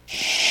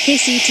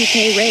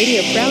KCTK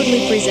Radio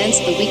proudly presents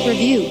the Week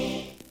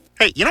Review.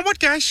 Hey, you know what,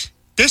 guys?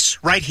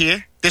 This right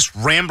here, this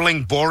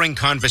rambling, boring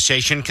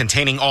conversation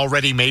containing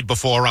already made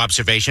before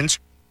observations,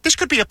 this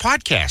could be a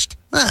podcast.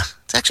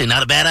 It's actually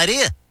not a bad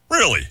idea.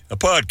 Really? A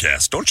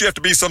podcast? Don't you have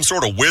to be some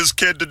sort of whiz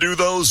kid to do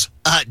those?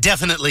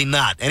 Definitely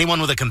not.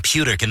 Anyone with a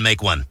computer can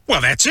make one.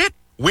 Well, that's it.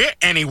 We're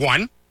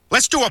anyone.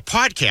 Let's do a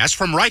podcast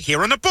from right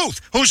here in the booth.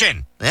 Who's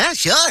in? Yeah,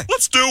 sure.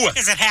 Let's do it.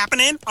 Is it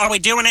happening? Are we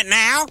doing it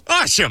now?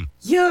 Awesome.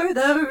 You're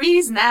the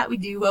reason that we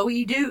do what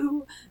we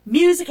do.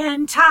 Music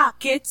and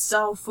talk, it's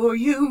all for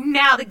you.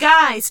 Now the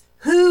guys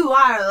who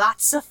are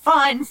lots of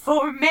fun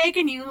for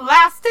making you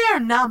laugh, they're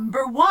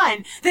number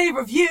one. They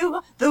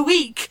review the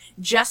week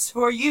just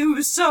for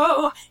you.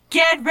 So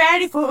get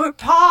ready for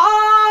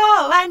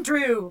Paul and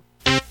Drew.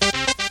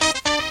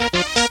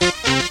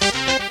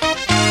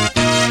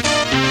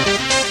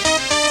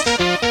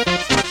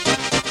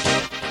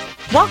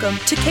 Welcome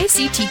to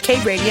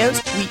KCTK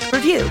Radio's Week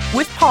Review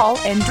with Paul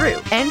and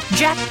Drew and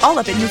Jack all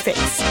up in your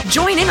face.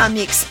 Join in on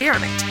the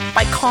experiment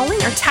by calling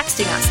or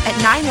texting us at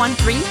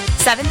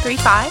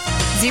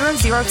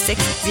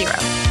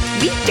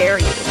 913-735-0060. We dare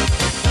you.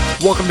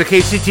 Welcome to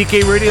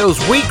KCTK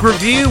Radio's Week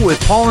Review with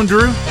Paul and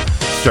Drew,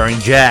 starring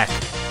Jack,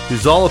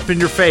 who's all up in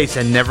your face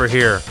and never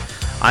here.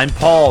 I'm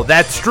Paul,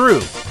 that's Drew.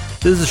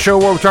 This is a show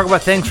where we talk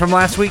about things from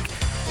last week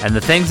and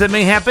the things that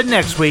may happen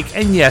next week,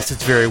 and yes,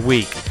 it's very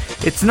weak.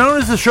 It's known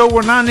as the show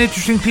where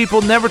non-interesting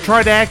people never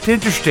try to act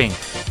interesting,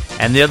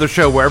 and the other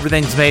show where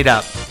everything's made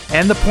up,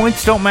 and the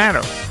points don't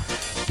matter.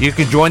 You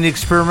can join the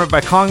experiment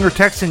by calling or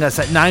texting us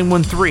at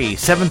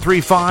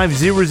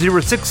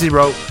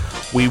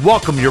 913-735-0060. We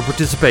welcome your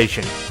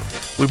participation.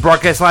 We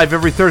broadcast live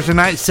every Thursday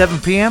night at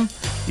 7 p.m.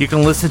 You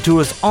can listen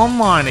to us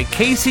online at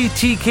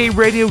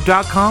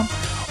kctkradio.com,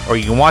 or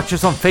you can watch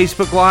us on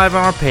Facebook Live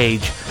on our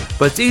page,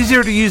 but it's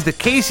easier to use the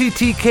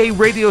KCTK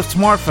Radio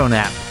smartphone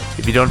app.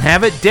 If you don't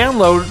have it,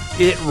 download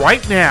it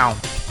right now.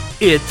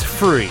 It's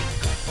free.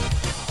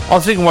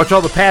 Also, you can watch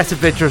all the past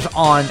adventures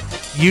on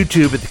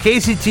YouTube at the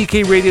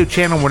KCTK Radio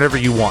channel whenever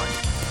you want.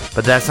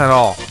 But that's not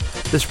all.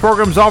 This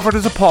program is offered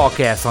as a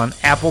podcast on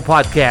Apple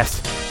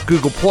Podcasts,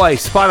 Google Play,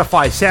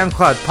 Spotify,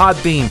 SoundCloud,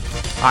 Podbean,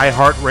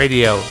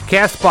 iHeartRadio,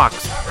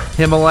 CastBox,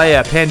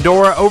 Himalaya,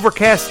 Pandora,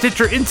 Overcast,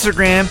 Stitcher,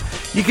 Instagram.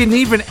 You can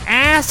even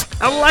ask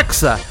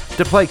Alexa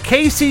to play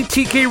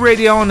KCTK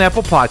Radio on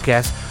Apple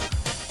Podcasts,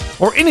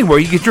 or anywhere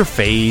you get your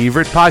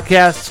favorite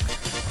podcasts.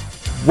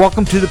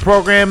 Welcome to the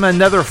program,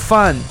 another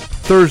fun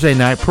Thursday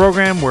night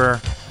program where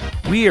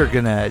we're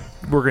gonna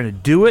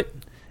do it,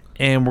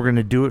 and we're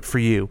gonna do it for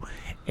you,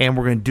 and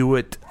we're gonna do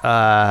it.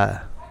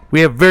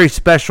 We have very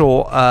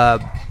special.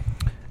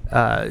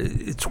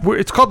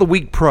 It's called the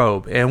Week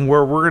Probe, and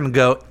where we're gonna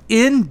go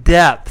in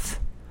depth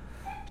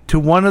to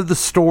one of the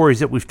stories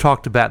that we've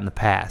talked about in the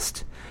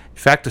past. In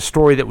fact, a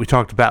story that we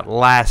talked about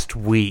last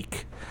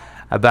week,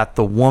 about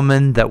the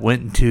woman that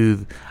went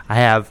into. I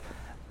have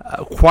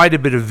quite a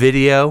bit of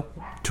video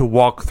to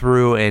walk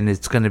through, and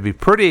it's going to be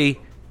pretty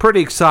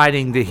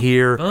exciting to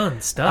hear. Fun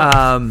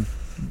stuff.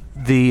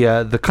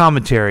 The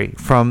commentary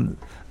from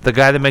the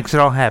guy that makes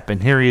it all happen.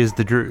 Here he is,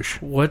 the Droosh.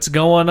 What's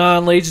going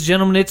on, ladies and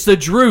gentlemen? It's the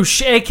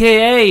Droosh,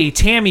 a.k.a.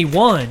 Tammy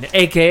 1,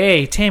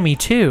 a.k.a. Tammy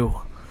 2.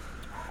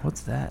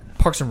 What's that?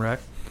 Parks and Rec.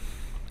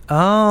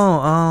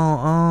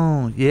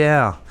 Oh,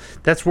 yeah.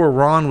 That's where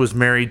Ron was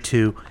married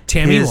to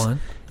Tammy 1.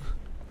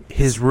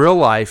 His real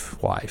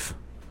life wife.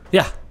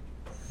 Yeah.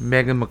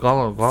 Megan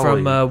McCullough.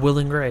 From Will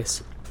and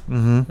Grace.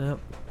 Mm-hmm. Yep.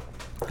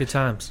 Good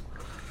times.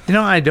 You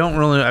know, I've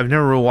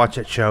never really watched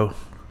that show.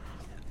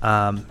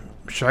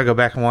 Should I go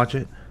back and watch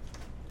it?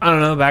 I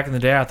don't know. Back in the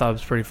day, I thought it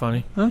was pretty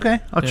funny. Okay.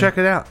 I'll check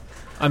it out.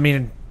 I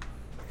mean,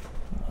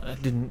 I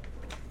didn't.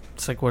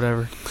 It's like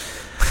whatever.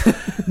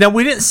 Now,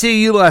 we didn't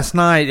see you last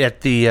night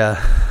at the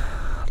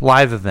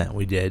live event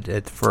we did.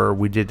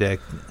 We did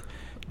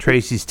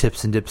Tracy's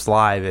Tips and Dips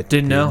live at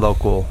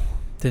local.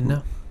 Didn't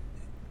know.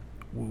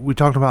 We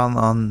talked about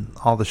on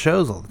all the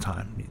shows all the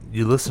time.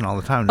 You listen all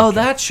the time.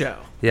 That show.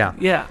 Yeah.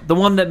 Yeah, the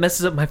one that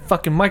messes up my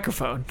fucking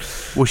microphone.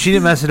 Well, she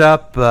didn't mess it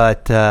up,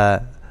 but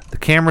the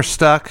camera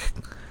stuck.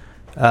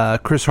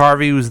 Chris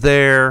Harvey was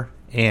there,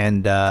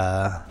 and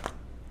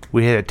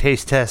we had a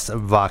taste test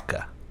of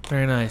vodka.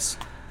 Very nice.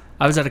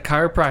 I was at a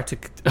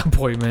chiropractic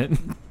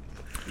appointment.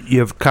 You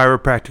have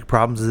chiropractic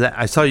problems?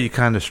 I saw you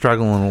kind of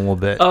struggling a little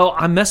bit. Oh,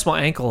 I messed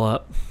my ankle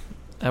up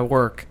at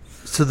work.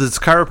 So does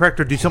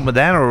chiropractor do something with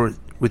that, or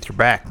with your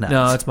back nuts?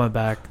 No, it's my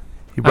back.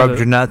 He rubbed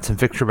your nuts and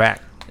fixed your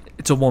back?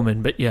 It's a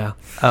woman, but yeah.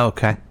 Oh,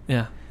 okay.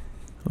 Yeah.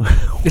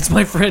 It's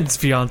my friend's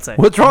fiance.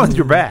 What's wrong with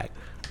your back?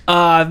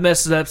 I've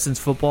messed it up since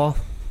football.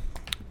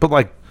 But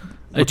like,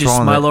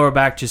 my lower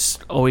back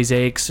just always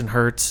aches and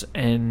hurts,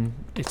 and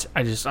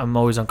I'm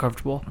always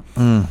uncomfortable.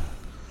 Mm.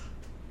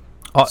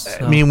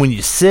 I mean, when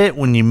you sit,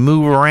 when you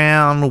move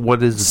around,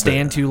 what is it?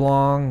 Stand too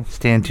long.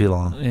 Stand too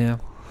long. Yeah.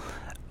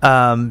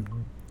 And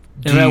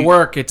at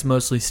work, it's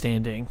mostly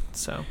standing.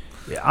 So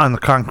on the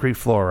concrete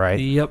floor, right?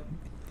 Yep.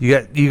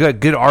 You got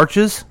good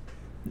arches?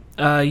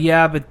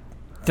 Yeah, but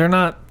they're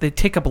not. They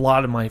take up a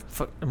lot of my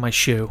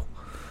shoe.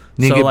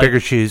 Need to So, get like, bigger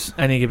shoes.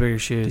 I need to get bigger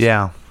shoes.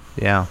 Yeah.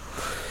 You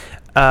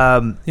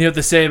know what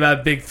they say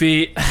about big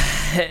feet?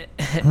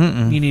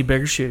 You need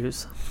bigger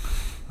shoes.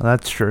 Well,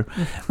 that's true.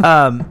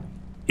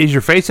 Is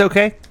your face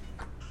okay?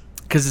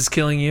 Because it's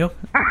killing you.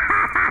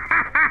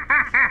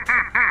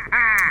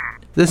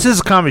 This is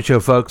a comedy show,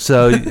 folks.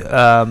 So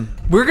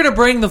We're going to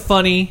bring the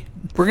funny.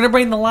 We're going to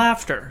bring the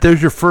laughter.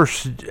 there's your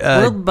first.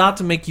 We're about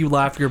to make you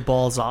laugh your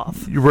balls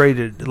off. You're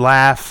ready to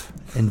laugh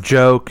and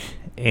joke,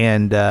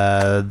 and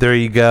there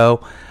you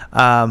go.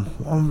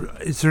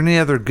 Is there any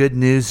other good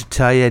news to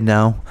tell you?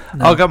 No.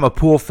 I got my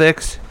pool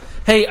fixed.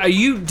 Hey, are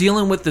you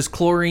dealing with this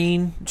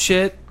chlorine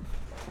shit?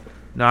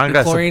 No, I The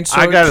got chlorine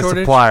I got a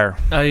shortage? supplier.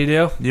 Oh, you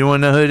do? You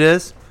want to know who it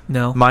is?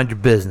 No. Mind your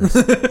business.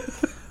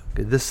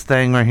 Okay, this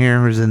thing right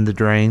here is in the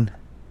drain,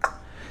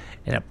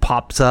 and it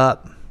pops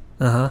up.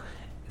 Uh-huh.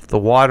 If the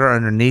water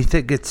underneath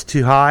it gets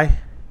too high,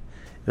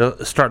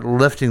 it'll start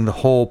lifting the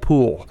whole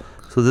pool.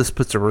 So this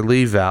puts a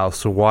relief valve,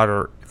 so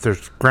water, if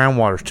there's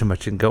groundwater too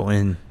much, it can go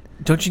in.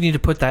 Don't you need to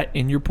put that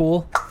in your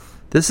pool?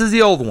 This is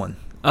the old one,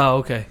 Oh,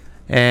 okay.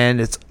 and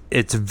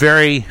it's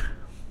very.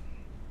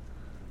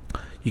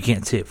 You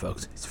can't see it,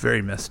 folks. It's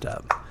very messed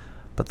up.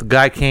 But the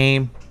guy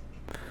came,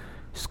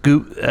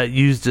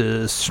 used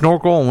a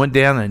snorkel and went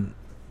down and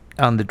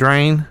on the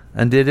drain,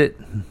 undid it,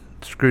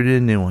 screwed in a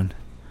new one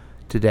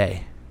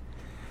today.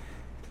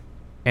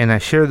 And I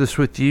share this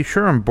with you.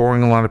 Sure, I'm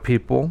boring a lot of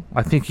people.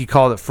 I think he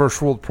called it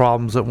first world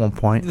problems at one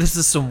point. This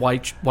is some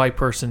white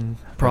person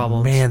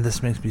problems. Man,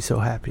 this makes me so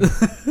happy.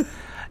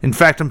 In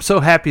fact, I'm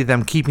so happy that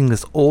I'm keeping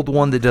this old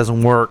one that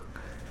doesn't work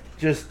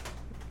just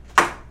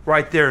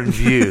right there in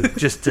view.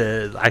 Just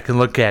I can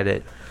look at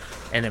it,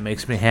 and it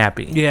makes me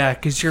happy. Yeah,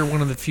 because you're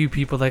one of the few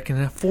people that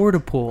can afford a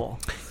pool.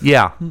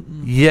 Yeah,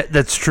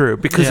 that's true.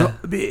 Because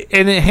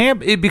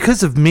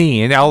because of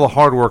me and all the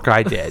hard work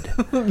I did.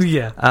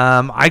 Yeah.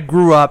 I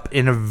grew up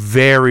in a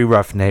very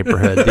rough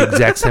neighborhood, the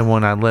exact same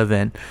one I live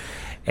in,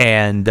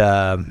 and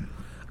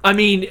I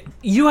mean,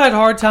 you had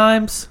hard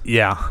times.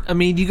 yeah, I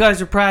mean, you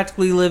guys are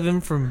practically living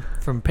from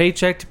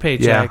paycheck to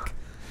paycheck.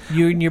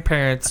 You and your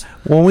parents.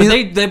 When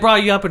But they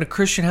brought you up in a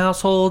Christian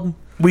household.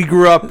 we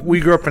grew up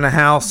in a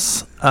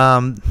house.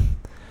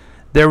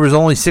 There was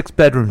only 6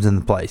 bedrooms in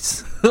the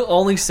place.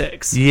 Only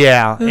 6.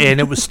 Yeah, and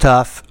it was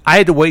tough. I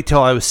had to wait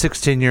till I was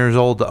 16 years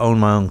old to own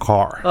my own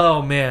car.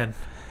 Oh man,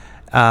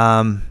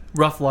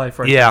 rough life,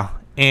 right? Yeah,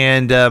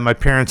 and my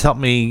parents helped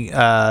me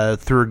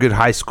through a good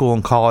high school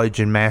and college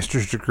and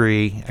master's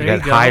degree. There I you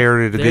got go.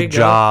 hired at a There you good go.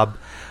 job.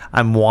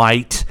 I'm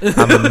white.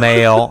 I'm a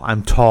male.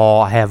 I'm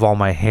tall. I have all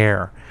my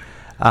hair.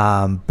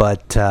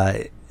 But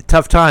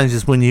tough times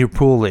is when your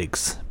pool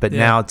leaks. But Yeah.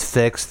 now it's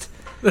fixed,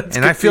 That's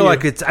and good I feel for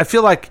like you. I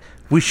feel like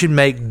we should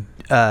make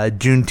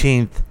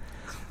Juneteenth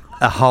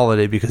a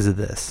holiday because of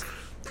this.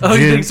 Oh, you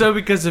June- think so?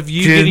 Because of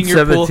you June getting your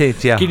 17th,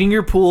 pool, yeah. getting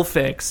your pool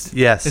fixed.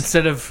 Yes.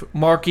 Instead of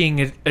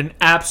marking an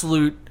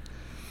absolute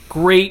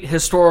great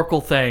historical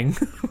thing,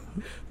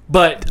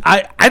 but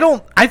I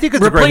think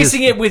it's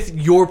replacing it with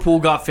your pool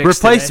got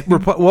fixed. today.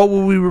 What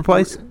will we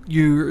replace?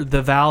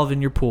 The valve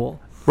in your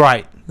pool.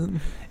 Right.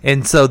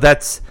 And so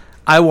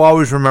I will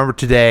always remember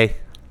today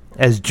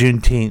as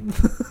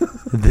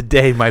Juneteenth, the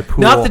day my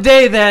pool. Not the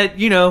day that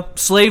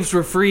slaves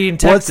were free in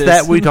Texas. What's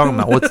that? What are you talking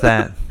about? What's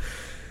that?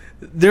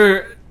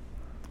 They're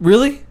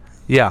really.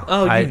 Yeah.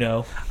 Oh,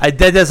 that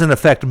doesn't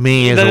affect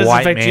me as That a doesn't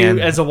white affect man.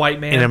 you as a white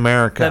man in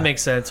America. That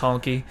makes sense,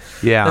 honky.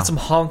 Yeah. That's some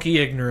honky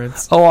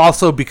ignorance. Oh,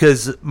 also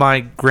because my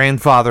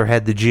grandfather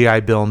had the GI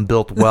Bill and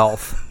built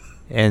wealth,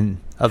 and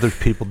other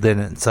people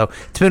didn't. So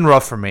it's been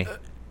rough for me.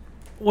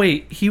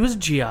 Wait, he was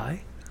GI?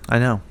 I I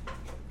know.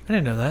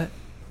 didn't know that.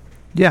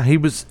 Yeah, he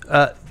was.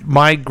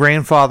 My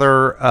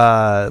grandfather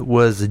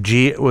was in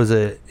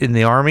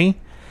the Army,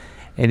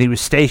 and he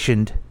was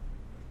stationed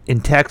in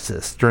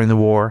Texas during the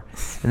war.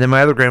 And then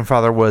my other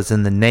grandfather was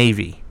in the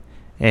Navy,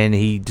 and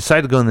he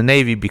decided to go in the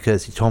Navy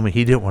because he told me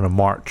he didn't want to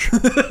march.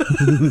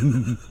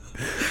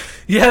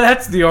 Yeah,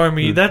 that's the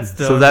Army. That's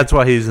the So Army. that's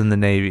why he was in the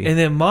Navy. And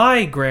then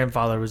my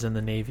grandfather was in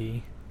the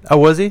Navy. Oh,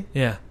 was he?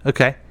 Yeah,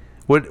 Okay.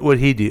 What would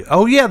he do?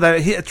 Oh, yeah,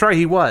 that's right.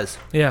 He was.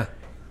 yeah.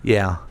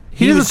 Yeah.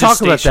 He was doesn't just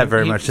talk about that stationed-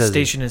 very he much, was does he?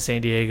 stationed in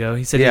San Diego.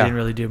 He said Yeah. he didn't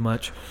really do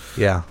much.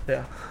 Yeah.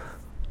 Yeah.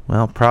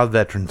 Well, proud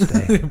Veterans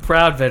Day.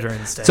 Proud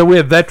Veterans Day. So we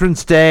have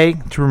Veterans Day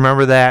to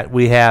remember that.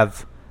 We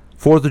have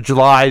 4th of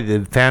July,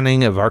 the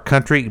founding of our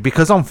country.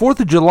 Because on 4th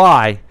of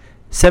July,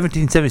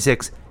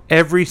 1776,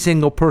 every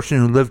single person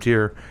who lived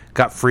here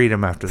got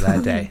freedom after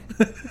that day,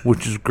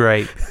 which is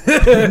great.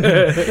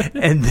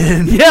 And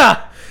then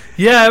yeah,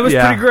 it was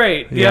Yeah. pretty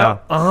great. Yeah.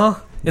 Uh huh.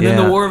 And then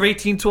Yeah. the War of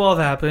 1812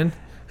 happened.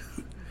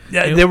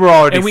 they were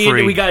already And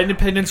free. we got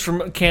independence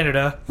from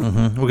Canada. We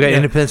got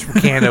independence from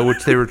Canada,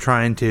 which they were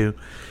trying to.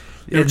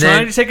 They were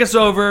trying to take us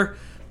over.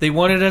 They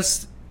wanted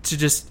us to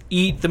just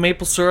eat the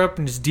maple syrup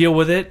and just deal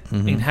with it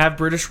and have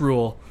British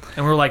rule.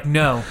 And we're like,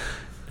 no,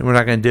 We're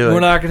not going to do it. we're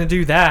not going to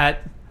do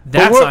that. But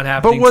That's what- not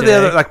happening But what today.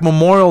 the other, like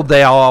Memorial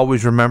Day, I'll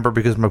always remember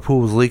because my pool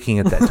was leaking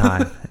at that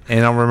time,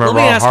 and I'll remember Let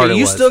me how ask you, hard are it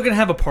you was. still going to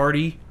have a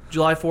party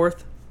July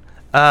 4th?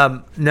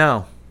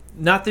 No,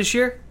 Not this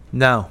year?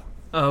 no.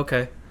 Oh,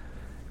 okay.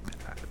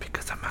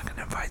 Because I'm not going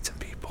to invite some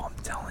people.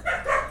 I'm telling you.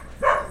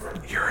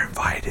 You're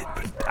invited,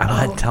 but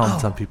I'm not telling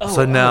some people.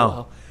 So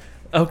no.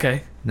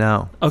 Okay.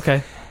 No.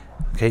 Okay.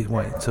 Okay,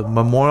 wait. So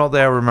Memorial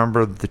Day, I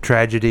remember the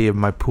tragedy of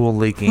my pool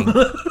leaking.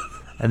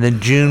 And then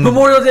June...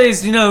 Memorial Day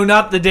is,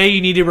 not the day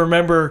you need to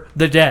remember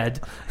the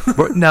dead.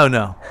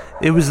 No.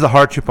 It was the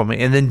hardship on me.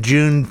 And then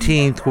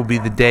Juneteenth will be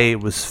the day it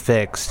was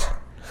fixed.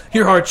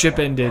 Your hardship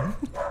ended.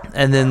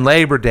 And then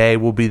Labor Day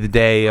will be the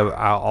day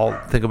I'll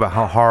think about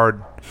how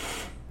hard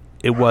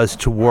it was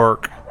to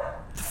work.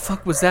 The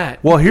fuck was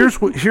that? Well,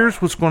 here's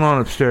what's going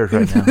on upstairs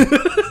right now.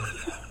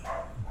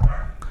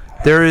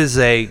 There is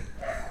a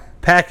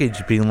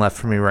package being left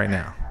for me right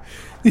now.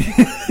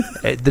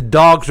 The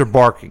dogs are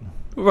barking.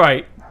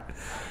 Right.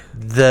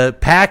 The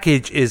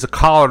package is a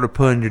collar to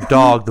put on your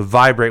dog to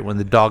vibrate when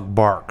the dog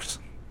barks.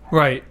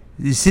 Right.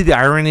 You see the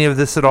irony of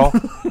this at all?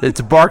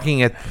 It's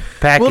barking at the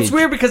package. Well, it's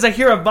weird because I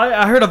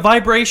heard a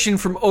vibration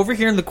from over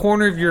here in the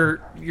corner of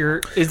your.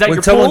 Is that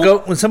your pool?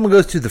 When someone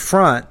goes to the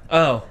front,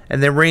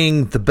 and they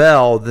ring the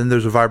bell, then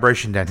there's a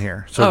vibration down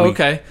here. So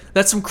okay,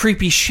 that's some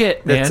creepy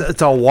shit, man.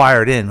 It's all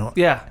wired in.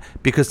 Yeah.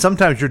 Because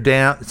sometimes you're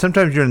down.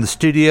 Sometimes you're in the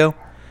studio,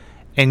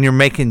 and you're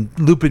making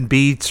looping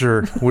beats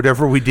or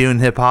whatever we do in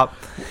hip hop.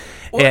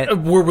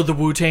 We're the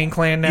Wu-Tang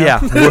Clan now.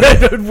 Yeah,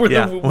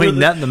 we ain't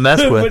nothing to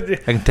mess with. I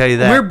can tell you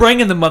that. We're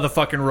bringing the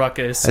motherfucking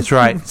ruckus. That's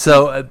right.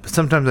 So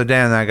sometimes I'm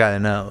down and I gotta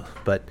know.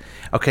 But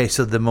okay,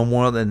 so the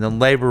Memorial and the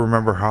Labor.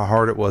 Remember how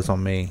hard it was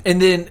on me. And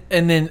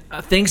then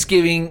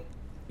Thanksgiving,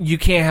 you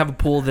can't have a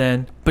pool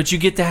then, but you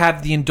get to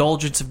have the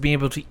indulgence of being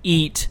able to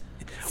eat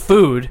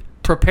food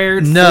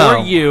prepared for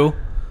you,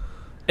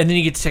 and then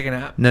you get to take a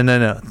nap.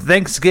 No.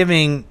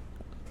 Thanksgiving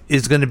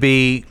is going to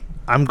be.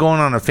 I'm going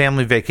on a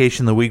family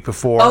vacation the week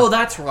before. Oh,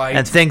 that's right.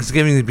 And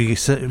Thanksgiving would be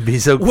so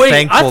Wait,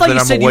 thankful I thought that you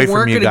I'm said away you from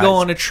weren't you going to guys. go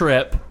on a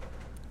trip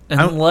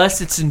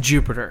unless it's in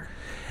Jupiter.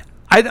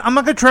 I'm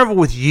not going to travel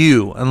with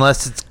you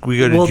unless we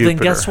go to Jupiter. Well, then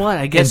guess what?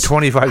 I guess in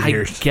 25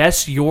 years. I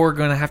guess you're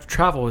going to have to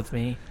travel with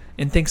me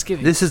in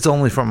Thanksgiving. This is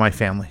only for my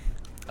family.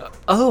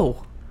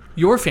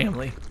 Your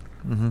family.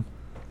 Mm-hmm.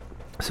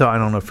 So I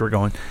don't know if we're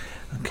going.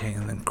 Okay,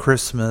 and then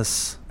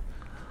Christmas.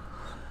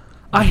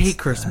 I hate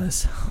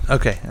Christmas.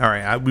 Okay, all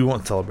right. We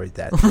won't celebrate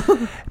that.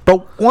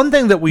 But one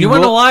thing that we You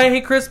want to know why I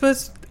hate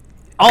Christmas?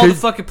 All the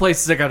fucking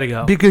places I got to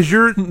go. Because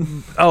you're...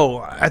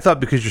 I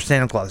thought because you're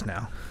Santa Claus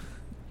now.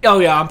 Oh,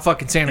 yeah, I'm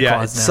fucking Santa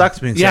Claus now. It sucks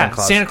being Santa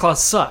Claus. Yeah, Santa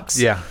Claus sucks.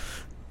 Yeah.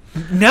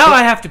 Now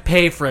I have to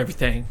pay for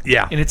everything.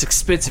 Yeah. And it's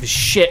expensive as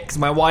shit because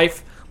my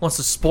wife wants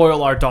to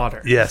spoil our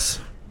daughter.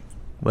 Yes.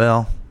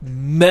 Well...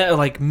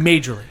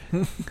 majorly.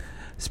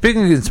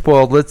 Speaking of getting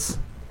spoiled, let's...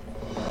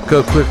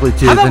 go quickly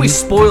to how about we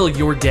spoil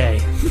your day?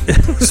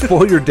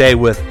 Spoil your day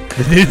with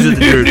the news of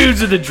the Droosh.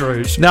 News of the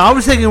Droosh. Now, I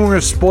was thinking we're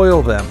going to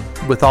spoil them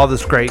with all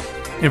this great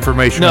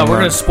information. No, we're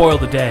going to spoil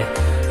the day.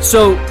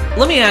 So,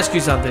 let me ask you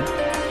something.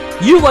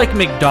 You like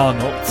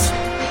McDonald's,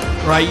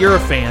 right? You're a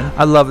fan.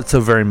 I love it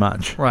so very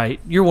much. Right.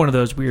 You're one of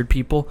those weird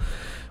people.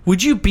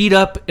 Would you beat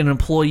up an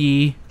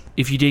employee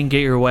if you didn't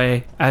get your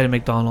way at a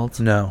McDonald's?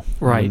 No.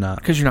 Right. I'm not.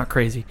 Because you're not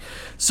crazy.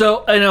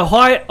 So, in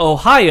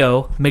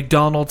Ohio,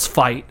 McDonald's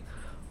fight.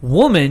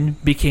 Woman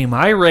became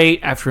irate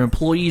after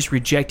employees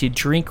rejected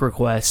drink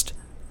request.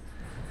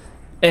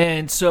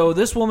 And so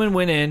this woman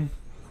went in.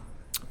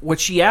 What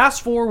she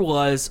asked for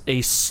was a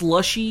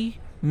slushie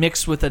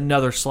mixed with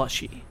another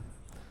slushie.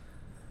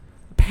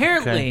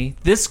 Apparently,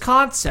 this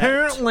concept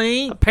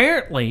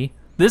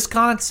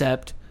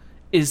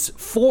is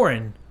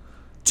foreign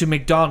to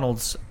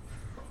McDonald's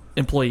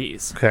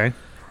employees. Okay.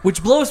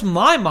 Which blows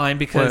my mind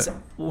because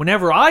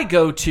whenever I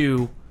go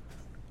to,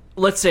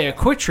 let's say, a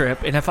Quick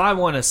Trip, and if I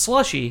want a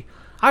slushie,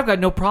 I've got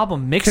no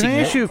problem mixing it. Can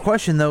I ask you a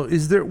question though?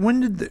 Is there when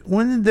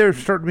did there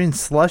start being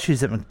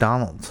slushies at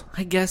McDonald's?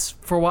 I guess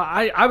for a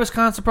while, I was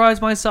kind of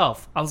surprised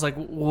myself. I was like,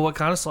 well, what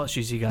kind of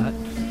slushies you got?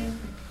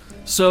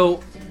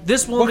 So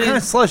this woman, what kind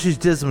of slushies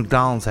does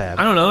McDonald's have?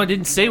 I don't know. I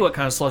didn't say what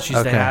kind of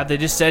slushies they had. They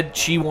just said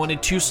she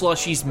wanted 2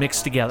 slushies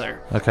mixed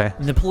together. Okay.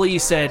 And the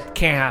police said,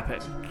 can't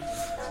happen.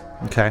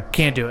 Okay.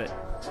 Can't do it.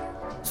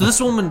 So this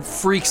woman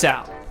freaks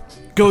out,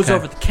 goes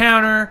over the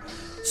counter,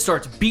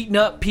 starts beating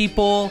up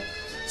people,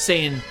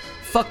 saying,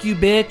 fuck you,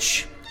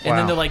 bitch. And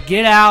then they're like,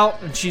 get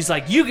out. And she's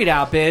like, you get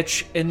out,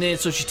 bitch. And then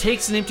so she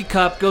takes an empty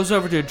cup, goes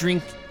over to a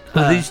drink.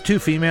 Are these 2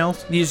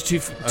 females? These two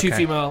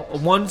female.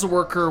 One's a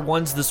worker,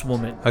 one's this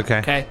woman. Okay.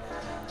 Okay.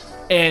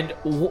 And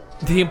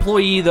the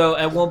employee, though,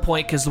 at one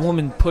point, because the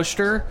woman pushed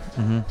her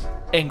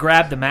and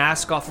grabbed the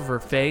mask off of her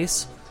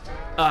face,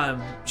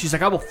 she's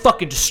like, I will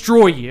fucking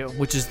destroy you,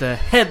 which is the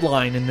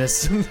headline in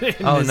this,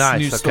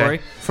 news story.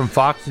 From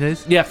Fox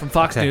News? Yeah, from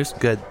Fox News.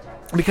 Good.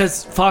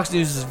 Because Fox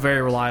News is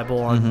very reliable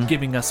on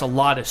giving us a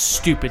lot of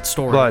stupid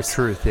stories. A lot of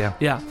truth, yeah.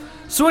 Yeah.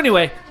 So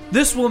anyway,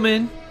 this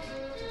woman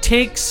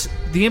takes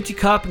the empty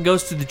cup and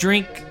goes to the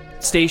drink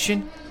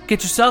station,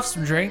 get yourself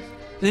some drink,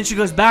 and then she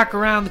goes back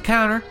around the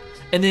counter,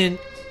 and then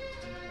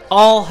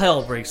all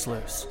hell breaks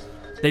loose.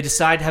 They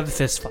decide to have a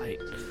fist fight.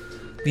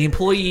 The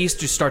employees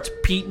just starts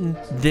beating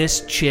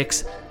this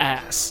chick's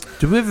ass.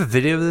 Do we have a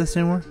video of this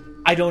anywhere?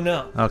 I don't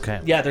know. Okay.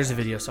 Yeah, there's a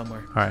video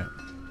somewhere. All right.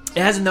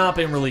 It has not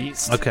been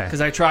released. Okay.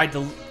 Because I tried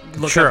to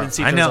look Sure. up and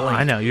see if I there's know. a link.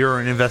 I know. You're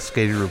an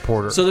investigative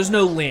reporter. So there's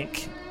no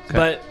link.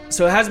 But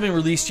so it hasn't been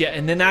released yet,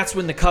 and then that's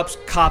when the cops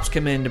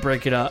come in to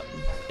break it up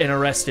and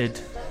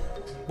arrested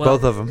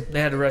both of them. They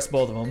had to arrest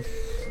both of them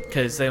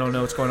because they don't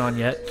know what's going on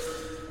yet.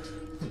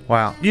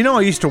 Wow. You know,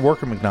 I used to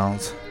work at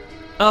McDonald's.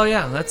 Oh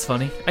yeah, that's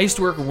funny. I used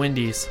to work at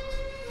Wendy's.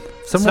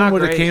 Someone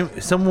would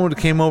have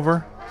came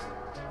over.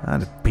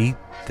 I'd have beat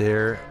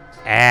their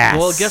ass.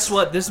 Well, guess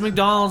what? This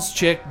McDonald's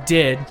chick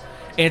did, and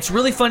it's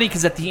really funny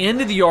because at the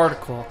end of the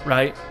article,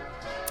 right,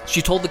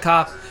 she told the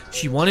cop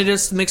she wanted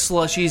us to mix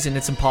slushies, and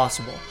it's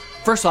impossible.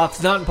 First off,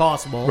 it's not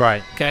impossible.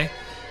 Right. Okay.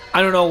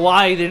 I don't know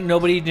why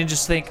nobody didn't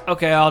just think,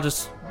 okay, I'll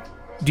just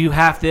do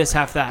half this,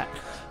 half that.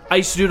 I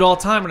used to do it all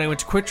the time when I went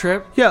to Quick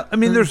Trip. Yeah, I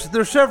mean,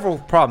 there's several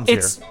problems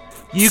It's here.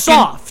 You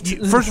soft.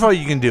 First of all,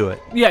 you can do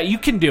it. Yeah, you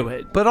can do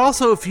it. But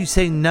also, if you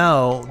say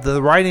no,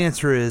 the right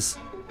answer is,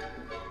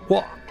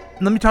 well,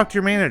 let me talk to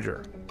your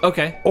manager.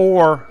 Okay.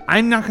 Or,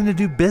 I'm not going to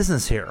do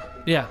business here.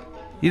 Yeah.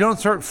 You don't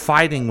start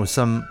fighting with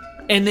some...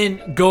 And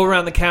then go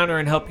around the counter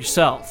and help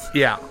yourself.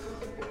 Yeah.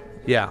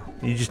 Yeah,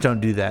 you just don't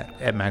do that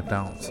at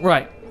McDonald's.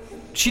 Right.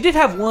 She did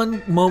have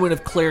one moment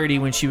of clarity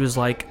when she was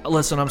like,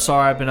 listen, I'm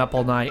sorry, I've been up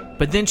all night.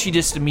 But then she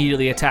just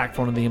immediately attacked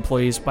one of the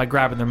employees by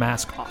grabbing their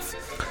mask off.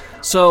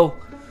 So,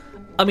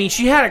 I mean,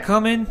 she had it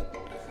coming.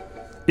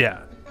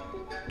 Yeah.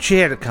 She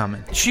had it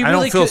coming. She I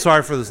really don't feel could-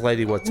 sorry for this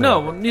lady whatsoever.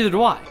 No, neither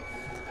do I.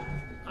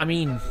 I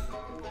mean,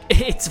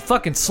 it's a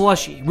fucking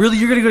slushy. Really,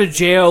 you're going to go to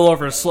jail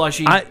over a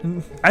slushy? I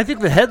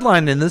think the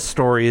headline in this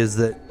story is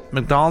that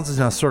McDonald's is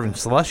now serving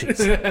slushies.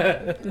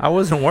 I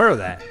wasn't aware of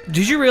that.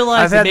 Did you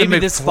realize I've that had the maybe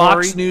this McFlurry.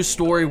 Fox News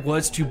story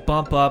was to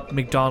bump up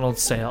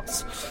McDonald's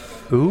sales?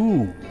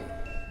 Ooh.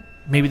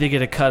 Maybe they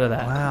get a cut of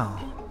that. Wow.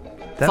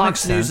 That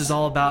Fox makes News sense. is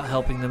all about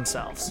helping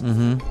themselves.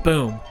 Mhm.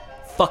 Boom.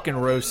 Fucking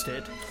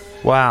roasted.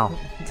 Wow.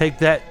 Take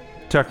that,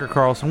 Tucker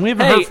Carlson. We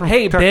haven't Hey, heard from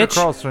hey, Tucker bitch.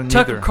 Carlson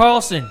Tucker either.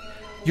 Carlson,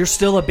 you're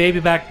still a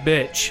baby back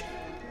bitch.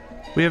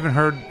 We haven't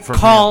heard from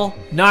Call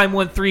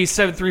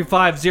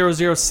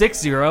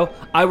 913-735-0060.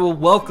 I will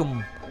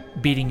welcome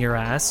beating your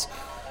ass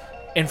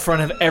in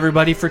front of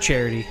everybody for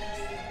charity.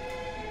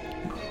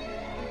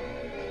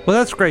 Well,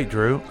 that's great,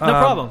 Drew. No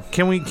problem.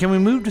 Can we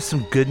move to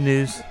some good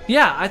news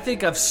Yeah, I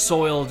think I've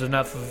soiled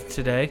enough of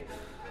today.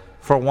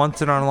 for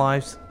once in our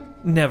lives?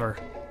 Never.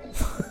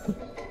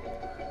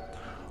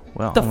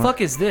 Well, What the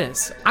fuck is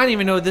this? I didn't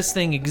even know this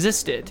thing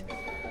existed.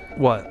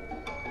 What?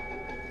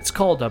 It's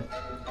called a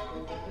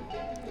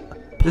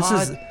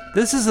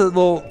This is a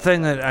little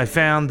thing that I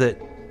found that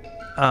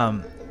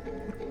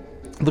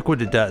look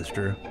what it does,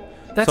 Drew.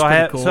 That's so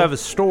pretty cool. So I have a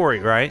story,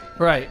 right?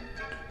 Right.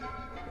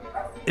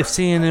 If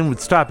CNN would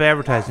stop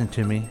advertising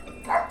to me,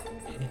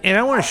 and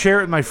I want to share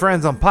it with my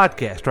friends on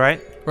podcast, right?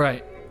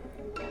 Right.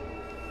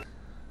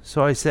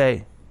 So I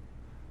say,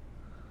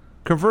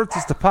 convert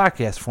this to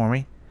podcast for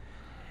me.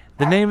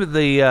 The name of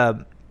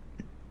it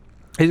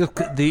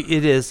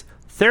is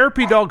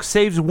Therapy Dog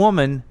Saves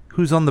Woman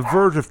Who's on the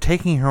Verge of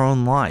Taking Her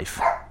Own Life.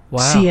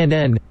 Wow.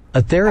 CNN,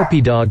 a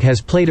therapy dog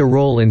has played a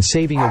role in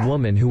saving a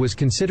woman who was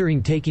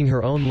considering taking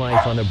her own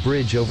life on a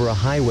bridge over a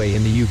highway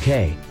in the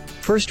UK.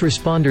 First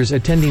responders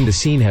attending the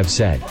scene have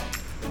said.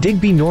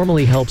 Digby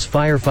normally helps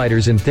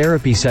firefighters in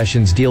therapy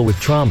sessions deal with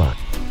trauma.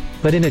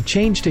 But in a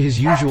change to his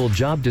usual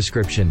job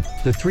description,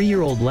 the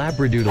 3-year-old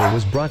Labradoodle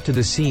was brought to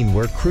the scene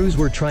where crews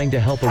were trying to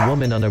help a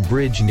woman on a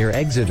bridge near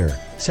Exeter,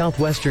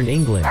 southwestern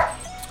England.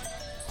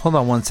 Hold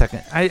on one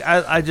second.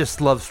 I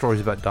just love stories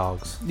about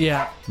dogs.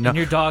 Yeah. No. And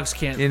your dogs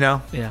can't. You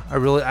know? Yeah.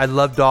 I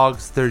love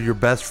dogs. They're your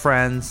best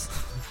friends.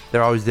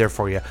 They're always there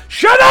for you.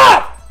 Shut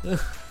up!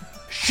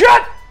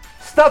 Shut!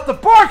 Stop the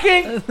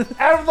barking!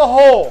 Out of the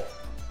hole!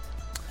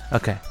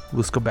 Okay,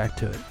 let's go back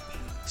to it.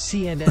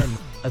 CNN,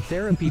 a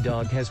therapy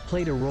dog has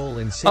played a role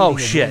in saving Oh, a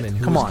shit. woman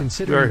who Come was on. We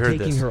considering already heard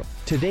taking this. her.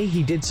 Today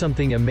he did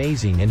something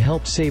amazing and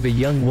helped save a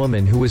young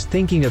woman who was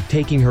thinking of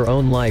taking her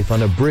own life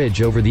on a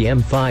bridge over the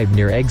M5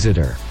 near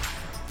Exeter.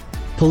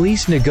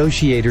 Police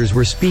negotiators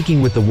were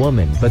speaking with the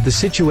woman, but the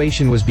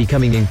situation was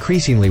becoming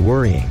increasingly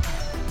worrying.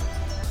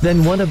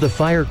 Then one of the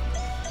fire...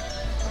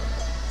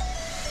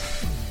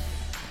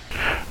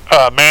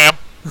 Ma'am?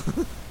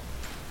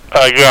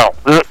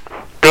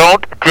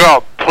 Don't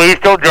jump. Please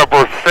don't jump.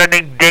 We're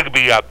sending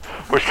Digby up.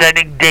 We're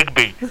sending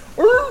Digby.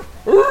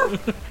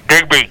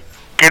 Digby,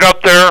 get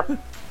up there.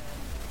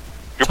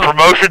 Your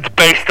promotion's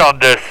based on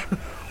this,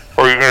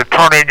 or you're going to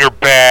turn in your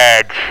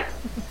badge.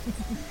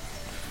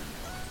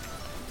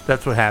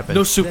 That's what happened.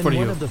 No soup Then for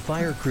one you. of the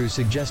fire crew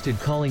suggested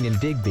calling in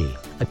Digby,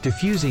 a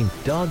diffusing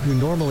dog who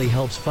normally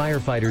helps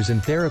firefighters in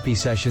therapy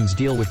sessions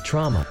deal with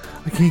trauma.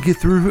 I can't get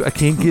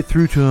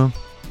through to him.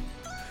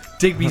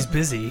 Digby's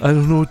busy. I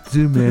don't know what to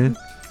do, man.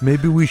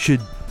 Maybe we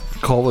should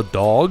call a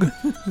dog?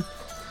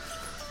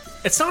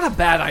 It's not a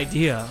bad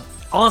idea.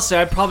 Honestly,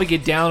 I'd probably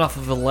get down off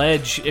of a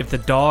ledge if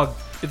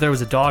there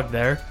was a dog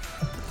there.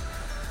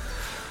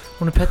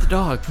 I want to pet the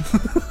dog.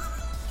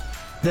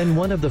 Then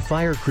one of the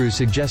fire crew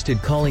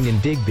suggested calling in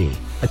Digby,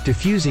 a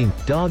diffusing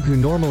dog who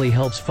normally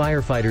helps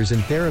firefighters in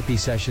therapy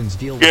sessions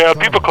deal with Yeah, trauma,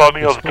 people call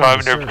me all the exploring time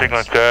and everything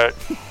service. like that.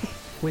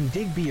 When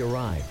Digby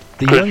arrived,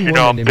 the 'Cause, young you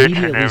know, woman I'm bitching and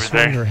immediately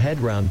swung everything. her head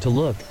round to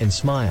look and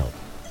smiled.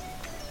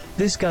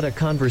 This got a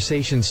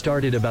conversation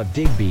started about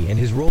Digby and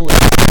his role in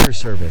the fire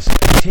service,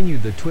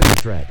 continued the Twitter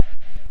thread.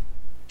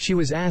 She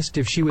was asked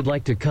if she would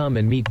like to come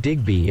and meet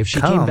Digby if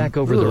she came back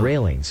over the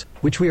railings,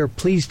 which we are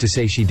pleased to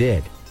say she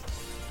did.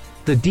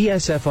 The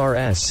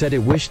DSFRS said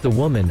it wished the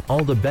woman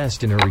all the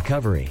best in her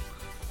recovery.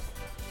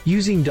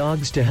 Using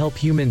dogs to help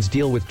humans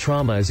deal with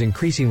trauma is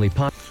increasingly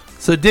popular.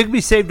 So Digby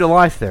saved a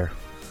life there.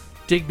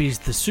 Digby's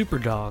the super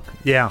dog.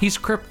 Yeah. He's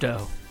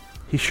crypto.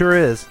 He sure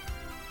is.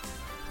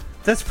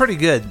 That's pretty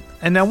good.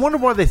 And I wonder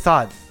why they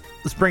thought,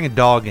 let's bring a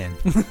dog in.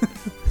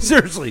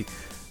 Seriously.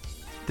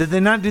 Did they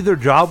not do their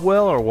job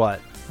well or what?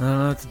 I don't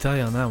know what to tell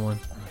you on that one.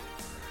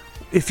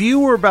 If you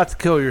were about to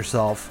kill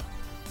yourself,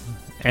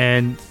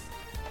 and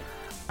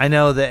I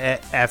know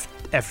that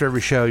after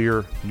every show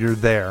you're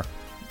there.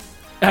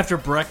 After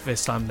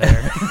breakfast, I'm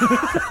there.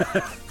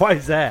 Why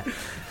is that?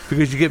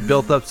 Because you get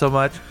built up so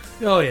much?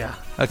 Oh, yeah.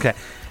 Okay.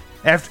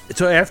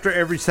 After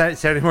every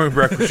Saturday morning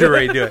breakfast, you're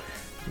ready to do it.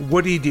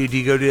 What do? Do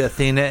you go to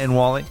Athena and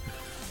Wally?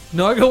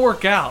 No, I go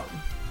work out.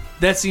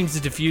 That seems to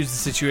diffuse the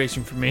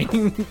situation for me.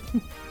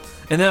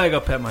 And then I go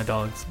pet my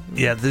dogs.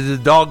 Yeah, the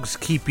dogs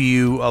keep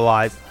you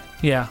alive.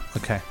 Yeah.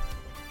 Okay.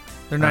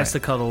 They're nice to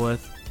cuddle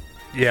with.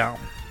 Yeah.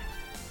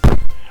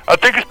 I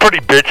think it's pretty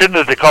bitchin'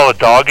 that they call a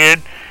dog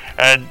in,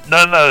 and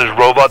none of those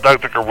robot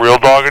dogs like a real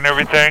dog and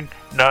everything.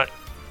 Not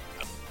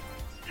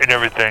and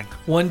everything.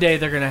 One day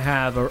they're going to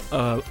have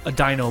a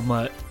Dino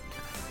Mutt.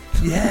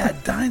 Yeah,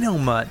 Dino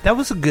Mutt. That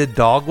was a good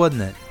dog,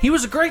 wasn't it? He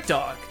was a great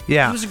dog.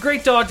 Yeah. He was a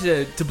great dog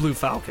to Blue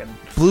Falcon.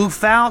 Blue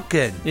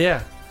Falcon.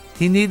 Yeah.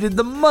 He needed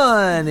the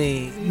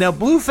money. Now,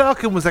 Blue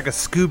Falcon was like a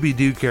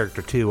Scooby-Doo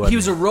character, too, wasn't He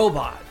was a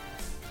robot.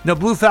 No,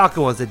 Blue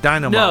Falcon was it.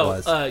 Dino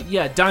Mutt was.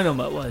 Yeah, Dino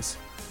Mutt was.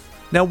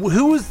 Now,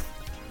 who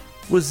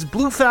was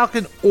Blue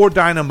Falcon or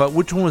Dino Mutt?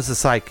 Which one was the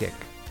sidekick?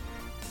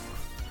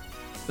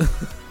 The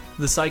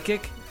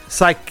sidekick?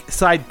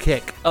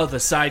 Sidekick. Oh, the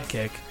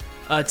sidekick.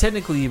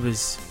 Technically, he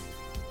was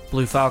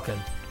Blue Falcon.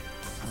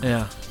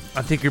 Yeah.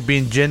 I think you're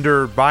being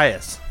gender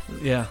biased.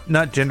 Yeah.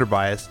 Not gender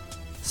biased.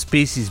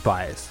 Species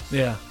biased.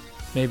 Yeah.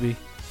 Maybe.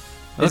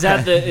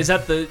 Okay.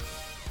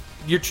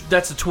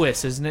 That's a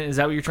twist, isn't it? Is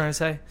that what you're trying to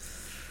say?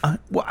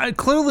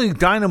 Clearly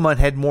Dino Mutt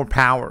had more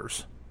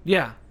powers.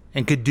 Yeah.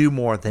 And could do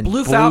more than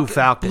Blue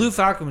Falcon. Blue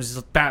Falcon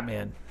was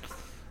Batman.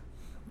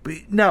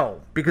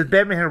 No, because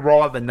Batman had a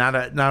robot, but not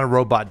a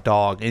robot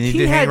dog, and he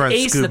did hang around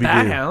Ace Scooby-Doo. the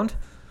Bat Hound.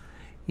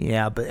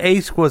 Yeah, but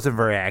Ace wasn't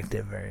very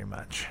active very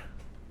much.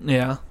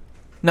 Yeah,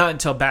 not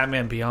until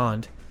Batman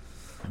Beyond.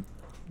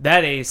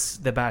 That Ace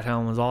the Bat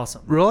Hound was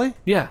awesome. Really?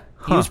 Yeah,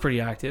 he was pretty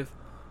active.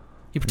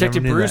 He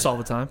protected Never knew Bruce that. all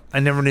the time. I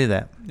never knew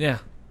that. Yeah.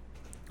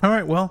 All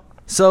right, well.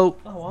 So,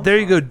 there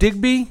you go,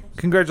 Digby.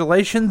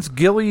 Congratulations.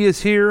 Gilly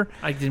is here.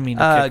 I didn't mean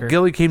to kick her.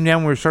 Gilly came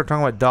down. We started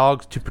talking about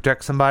dogs to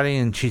protect somebody,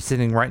 and she's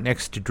sitting right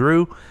next to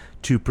Drew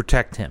to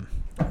protect him.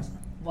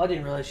 Well, I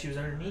didn't realize she was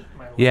underneath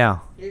my leg. Yeah.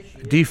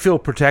 Do you feel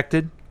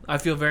protected? I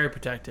feel very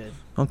protected.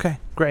 Okay,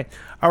 great.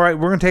 All right,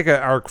 we're going to take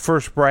our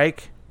first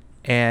break,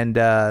 and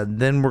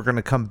then we're going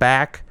to come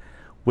back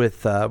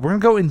with... we're going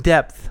to go in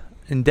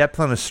depth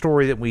on a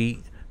story that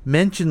we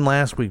mentioned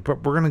last week,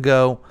 but we're going to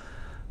go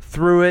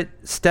through it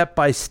step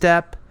by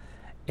step,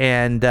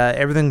 and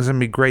everything's going to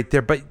be great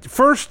there. But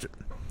first,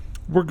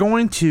 we're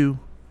going to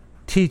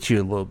teach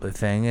you a little bit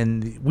thing,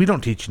 and we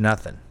don't teach you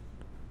nothing.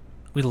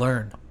 We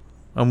learn.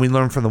 And we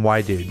learn from the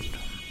Y Dude.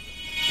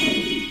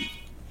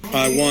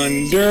 I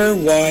wonder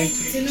why,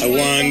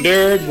 I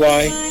wondered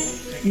why.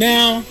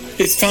 Now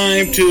it's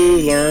time to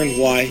learn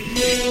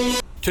why.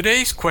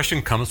 Today's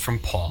question comes from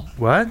Paul.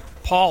 What?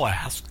 Paul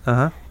asked,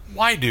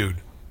 Why, dude,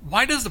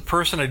 why does the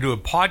person I do a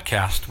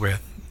podcast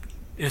with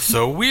is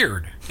so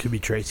weird? Could be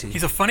Tracy.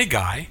 He's a funny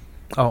guy,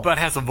 but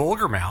has a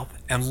vulgar mouth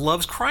and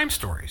loves crime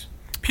stories.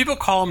 People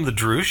call him the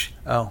Droosh,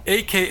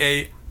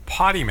 a.k.a.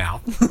 Potty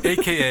Mouth,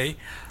 a.k.a.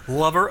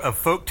 lover of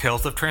folk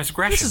tales of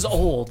transgression. This is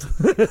old.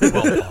 Well,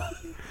 Paul,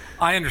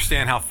 I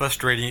understand how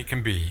frustrating it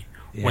can be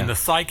when the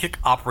sidekick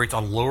operates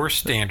on lower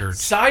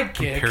standards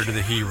compared to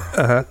the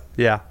hero.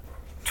 Yeah.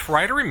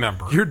 Try to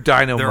remember, You're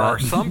Dino there Mutt. are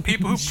some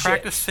people who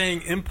practice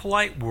saying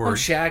impolite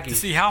words to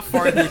see how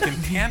far they can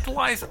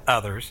tantalize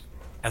others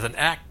as an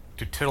act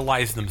to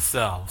titilize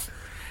themselves,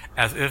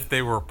 as if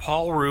they were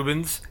Paul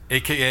Rubens,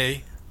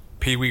 a.k.a.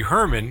 Pee Wee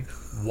Herman,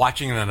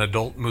 watching an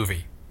adult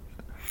movie.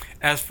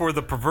 As for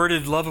the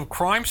perverted love of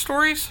crime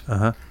stories,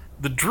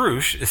 the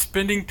Droosh is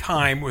spending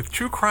time with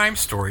true crime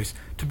stories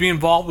to be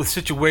involved with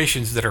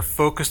situations that are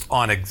focused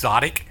on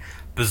exotic,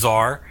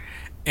 bizarre,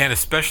 and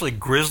especially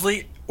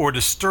grisly or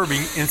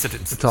disturbing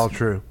incidents. It's all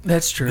true.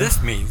 That's true.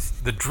 This means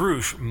the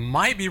Droosh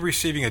might be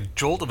receiving a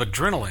jolt of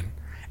adrenaline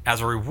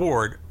as a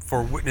reward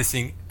for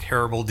witnessing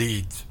terrible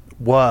deeds.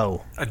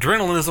 Whoa.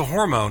 Adrenaline is a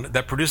hormone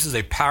that produces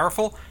a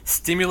powerful,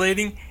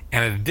 stimulating,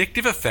 and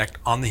addictive effect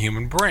on the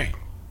human brain.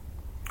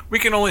 We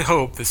can only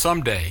hope that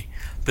someday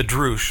The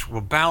Droosh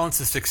will balance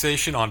his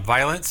fixation on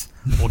violence,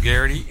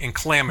 vulgarity, and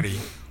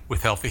calamity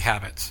with healthy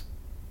habits.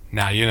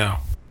 Now you know.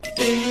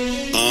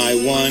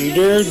 I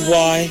wondered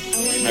why.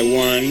 I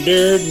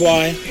wondered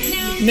why.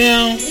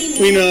 Now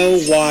we know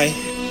why.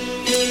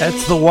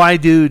 That's the Why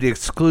Dude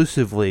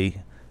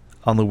exclusively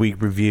on the Week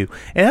Review.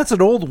 And that's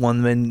an old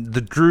one, and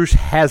the Droosh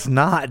has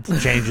not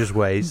changed his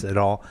ways at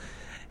all.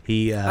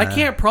 I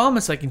can't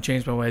promise I can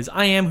change my ways.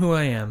 I am who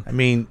I am. I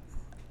mean,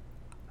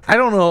 I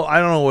don't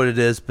know what it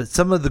is, but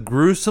some of the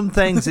gruesome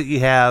things that you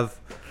have,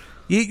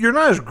 you're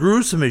not as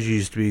gruesome as you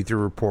used to be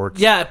through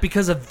reports. Yeah,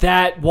 because of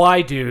that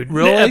Why Dude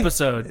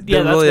episode.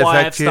 Yeah, that's really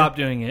why I've stopped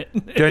doing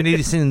it. Do I need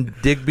to send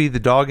Digby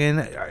the dog in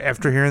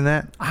after hearing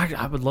that?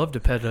 I would love to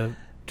pet a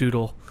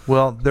doodle.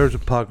 Well, there's a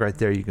pug right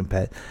there you can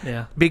pet.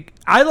 Yeah.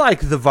 I like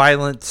the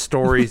violent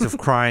stories of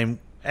crime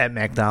at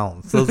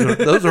McDonald's.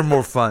 Those are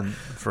more fun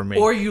for me.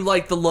 Or you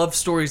like the love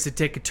stories that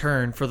take a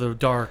turn for the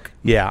dark.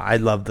 Yeah, I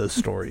love those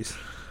stories.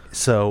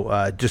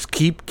 So just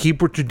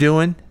keep what you're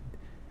doing.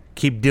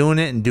 Keep doing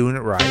it and doing it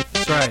right.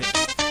 That's right.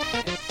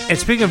 And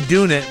speaking of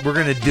doing it, we're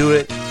going to do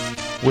it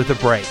with a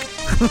break.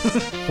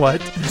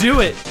 What? Do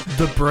it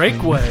the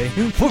break way.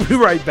 We'll be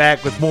right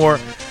back with more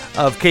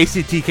of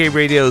KCTK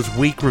Radio's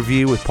Week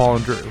Review with Paul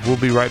and Drew. We'll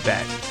be right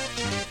back.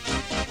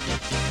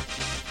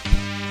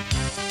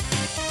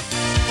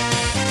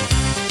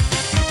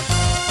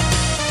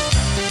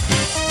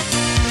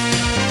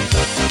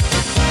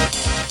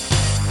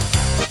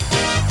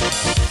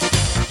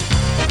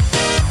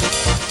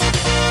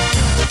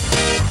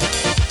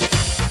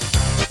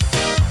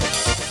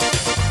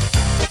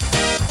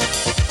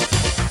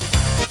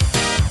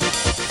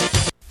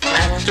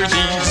 After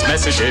these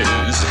messages,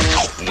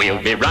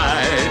 we'll be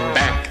right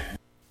back.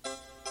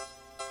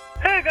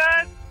 Hey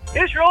guys,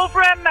 it's your old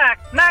friend Mac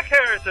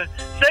Harrison,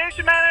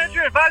 station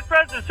manager and vice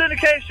president of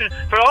syndication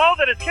for all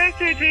that is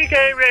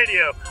KCTK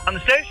Radio on the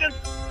station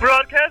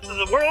broadcast of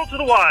the world to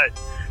the wide.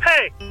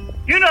 Hey,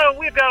 you know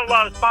we've got a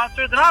lot of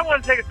sponsors, and I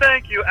want to take a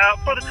thank you out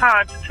for the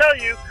time to tell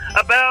you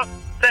about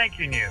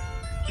thanking you.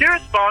 You're a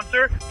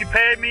sponsor, you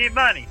pay me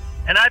money,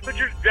 and I put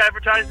your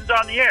advertisements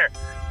on the air.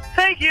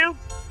 Thank you.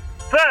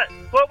 But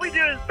what we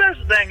do is a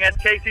special thing at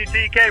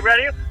KCTK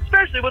Radio,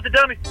 especially with the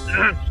dummies,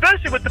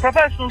 especially with the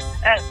professionals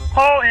at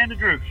Paul and the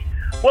Droosh.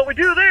 What we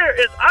do there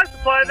is I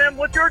supply them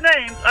with your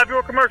names of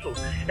your commercials.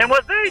 And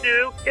what they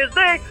do is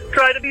they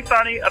try to be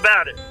funny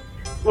about it.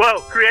 Whoa,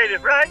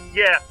 creative, right?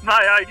 Yeah,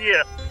 my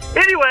idea.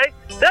 Anyway,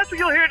 that's what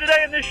you'll hear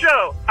today in this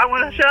show. I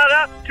want to shout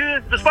out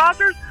to the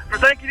sponsors for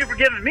thanking you for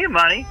giving me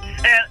money.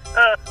 And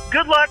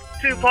good luck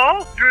to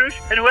Paul, Droosh,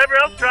 and whoever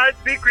else tries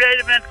to be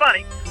creative and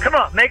funny. Come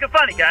on, make it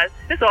funny, guys.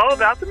 It's all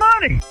about the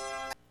money.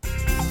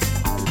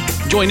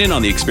 Join in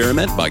on the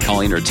experiment by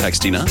calling or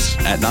texting us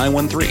at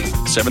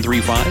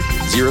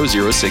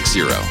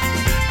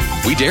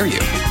 913-735-0060. We dare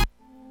you.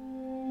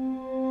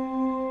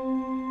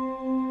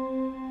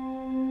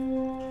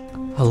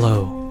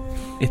 Hello,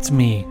 it's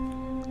me,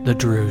 the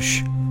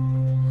Droosh.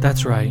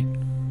 That's right.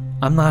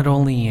 I'm not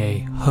only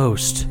a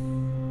host,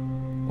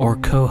 or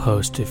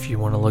co-host if you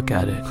want to look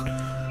at it,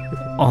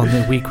 on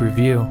the Week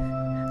Review,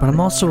 but I'm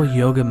also a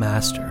yoga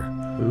master.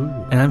 Ooh.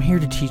 And I'm here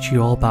to teach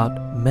you all about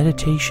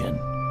meditation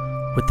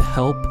with the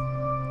help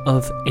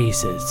of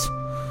ACES.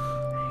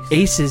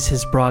 ACES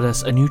has brought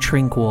us a new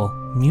tranquil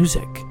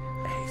music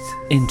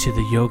into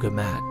the Yoga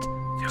Mat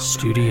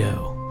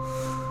studio.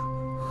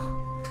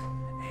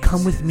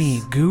 Come with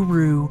me,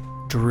 Guru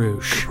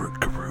Droosh,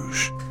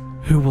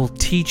 who will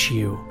teach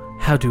you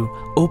how to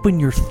open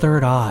your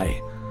third eye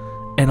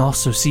and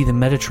also see the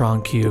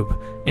Metatron cube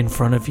in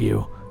front of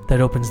you that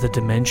opens the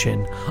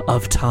dimension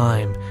of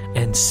time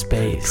and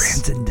space.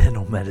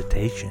 Transcendental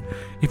meditation.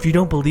 If you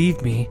don't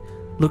believe me,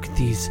 look at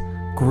these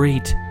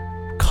great,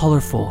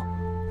 colorful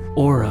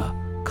aura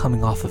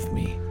coming off of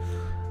me.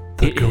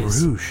 The It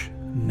is Garoosh.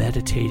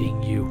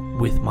 meditating you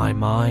with my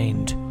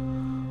mind.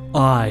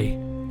 I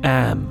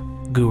am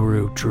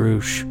Guru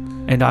Droosh,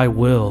 and I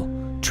will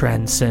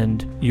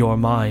transcend your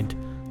mind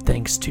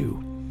thanks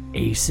to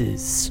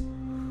ACES.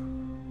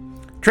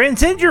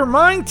 Transcend your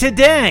mind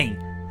today.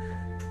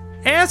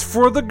 Ask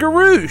for the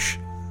Garoosh.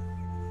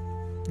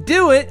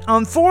 Do it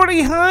on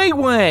 40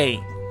 Highway.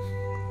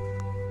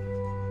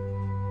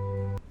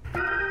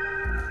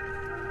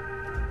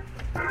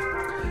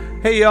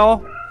 Hey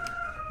y'all,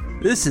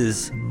 this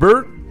is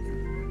Bert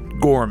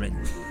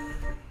Gorman,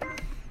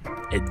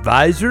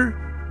 advisor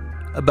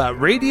about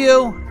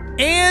radio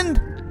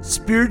and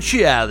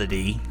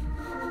spirituality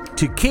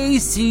to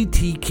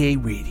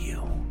KCTK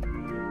Radio.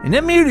 And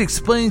I'm here to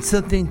explain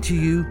something to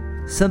you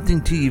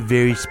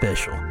very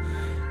special.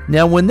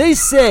 Now, when they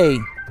say,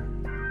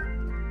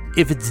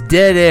 if it's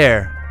dead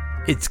air,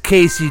 it's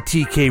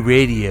KCTK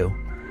Radio,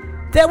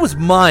 that was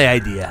my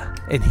idea,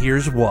 and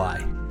here's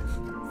why.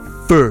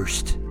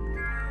 First,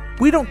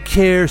 we don't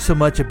care so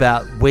much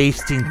about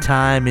wasting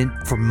time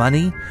for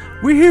money.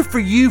 We're here for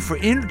you for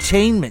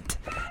entertainment.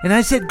 And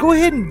I said, go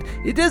ahead and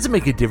it doesn't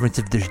make a difference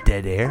if there's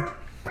dead air.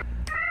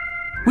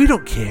 We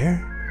don't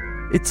care.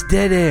 It's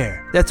dead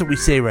air. That's what we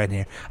say right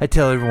here. I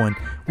tell everyone,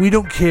 we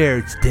don't care,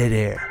 it's dead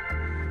air.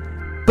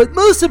 But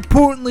most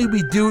importantly,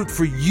 we do it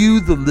for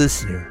you, the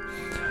listener.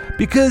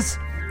 Because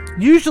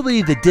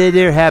usually the dead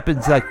air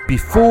happens like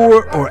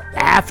before or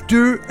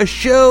after a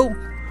show,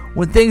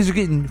 when things are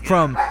getting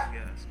from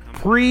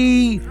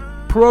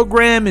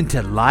pre-program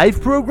into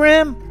live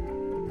program.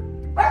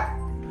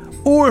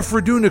 Or if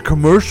we're doing a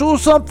commercial or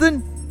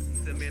something.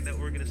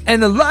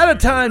 And a lot of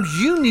times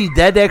you need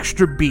that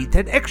extra beat,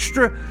 that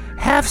extra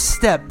half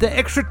step, the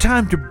extra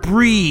time to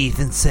breathe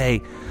and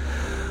say,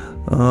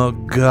 oh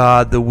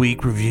God, the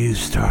week review's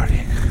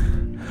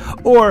starting.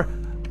 Or,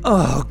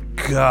 oh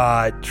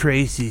God,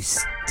 Tracy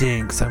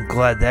stinks. I'm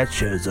glad that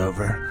show's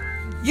over.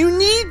 You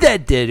need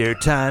that dead air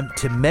time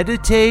to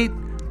meditate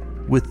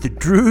with the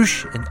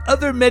Droosh and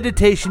other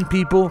meditation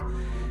people,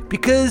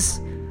 because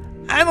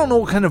I don't know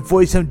what kind of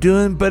voice I'm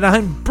doing, but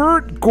I'm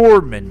Bert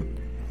Gordman.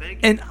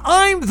 And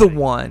I'm the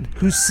one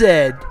who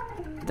said,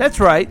 that's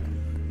right,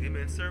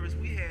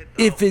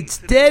 if it's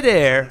dead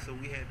air,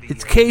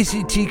 it's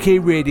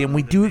KCTK Radio, and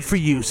we do it for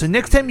you. So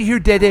next time you hear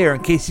dead air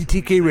on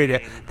KCTK Radio,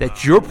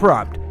 that's your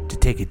prompt to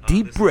take a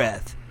deep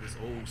breath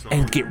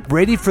and get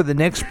ready for the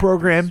next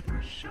program,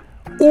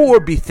 or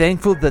be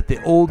thankful that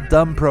the old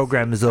dumb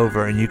program is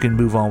over and you can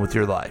move on with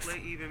your life.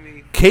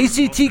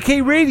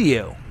 KCTK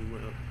Radio.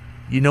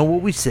 You know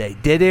what we say,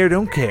 dead air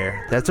don't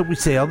care. That's what we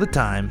say all the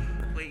time.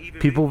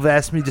 People have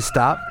asked me to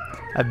stop.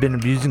 I've been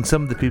abusing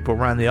some of the people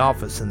around the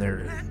office, and they're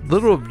a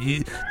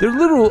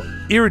little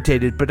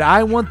irritated, but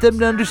I want them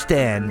to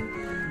understand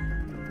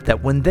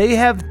that when they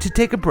have to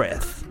take a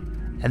breath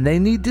and they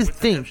need to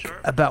think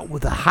about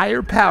with a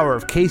higher power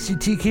of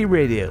KCTK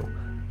Radio,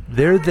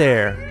 they're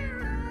there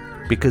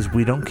because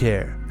we don't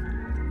care.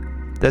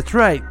 That's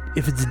right.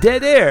 If it's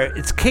dead air,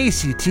 it's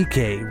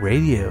KCTK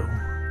Radio.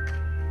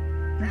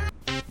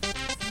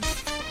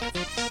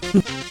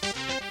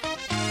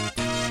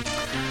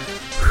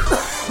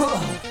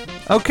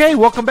 Okay,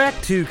 welcome back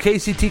to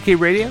KCTK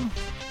Radio.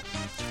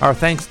 Our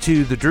thanks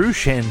to the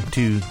Droosh and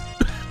to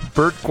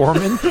Bert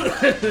Gorman.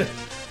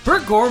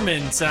 Bert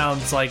Gorman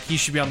sounds like he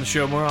should be on the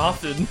show more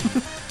often.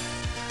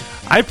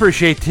 I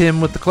appreciate him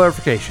with the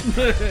clarification.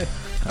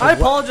 I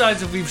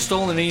apologize if we've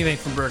stolen anything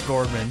from Bert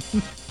Gorman.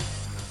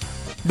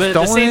 But at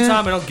the same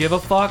time, I don't give a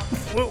fuck.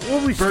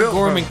 What we Bert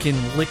Gorman can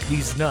lick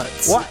these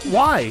nuts.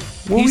 Why?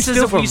 He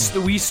says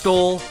that we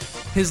stole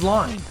his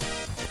line.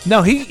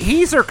 No,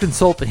 he's our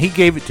consultant. He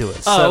gave it to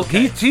us. Oh, so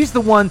okay. He's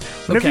the one.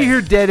 Whenever you hear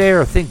dead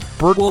air, think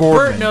Bert Gorman. Well,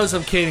 Bert knows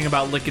I'm kidding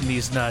about licking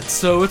these nuts,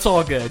 so it's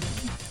all good.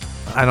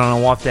 I don't know.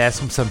 We'll have to ask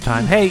him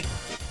sometime. Hey,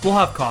 we'll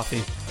have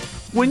coffee.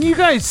 When you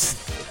guys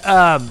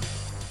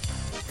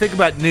think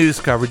about news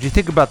coverage, you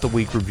think about the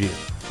week review.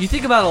 You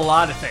think about a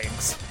lot of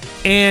things.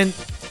 And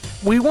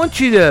we want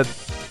you to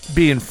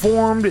be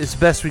informed as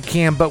best we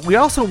can, but we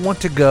also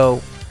want to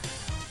go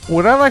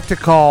what I like to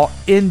call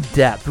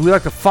in-depth. We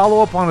like to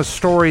follow up on a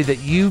story that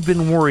you've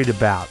been worried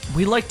about.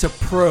 We like to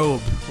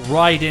probe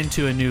right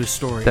into a news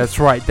story. That's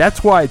right.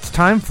 That's why it's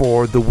time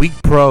for the Week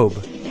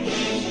Probe.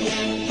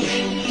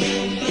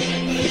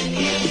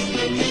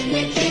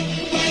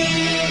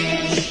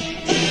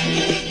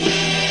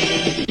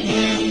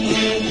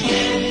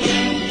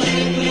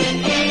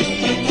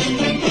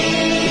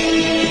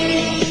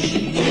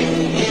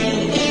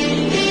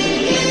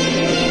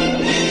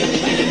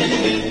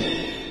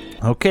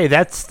 Okay,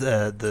 that's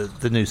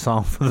the new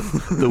song for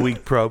the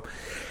Week Probe.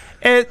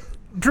 And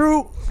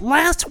Drew,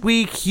 last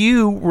week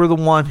you were the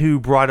one who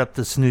brought up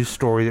this news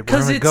story that we're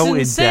going to go in depth. Because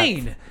it's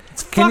insane.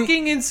 It's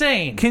fucking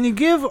insane. Can you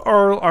give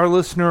our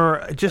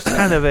listener just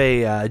kind of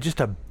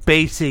a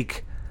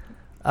basic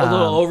a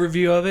little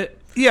overview of it?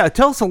 Yeah,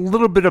 tell us a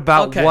little bit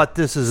about what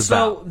this is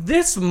about. So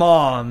this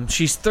mom,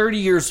 she's 30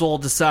 years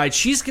old, decides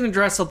she's going to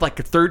dress up like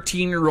a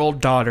 13-year-old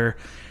daughter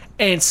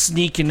and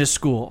sneak into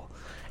school.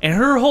 And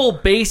her whole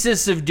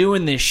basis of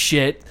doing this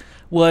shit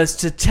was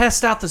to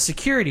test out the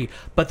security.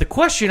 But the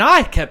question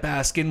I kept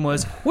asking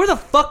was, where the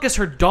fuck is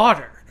her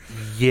daughter?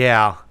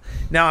 Yeah.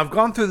 Now, I've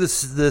gone through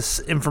this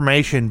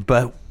information,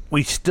 but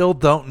we still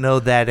don't know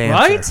that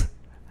answer. Right?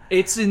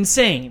 It's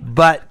insane.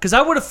 But because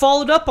I would have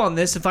followed up on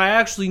this if I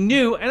actually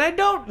knew, and I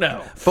don't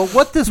know. But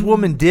what this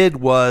woman did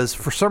was,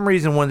 for some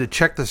reason, wanted to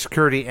check the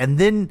security and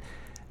then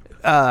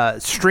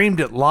streamed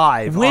it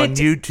live on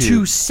YouTube.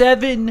 To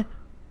 7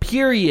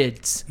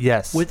 periods.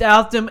 Yes.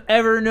 Without them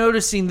ever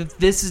noticing that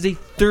this is a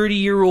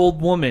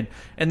 30-year-old woman.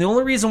 And the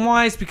only reason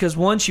why is because,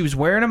 1, she was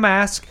wearing a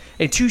mask,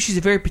 and 2, she's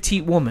a very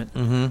petite woman.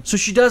 Mm-hmm. So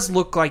she does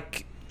look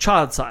like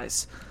child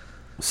size.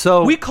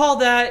 So we call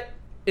that,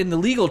 in the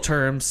legal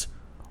terms,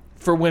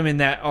 for women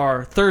that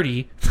are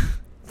 30,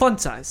 fun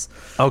size.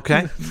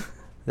 Okay.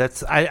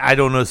 That's I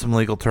don't know some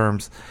legal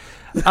terms.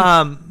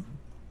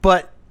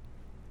 But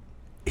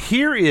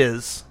here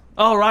is...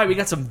 All right, we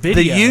got some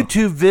video. The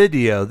YouTube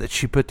video that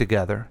she put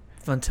together.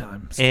 Fun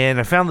times. And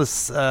I found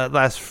this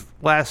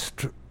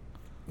last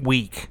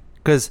week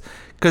because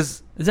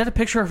is that a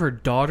picture of her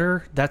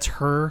daughter? That's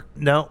her.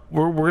 No,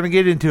 we're gonna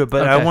get into it,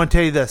 but I want to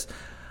tell you this.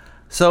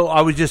 So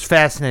I was just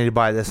fascinated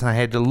by this, and I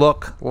had to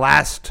look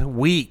last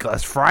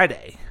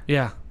Friday.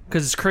 Yeah,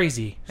 because it's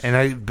crazy. And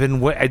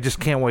I just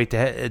can't wait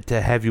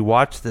to have you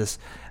watch this.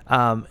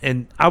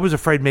 And I was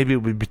afraid maybe it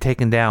would be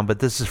taken down, but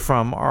this is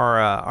from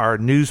our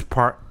news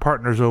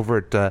partners over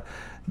at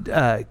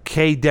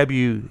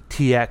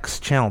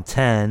KWTX Channel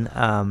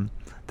 10.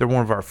 They're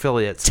one of our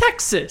affiliates.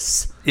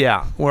 Texas.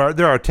 Yeah,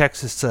 they're our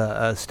Texas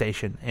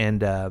station.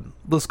 And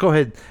let's go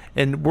ahead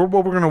and what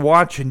we're going to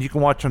watch, and you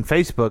can watch on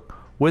Facebook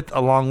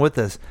along with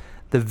us,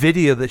 the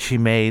video that she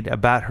made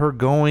about her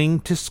going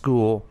to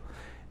school.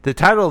 The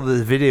title of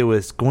the video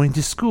is "Going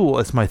to School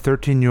as My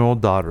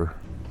 13-Year-Old Daughter."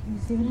 Can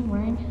you see what I'm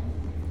wearing? Oh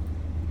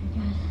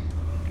my God,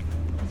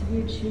 these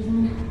weird shoes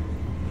on.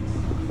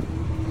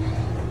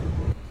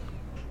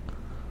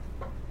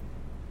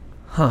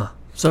 Huh.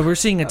 So we're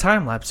seeing a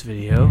time-lapse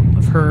video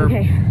of her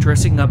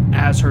dressing up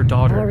as her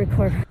daughter. I'll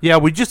record. Yeah,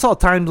 we just saw a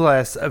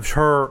time-lapse of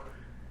her.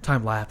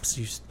 Time-lapse.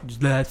 You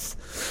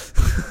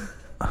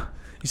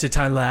said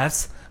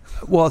time-lapse?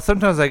 Well,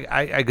 sometimes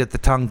I get the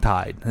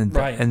tongue-tied. And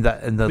right. And the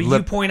but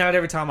lip. you point out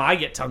every time I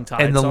get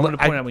tongue-tied, so I'm going to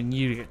point out when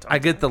you get tongue-tied. I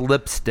get the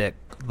lipstick,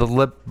 the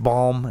lip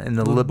balm, and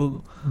the lip...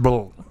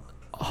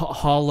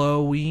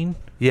 Halloween?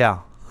 Yeah.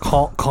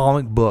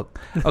 Comic book.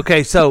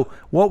 Okay, so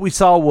what we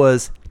saw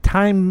was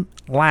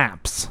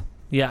time-lapse.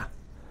 Yeah.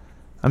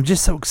 I'm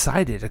just so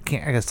excited. I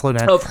gotta slow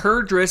down. Of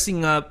her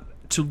dressing up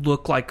to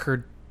look like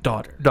her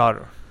daughter.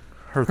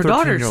 Her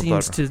daughter 13-year-old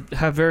seems to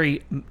have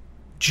very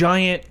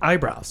giant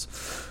eyebrows.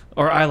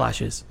 Or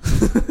eyelashes.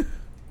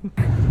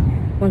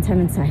 Once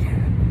I'm inside.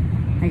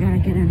 I gotta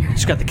get in.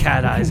 She's got the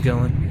cat eyes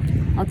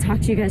going. I'll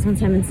talk to you guys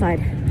once I'm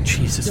inside.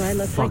 Jesus Do I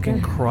look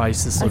fucking like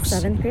Christ. This looks... a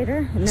 7th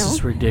grader? No? This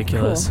is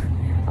ridiculous. Cool.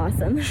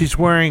 Awesome. She's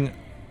wearing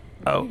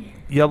a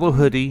yellow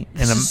hoodie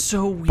and a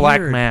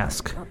black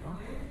mask.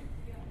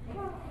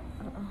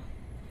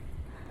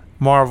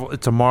 Marvel.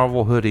 It's a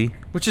Marvel hoodie.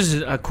 Which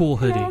is a cool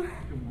hoodie. Hello.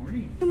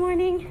 Good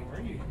morning.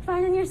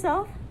 Fine and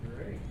yourself?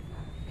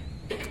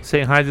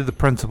 Saying hi to the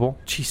principal.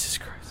 Jesus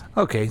Christ.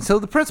 Okay, so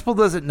the principal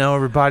doesn't know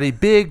everybody.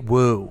 Big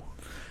woo.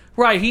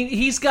 Right,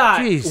 he's got,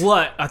 Jeez.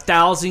 what,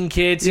 1,000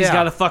 kids he's Yeah.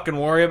 got to fucking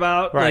worry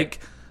about? Right.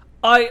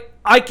 Like,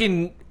 I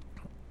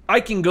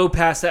can go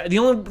past that. The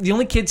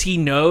only kids he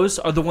knows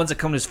are the ones that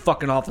come to his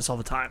fucking office all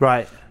the time.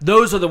 Right.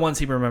 Those are the ones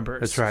he remembers.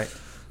 That's right.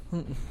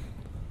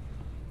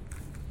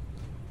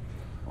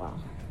 Wow.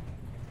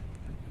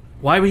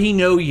 Why would he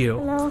know you?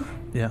 Hello.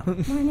 Yeah.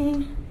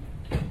 Morning.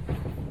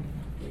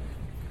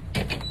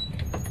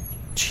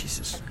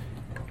 Jesus.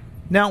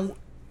 Now,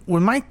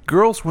 when my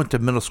girls went to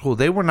middle school,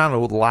 they were not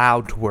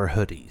allowed to wear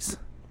hoodies.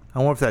 I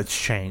wonder if that's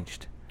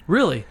changed.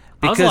 Really?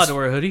 I was allowed to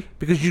wear a hoodie.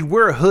 Because you'd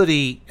wear a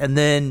hoodie, and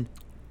then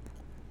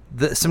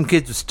some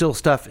kids would steal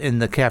stuff in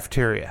the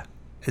cafeteria.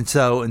 And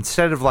so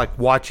instead of like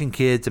watching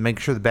kids and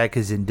making sure the bad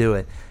kids didn't do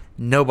it,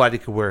 nobody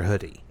could wear a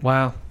hoodie.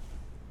 Wow.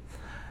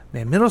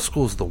 Man, middle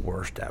school's the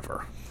worst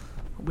ever.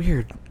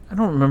 Weird. I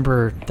don't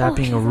remember that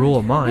being a rule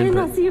of I mine, did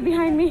but not see you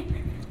behind me.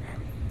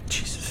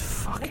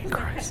 Jesus fucking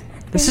Christ.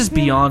 This is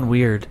beyond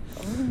weird.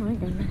 Oh my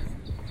goodness.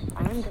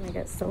 I'm gonna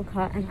get so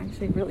caught. I'm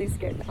actually really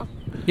scared now.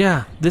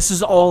 Yeah, this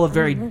is all a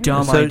very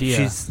dumb So idea.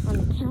 she's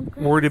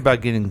worried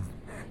about getting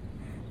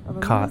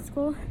caught.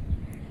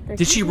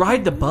 Did she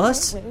ride the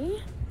bus?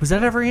 Was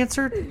that ever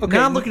answered? Okay.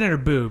 Now I'm looking at her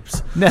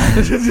boobs. Now,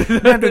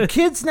 do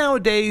kids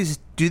nowadays,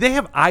 do they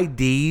have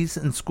IDs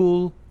in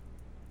school?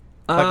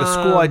 Like a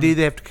school ID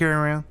they have to carry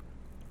around?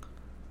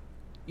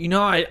 You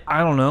know, I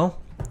don't know.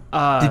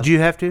 Did you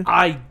have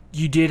to?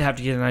 You did have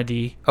to get an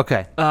ID.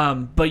 Okay.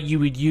 But you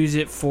would use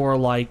it for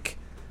like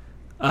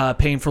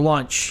paying for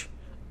lunch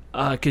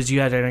because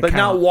you had an account. But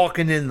not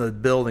walking in the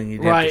building.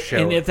 You'd right. have to show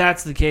And it. if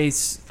that's the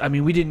case, I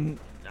mean,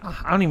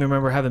 I don't even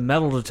remember having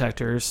metal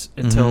detectors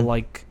until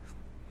like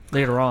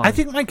later on. I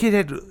think my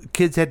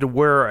kids had to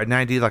wear an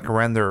ID like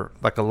around their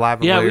like a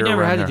lavalier. Yeah, we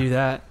never had to around do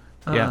that.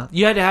 Yeah.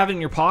 You had to have it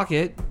in your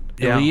pocket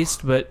at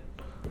least, but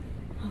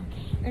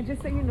And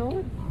just so you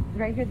know,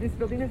 right here, this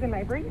building is a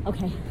library.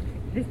 Okay.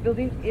 This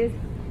building is.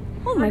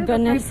 Oh my out of the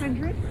goodness.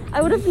 500.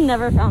 I would have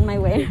never found my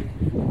way.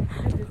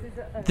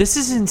 this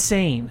is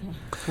insane.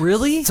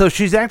 Really? So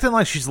she's acting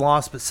like she's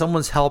lost, but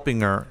someone's helping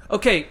her.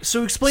 Okay,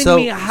 so explain to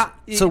me how.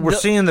 So we're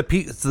seeing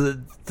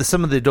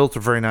some of the adults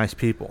are very nice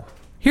people.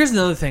 Here's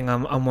another thing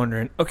I'm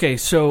wondering. Okay,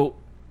 so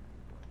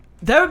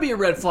that would be a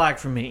red flag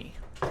for me.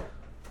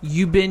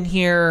 You've been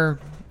here.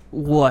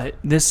 What?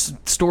 This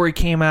story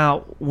came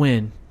out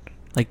when?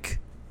 Like,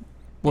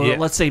 well, Yeah.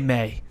 let's say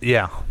May.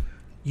 Yeah.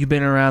 You've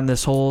been around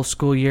this whole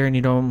school year and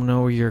you don't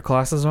know where your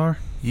classes are?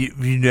 You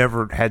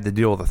never had to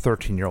deal with a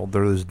 13-year-old.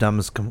 They're as dumb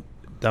as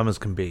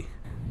can be.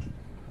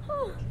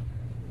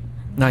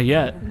 Not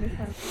yet.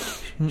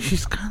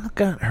 She's kind of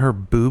got her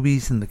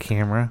boobies in the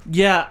camera.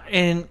 Yeah,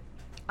 and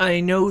I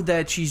know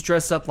that she's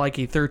dressed up like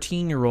a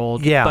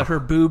 13-year-old, Yeah. but her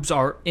boobs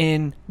are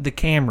in the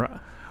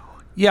camera.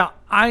 Yeah,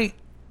 I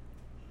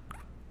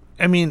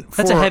mean...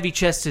 That's a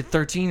heavy-chested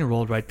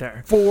 13-year-old right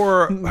there.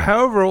 For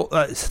however old...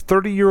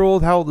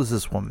 30-year-old, how old is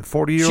this woman?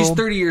 40-year-old? She's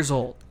 30 years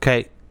old.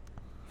 Okay.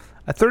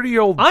 A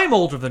 30-year-old... I'm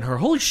older than her.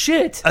 Holy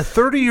shit. A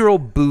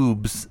 30-year-old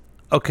boobs...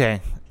 Okay.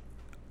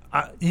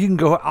 You can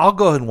go... I'll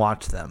go ahead and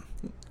watch them.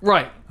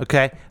 Right.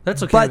 Okay?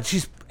 That's okay. But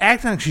she's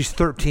acting like she's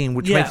 13,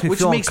 which makes me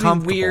feel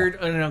uncomfortable. Me weird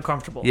and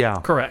uncomfortable. Yeah.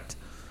 Correct.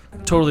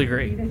 Totally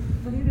agree.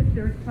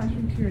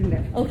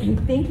 Okay,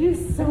 thank you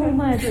so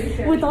much.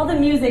 With all the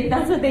music,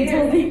 that's what they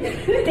told me.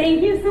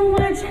 Thank you so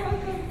much.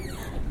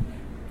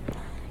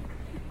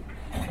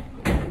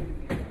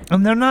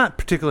 And they're not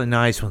particularly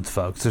nice ones,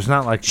 folks. There's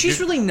not like she's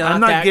really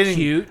not that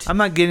cute. I'm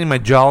not getting my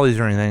jollies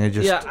or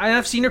anything.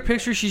 I've seen her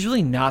picture. She's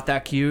really not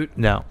that cute.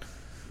 No.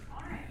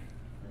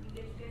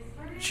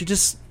 She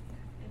just.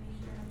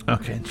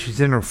 Okay,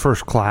 she's in her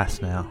first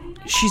class now.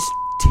 She's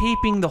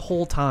taping the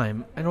whole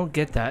time. I don't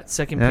get that.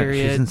 Second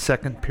period. She's in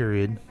second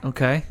period.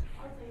 Okay.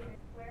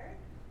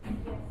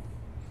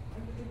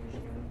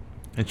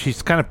 And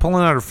she's kind of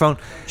pulling out her phone.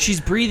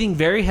 She's breathing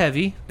very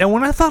heavy. And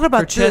when I thought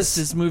about her chest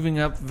is moving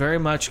up very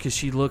much because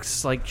she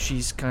looks like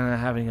she's kind of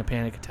having a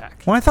panic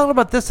attack. When I thought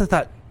about this, I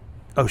thought,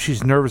 oh,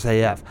 she's nervous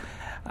AF.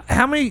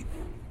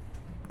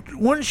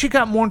 Wouldn't she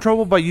got more in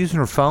trouble by using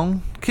her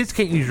phone? Kids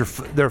can't use their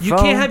phone. You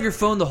can't have your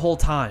phone the whole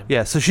time.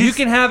 Yeah, so you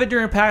can have it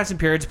during passing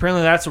periods.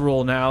 Apparently, that's a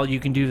rule now. You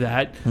can do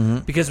that. Mm-hmm.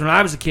 Because when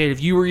I was a kid,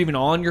 if you were even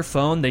on your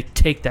phone, they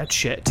take that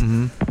shit.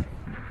 Mm-hmm.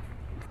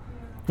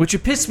 Which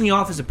it pissed me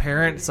off as a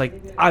parent. It's like,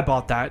 I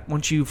bought that.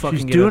 Once you fucking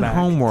She's get doing it back.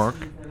 homework.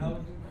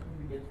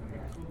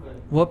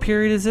 What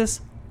period is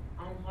this?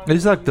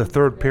 It's like the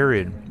third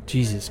period.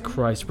 Jesus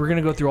Christ. We're going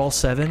to go through all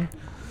 7?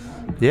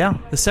 Yeah.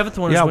 The 7th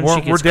one is when she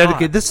gets we're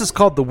dedicated. caught. This is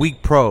called the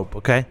week probe,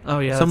 okay? Oh,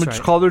 yeah, Someone that's just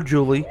right. called her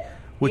Julie,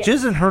 which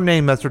isn't her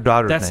name. That's her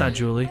daughter's That's name. not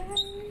Julie.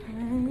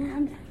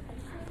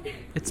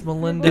 It's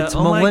Melinda. It's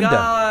oh Melinda. my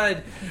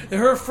God.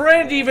 Her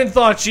friend even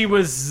thought she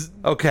was...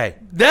 Okay.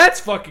 That's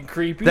fucking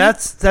creepy.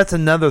 That's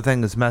another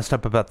thing that's messed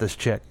up about this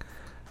chick.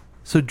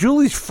 So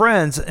Julie's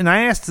friends, and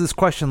I asked this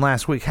question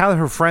last week, how did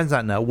her friends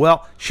not know?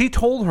 Well, she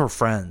told her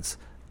friends,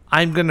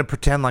 I'm going to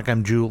pretend like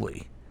I'm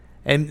Julie.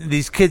 And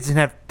these kids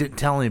didn't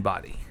tell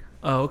anybody.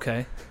 Oh,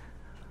 okay.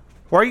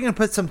 Why are you going to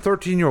put some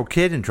 13-year-old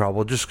kid in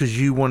trouble just because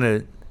you want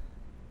to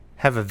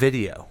have a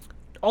video?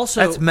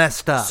 Also, that's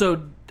messed up.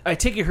 So I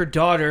take it her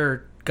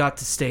daughter got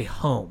to stay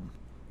home.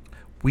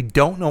 We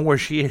don't know where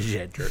she is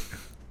yet, Drew.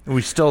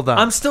 We still don't.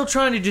 I'm still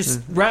trying to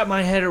just wrap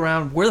my head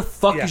around where the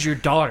fuck is your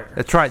daughter?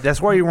 That's right.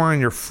 That's why you're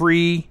wearing your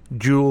Free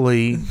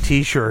Julie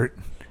T-shirt.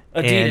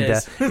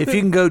 Adidas. And if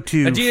you can go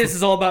to Adidas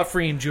is all about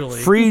freeing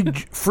Julie.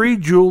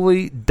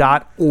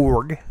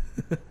 freejulie.org.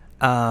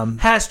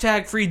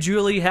 Hashtag free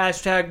Julie.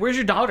 Hashtag where's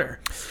your daughter?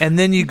 And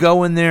then you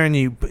go in there and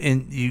you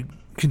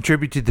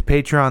contribute to the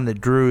Patreon that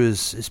Drew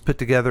is put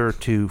together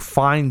to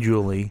find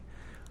Julie,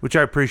 which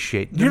I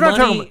appreciate. You're not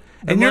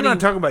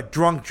talking about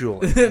drunk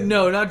Julie.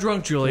 No, not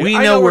drunk Julie. We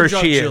I know where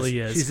drunk she Julie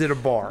is. She's at a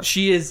bar.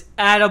 She is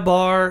at a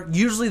bar,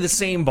 usually the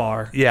same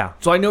bar. Yeah.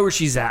 So I know where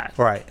she's at.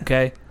 Right.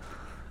 Okay.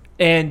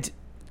 And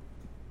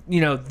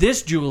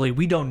this Julie,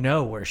 we don't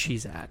know where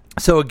she's at.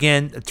 So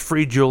again, it's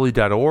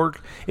freejulie.org.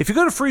 If you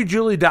go to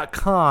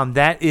freejulie.com,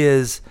 that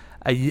is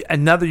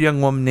another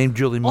young woman named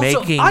Julie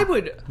making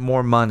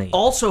more money.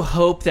 Also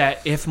hope that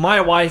if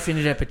my wife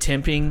ended up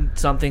attempting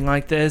something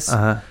like this,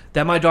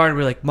 that my daughter would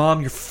be like,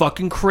 Mom, you're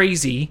fucking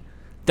crazy.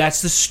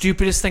 That's the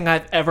stupidest thing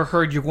I've ever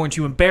heard. You're going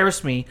to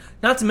embarrass me.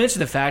 Not to mention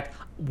the fact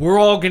we're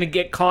all going to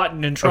get caught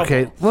and in trouble.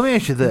 Okay, let me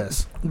ask you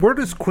this. Where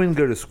does Quinn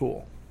go to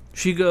school?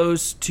 She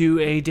goes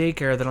to a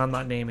daycare that I'm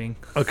not naming.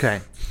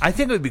 Okay. I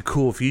think it would be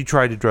cool if you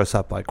tried to dress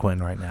up like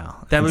Quinn right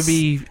now. That would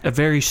be a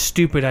very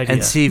stupid idea.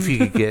 And see if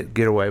you could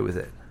get away with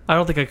it. I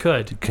don't think I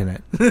could. Can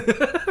it?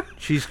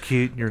 She's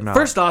cute and you're not.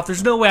 First off,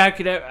 there's no way I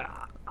could...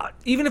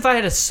 even if I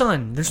had a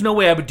son, there's no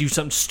way I would do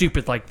something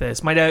stupid like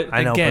this. My dad,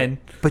 I know, again...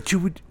 But you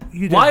would...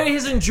 Why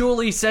hasn't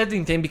Julie said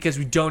anything? Because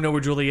we don't know where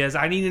Julie is.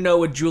 I need to know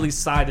what Julie's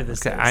side of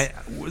this is.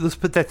 Let's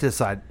put that to the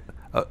side.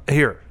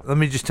 Here, let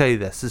me just tell you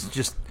this. It's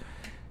just...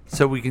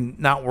 So we can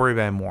not worry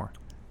about it more.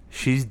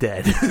 She's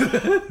dead.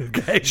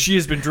 Okay. She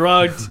has been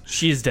drugged.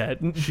 She is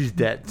dead. She's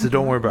dead. So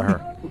don't worry about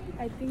her.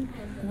 I think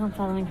I'm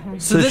following her.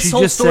 So this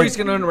whole story's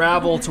going to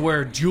unravel to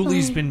where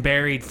Julie's been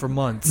buried for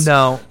months.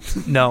 No,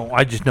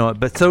 I just know it.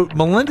 But so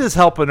Melinda's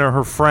helping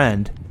her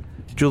friend,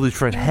 Julie's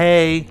friend.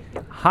 Hey,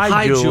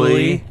 hi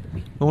Julie.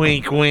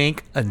 Wink,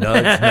 wink. A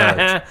nudge,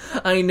 nudge.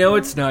 I know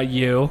it's not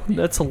you.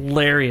 That's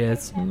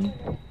hilarious.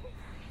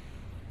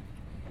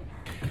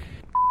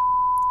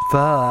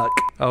 Fuck.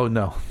 Oh,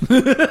 no.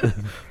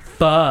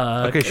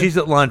 Fuck. Okay, she's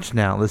at lunch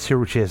now. Let's hear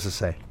what she has to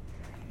say.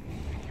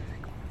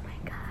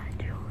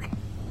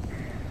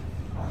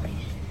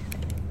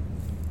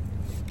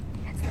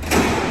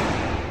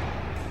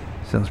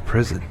 Sounds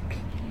prison.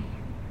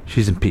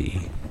 She's in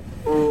PE.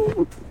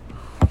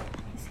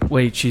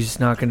 Wait, she's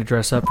not going to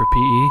dress up for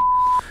PE?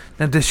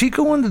 Now, does she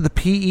go into the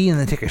PE and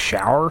then take a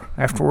shower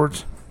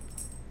afterwards?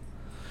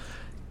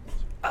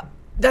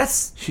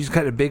 She's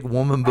got a big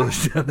woman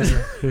bush down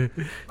there.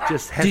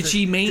 Did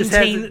she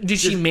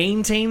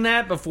maintain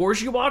that before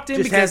she walked in?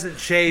 Just hasn't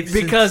shaved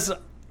because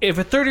if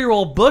a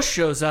 30-year-old bush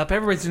shows up,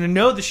 everybody's going to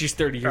know that she's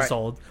 30 years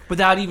old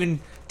without even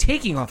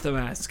taking off the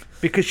mask.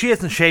 Because she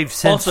hasn't shaved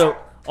since.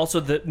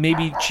 Also,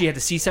 maybe she had a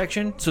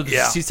C-section, so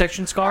there's a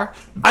C-section scar.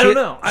 I don't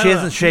know. She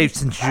hasn't shaved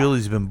since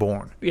Julie's been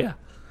born. Yeah.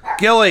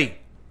 Gilly,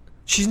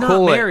 She's not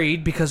Cool it.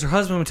 married because her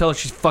husband would tell her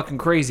she's fucking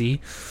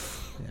crazy.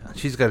 Yeah,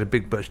 she's got a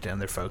big bush down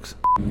there, folks.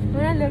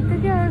 When I looked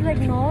at you, I was like,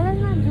 no, that's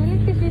not Julie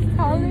because she's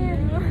taller.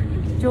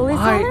 Julie's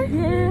taller?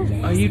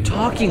 Yeah. Are you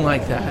talking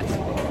like that?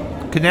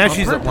 Okay, now On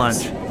she's at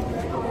purpose. lunch.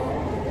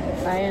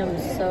 I am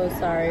so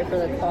sorry for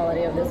the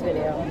quality of this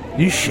video.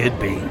 You should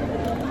be.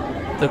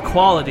 The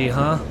quality,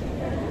 huh?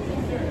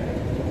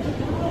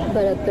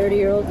 But a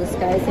 30-year-old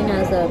disguising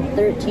as a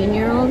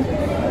 13-year-old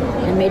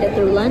and made it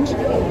through lunch?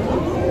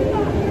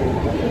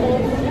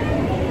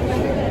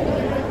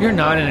 You're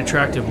not an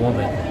attractive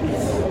woman.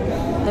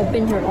 I've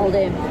been here all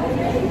day.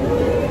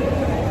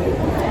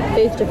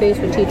 Face to face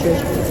with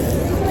teachers.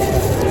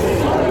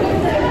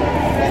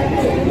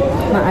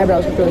 My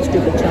eyebrows look really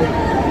stupid too.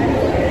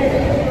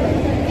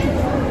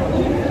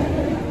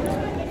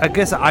 I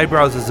guess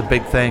eyebrows is a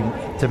big thing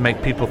to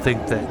make people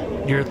think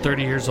that you're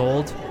 30 years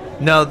old.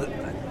 No,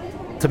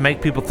 to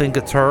make people think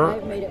it's her.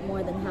 I've made it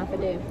more than half a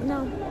day.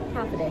 No,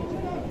 half a day.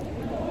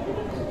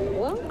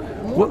 Well,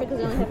 more because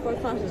I only have 4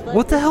 classes left.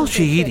 What the hell is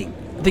she eating?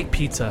 I think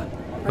pizza.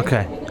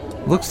 Okay,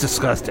 looks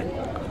disgusting.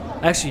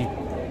 Actually,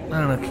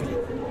 I don't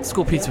know.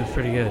 School pizza was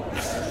pretty good.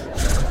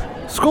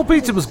 School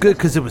pizza was good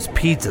because it was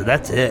pizza.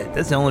 That's it.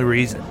 That's the only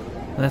reason.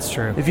 That's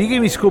true. If you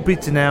gave me school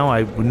pizza now,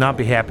 I would not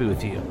be happy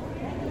with you.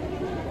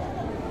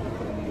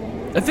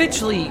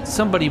 Eventually,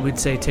 somebody would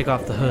say, take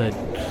off the hood.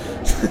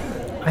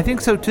 I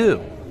think so,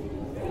 too.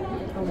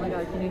 Oh my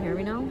god, can you hear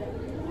me now?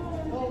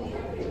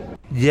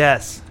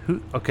 Yes.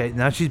 Okay,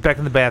 now she's back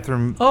in the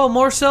bathroom. Oh,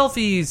 more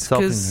selfies. Selfieing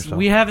Because herself.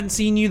 we haven't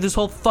seen you this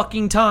whole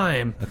fucking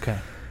time. Okay.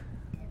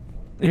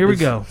 Here we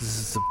go. This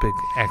is a big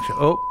action.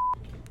 Oh.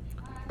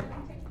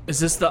 Is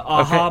this the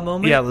aha Okay,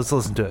 moment? Yeah, let's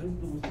listen to it.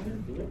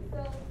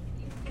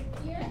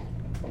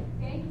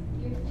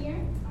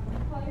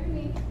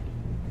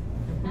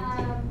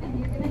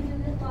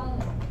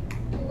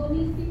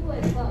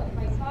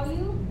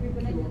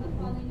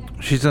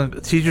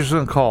 Teacher's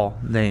gonna call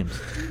names.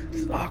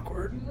 It's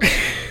awkward.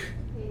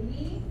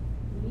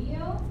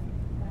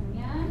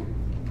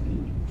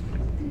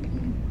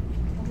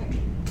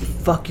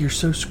 Fuck, you're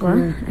so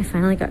screwed. Well, I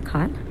finally got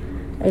caught.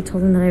 I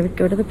told him that I would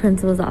go to the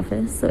principal's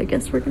office, so I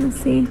guess we're gonna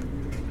see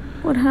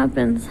what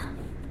happens.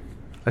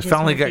 I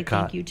finally got Thank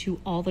caught. you to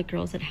all the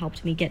girls that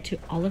helped me get to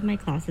all of my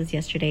classes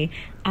yesterday.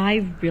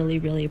 I really,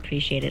 really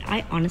appreciate it.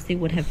 I honestly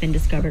would have been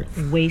discovered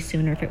way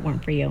sooner if it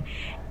weren't for you.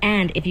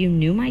 And if you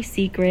knew my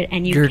secret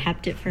and you Your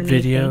kept it for me,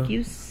 video thank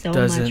you so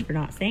doesn't- much for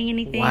not saying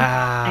anything. Wow.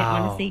 I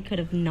honestly could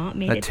have not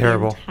made That's it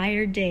terrible. the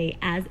entire day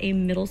as a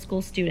middle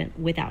school student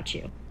without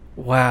you.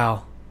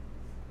 Wow.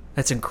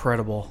 That's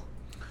incredible.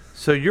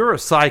 So you're a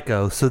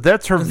psycho. So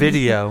that's her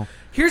video.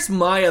 Here's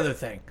my other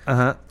thing.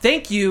 Uh-huh.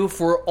 Thank you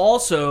for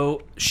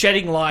also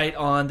shedding light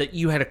on that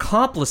you had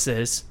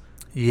accomplices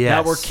Yes.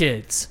 that were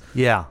kids.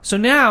 Yeah. So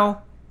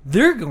now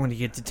they're going to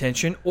get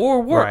detention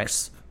or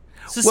worse.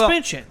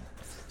 Suspension.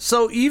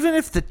 So even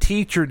if the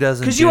teacher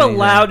doesn't, Because do you anything-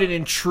 allowed an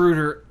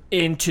intruder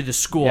into the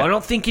school. Yeah. I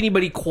don't think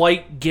anybody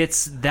quite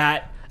gets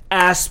that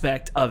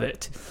aspect of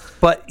it.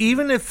 But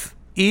even if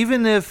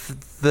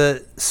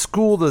the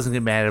school doesn't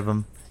get mad at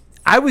them,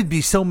 I would be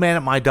so mad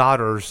at my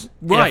daughters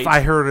Right. if I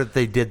heard that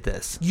they did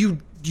this. You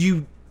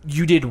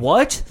did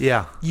what?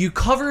 Yeah. You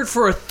covered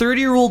for a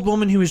 30-year-old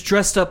woman who was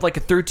dressed up like a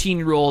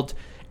 13-year-old,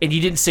 and you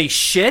didn't say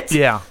shit?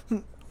 Yeah.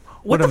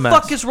 What a the mess.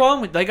 fuck is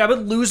wrong with? Like, I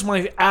would lose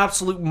my I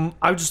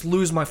would just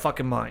lose my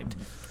fucking mind.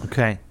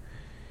 Okay.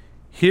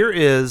 Here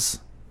is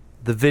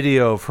the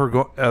video of her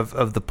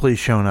of the police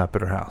showing up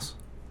at her house.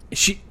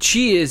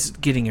 She is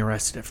getting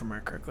arrested, if I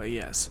remember correctly.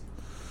 Yes,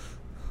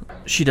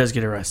 she does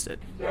get arrested,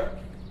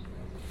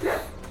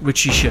 which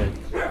she should.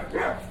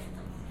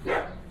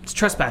 It's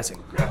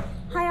trespassing.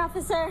 Hi,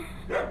 officer.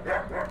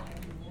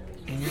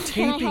 And you're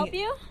Can I taping help it.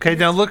 you? Okay,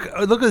 now look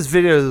at this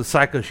video of the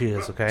psycho she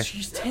is, okay?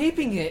 She's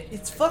taping it.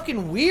 It's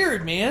fucking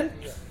weird, man.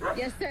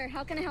 Yes, sir.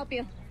 How can I help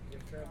you?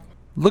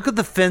 Look at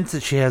the fence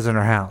that she has in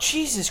her house.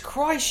 Jesus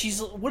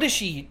Christ, what is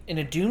she, in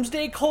a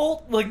doomsday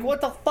cult? Like,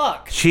 what the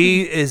fuck?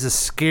 She is a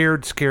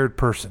scared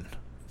person.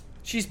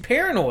 She's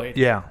paranoid.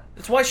 Yeah.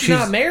 That's why she's She's-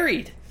 not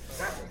married.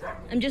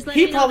 I'm just letting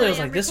He you know probably that was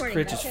I am like, this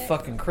recording, bitch is that's it.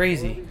 fucking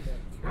crazy.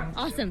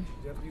 Awesome.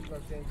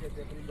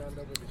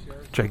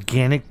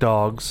 Gigantic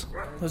dogs.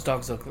 Those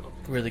dogs look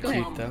really Go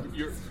cute, ahead.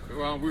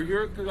 though. We're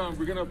here because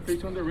we're going to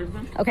place you under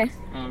arrest. Okay.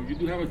 You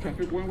do have a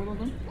traffic warrant with us,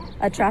 ma'am?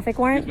 A traffic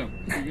warrant? Yes,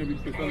 ma'am. You're going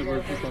to be placed under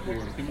arrest for traffic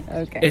warrant, okay, ma'am?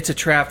 Okay. It's a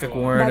traffic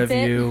warrant That's of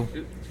it? you.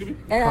 Excuse me?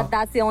 And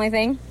that's the only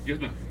thing? Yes,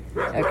 ma'am.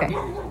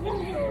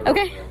 Okay.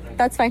 Okay,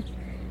 that's fine.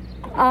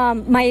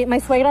 My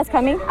suegra's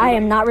coming. I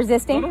am not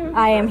resisting.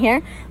 I am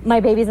here. My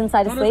baby's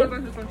inside asleep.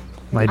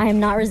 I am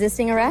not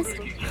resisting arrest.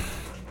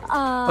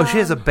 Oh, she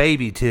has a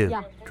baby too,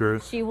 Yeah. Drew.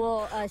 She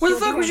will. Where the she'll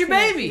fuck be was here your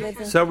tonight. baby? She lives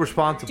in- So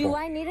responsible. Do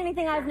I need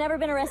anything? I've never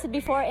been arrested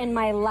before in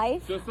my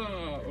life. Just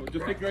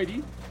take your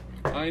ID.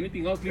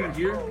 Anything else leave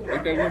here,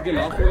 like that won't get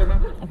lost for them,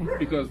 ma'am.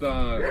 Because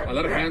a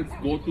lot of hands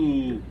go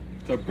to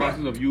the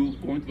process of you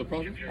going to the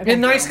process. They're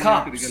nice I don't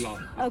want it cops. to get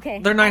lost. Okay.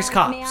 They're nice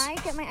cops. May I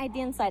get my ID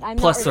inside? I'm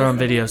Plus, not they're on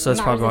resisting. video, so that's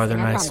I'm not probably why they're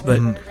resisting,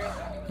 I nice. promise.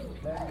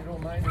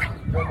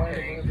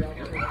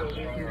 But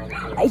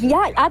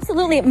Yeah,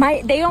 absolutely.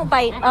 They don't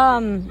bite.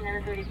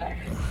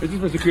 It's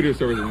just for security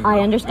services. I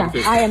understand.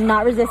 I am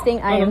not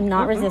resisting. I am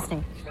not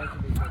resisting.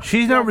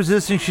 She's not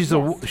resisting. She's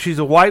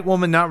a white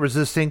woman not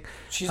resisting.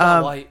 She's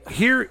not white.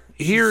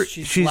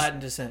 She's Latin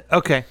descent.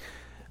 Okay,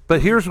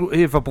 but here's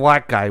if a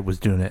black guy was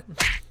doing it,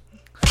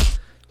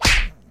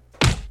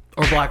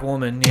 or black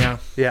woman. Yeah.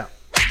 Yeah.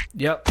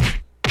 Yep.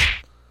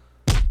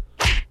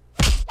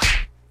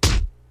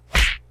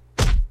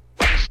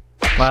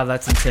 Wow,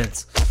 that's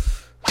intense.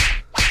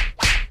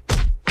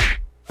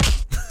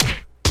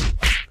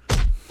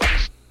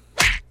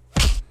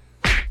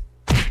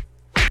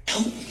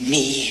 Help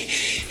me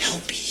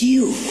help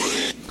you.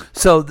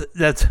 So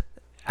that's.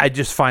 I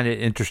just find it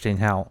interesting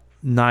how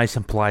nice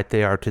and polite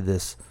they are to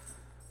this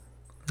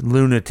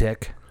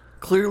lunatic.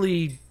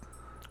 Clearly,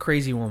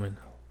 crazy woman.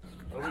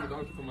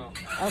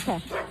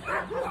 Okay.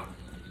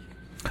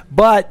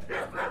 But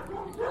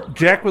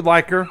Jack would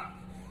like her.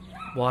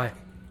 Why?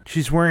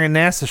 She's wearing a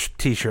NASA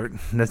t-shirt.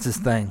 That's his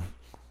thing.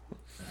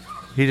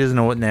 He doesn't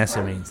know what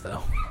NASA means,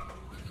 though.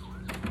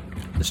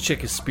 This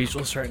chick is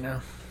speechless right now.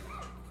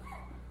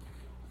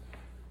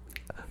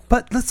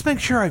 But let's make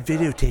sure I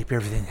videotape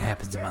everything that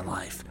happens in my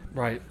life.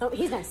 Right. Oh,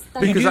 he's nice.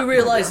 You do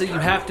realize that you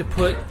have to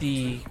put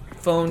the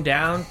phone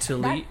down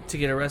to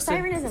get arrested?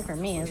 Siren isn't for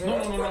me, is it?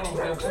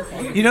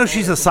 Okay. You know,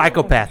 she's a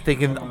psychopath,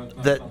 thinking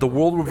that the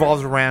world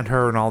revolves around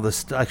her and all this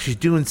stuff. Like she's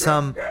doing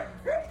some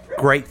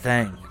great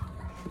thing.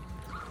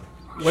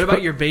 What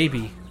about your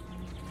baby?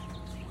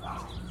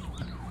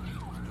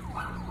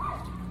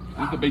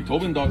 Is the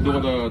Beethoven dog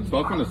doing the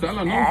dog from the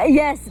cellar? No.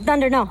 Yes,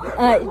 Thunder.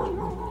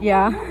 No.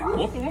 Yeah.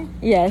 Both of them?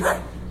 Yes.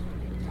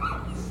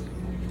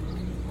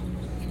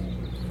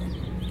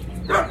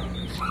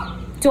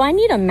 Do I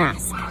need a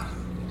mask?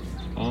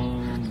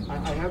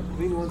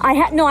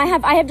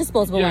 I have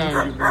disposable ones.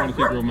 Yeah, you want to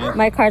take your mask?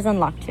 My car's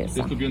unlocked too. So.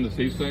 Just to be on the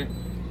safe side.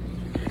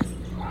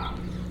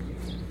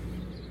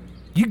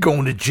 You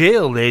going to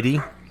jail,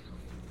 lady?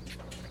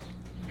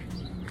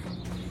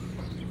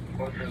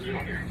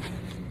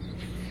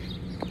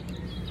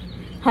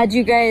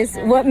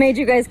 What made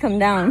you guys come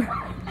down?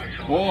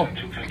 Oh.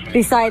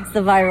 Besides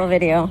the viral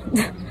video.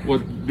 Well,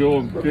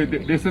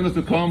 they sent us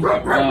to come.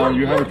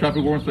 You have a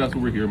traffic warrant, so that's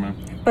why we're here, man.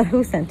 But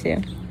who sent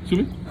you?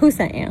 Excuse me? Who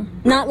sent you?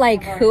 Not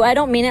like who. I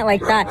don't mean it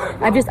like that.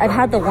 I've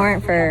had the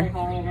warrant for,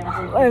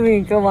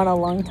 go on a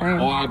long time.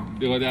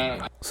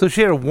 So she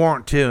had a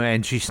warrant too,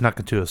 and she snuck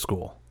into a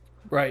school.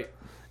 Right.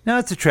 Now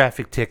it's a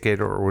traffic ticket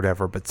or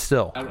whatever, but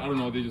still. I don't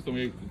know. They just told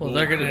me. Well,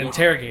 they're gonna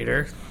interrogate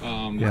her.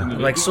 Yeah.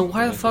 Like, so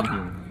why the fuck?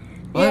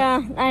 What?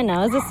 Yeah, I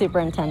know. It's a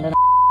superintendent.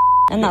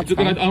 And that's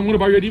fine. I'm going to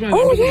buy your ID, man.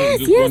 Oh,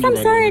 yes. I'm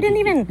sorry. I didn't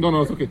even.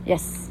 No, it's okay.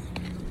 Yes.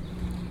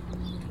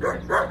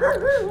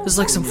 This is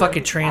like some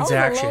fucking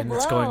transaction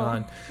that's going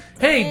on.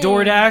 Hey,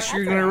 DoorDash,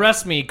 you're gonna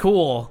arrest me.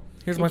 Cool.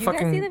 Here's my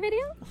fucking. Did you guys see the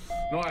video?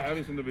 No, I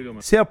haven't seen the video,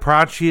 man. See how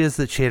proud she is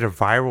that she had a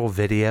viral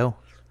video?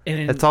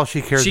 And that's all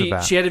she cares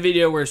about. She had a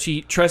video where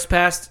she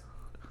trespassed,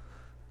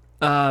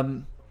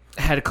 had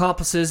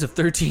accomplices of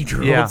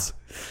 13-year-olds,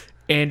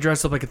 and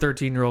dressed up like a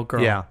 13-year-old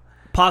girl. Yeah.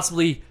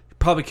 Probably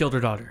killed her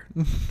daughter.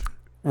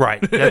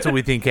 Right. That's what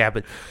we think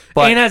happened.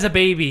 But and has a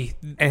baby.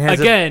 And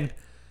again,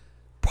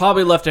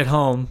 probably left at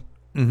home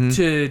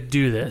to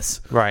do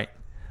this. Right.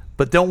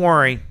 But don't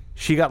worry.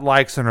 She got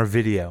likes on her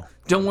video.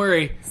 Don't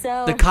worry.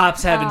 So, the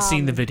cops haven't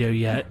seen the video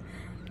yet.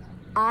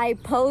 I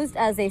posed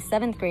as a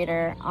 7th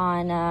grader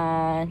on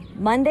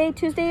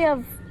Tuesday. I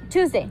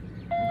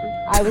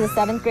was a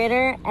 7th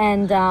grader,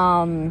 and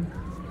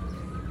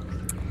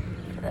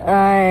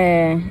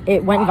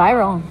it went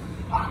viral.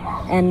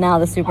 And now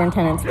the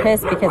superintendent's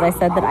pissed because I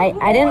said that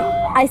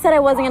I said I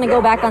wasn't going to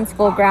go back on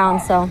school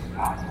grounds, so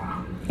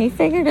he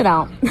figured it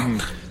out.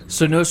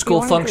 So no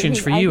school functions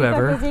for you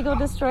ever. His ego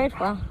destroyed?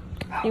 Well,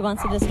 he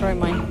wants to destroy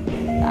mine.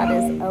 That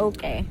is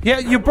okay. Yeah,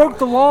 you broke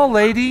the law,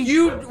 lady.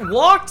 You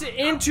walked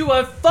into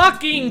a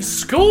fucking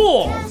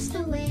school.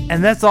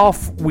 And that's all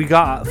we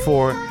got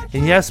for it.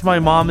 And yes, my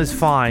mom is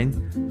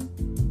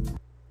fine.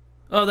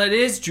 Oh, that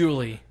is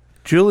Julie.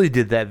 Julie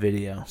did that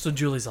video. So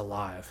Julie's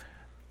alive.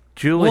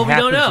 Julie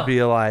happens to be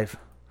alive.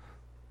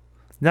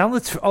 Now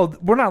let's. Oh,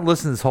 we're not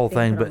listening to this whole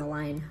thing, but on the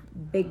line,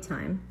 big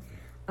time.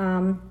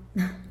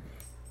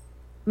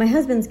 My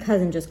husband's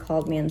cousin just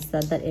called me and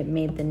said that it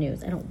made the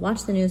news. I don't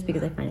watch the news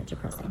because I find it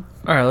depressing.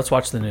 All right, let's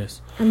watch the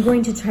news. I'm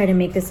going to try to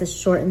make this as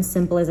short and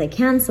simple as I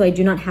can so I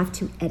do not have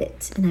to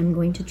edit. And I'm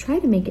going to try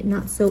to make it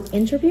not so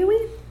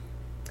interviewing.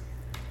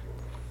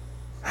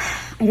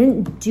 I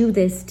didn't do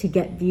this to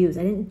get views.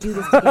 I didn't do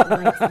this to get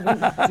likes. I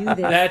didn't do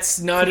this. That's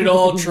not at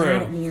all true.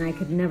 Mad at me and I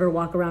could never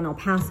walk around El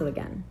Paso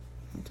again.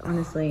 Which,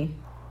 honestly,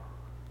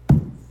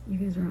 you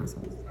guys are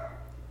assholes.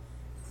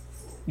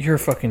 You're a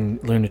fucking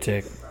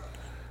lunatic.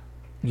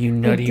 You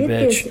nutty bitch. I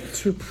did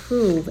this to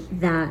prove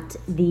that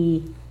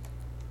the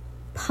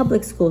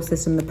public school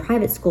system, the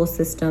private school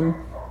system,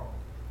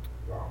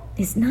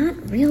 is not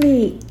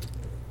really.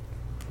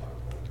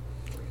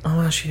 Oh,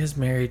 well, she is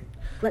married.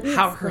 Let me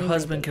How her explain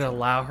husband could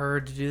allow her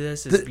to do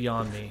this is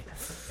beyond me.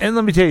 And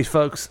let me tell you,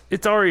 folks,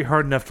 it's already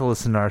hard enough to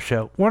listen to our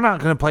show. We're not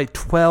going to play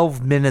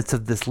 12 minutes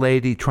of this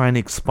lady trying to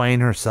explain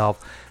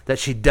herself that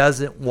she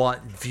doesn't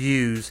want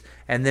views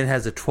and then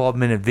has a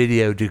 12-minute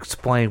video to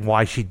explain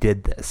why she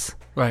did this.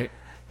 Right.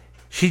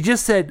 She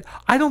just said,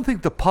 I don't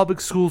think the public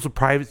schools or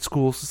private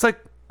schools. It's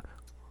like,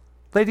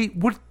 lady,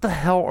 what the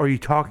hell are you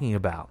talking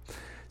about?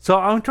 So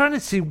I'm trying to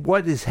see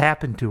what has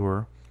happened to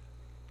her.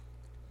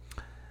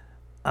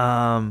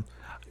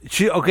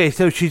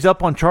 So she's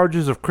up on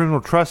charges of criminal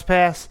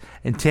trespass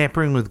and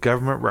tampering with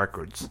government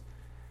records.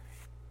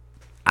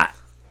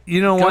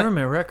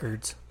 Government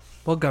records?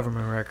 What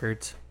government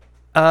records?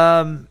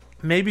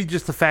 Maybe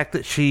just the fact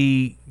that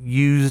she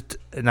used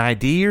an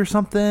ID or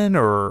something,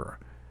 or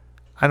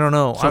I don't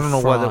know. So I don't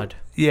know fraud. whether.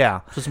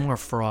 Yeah, So it's more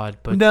fraud,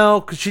 but no,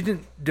 because she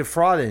didn't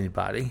defraud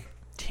anybody.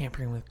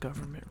 tampering with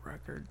government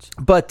records.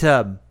 But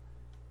then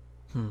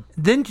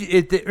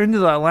at the end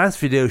of that last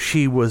video,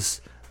 she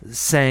was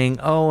saying,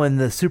 "Oh, and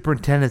the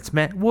superintendent's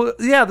man." Well,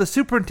 yeah, the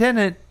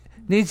superintendent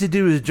needs to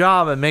do his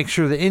job and make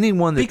sure that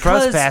anyone that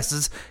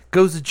trespasses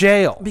goes to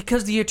jail.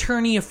 Because the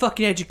attorney of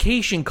fucking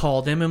education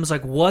called him and was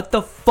like, "What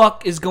the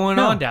fuck is going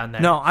on down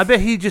there?" No, I bet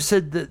he just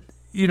said that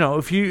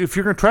if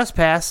you're going to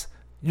trespass,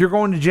 you're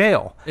going to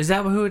jail. Is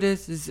that who it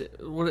is?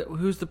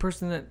 Who's the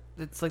person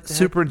that's like the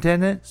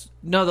superintendent? Head?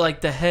 No,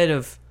 like the head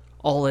of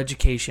all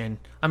education.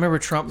 I remember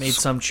Trump made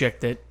some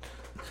chick that.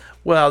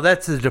 Well,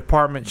 that's the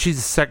department. She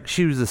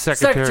was the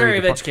secretary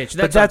of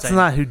education. But that's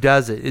not who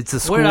does it. It's the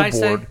school What did I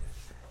board. Say?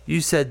 You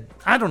said,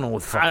 I don't know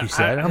what the fuck you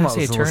said. I'm not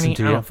say listening attorney.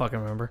 to you. I don't fucking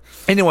remember.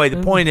 Anyway,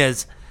 the point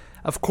is,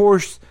 of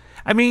course,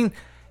 I mean,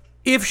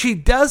 if she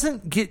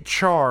doesn't get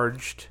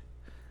charged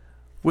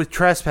with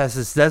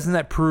trespasses, doesn't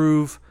that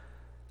prove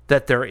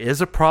that there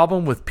is a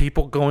problem with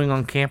people going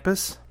on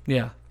campus?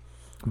 Yeah.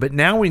 But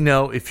now we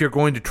know if you're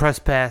going to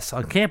trespass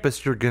on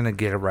campus, you're going to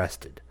get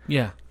arrested.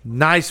 Yeah.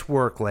 Nice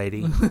work,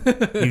 lady.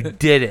 You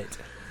did it.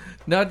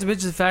 Not to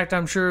mention the fact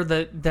I'm sure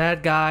that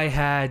guy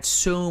had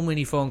so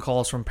many phone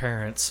calls from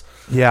parents.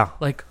 Yeah.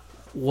 Like,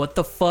 what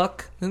the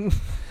fuck?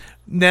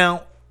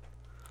 Now,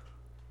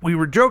 we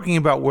were joking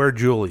about where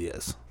Julie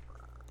is.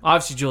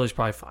 Obviously, Julie's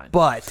probably fine.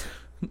 But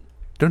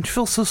don't you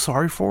feel so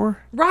sorry for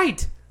her?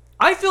 Right.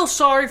 I feel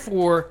sorry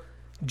for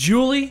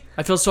Julie.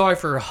 I feel sorry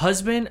for her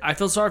husband. I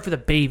feel sorry for the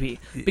baby.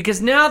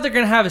 Because now they're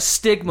going to have a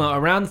stigma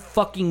around the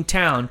fucking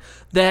town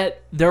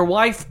that their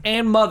wife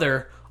and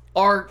mother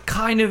are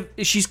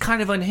she's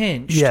kind of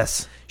unhinged.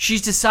 Yes.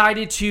 She's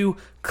decided to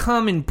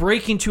come and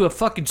break into a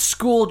fucking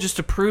school just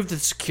to prove that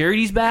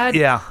security's bad.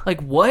 Yeah. Like,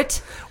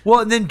 what? Well,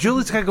 and then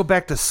Julie's got to go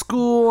back to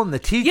school, and the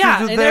teachers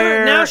are and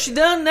there. Now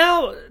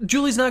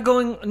Julie's not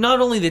going. Not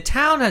only the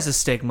town has a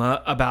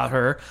stigma about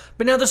her,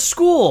 but now the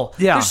school.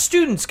 Yeah. There's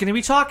students going to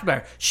be talking about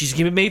her. She's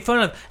going to be made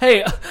fun of.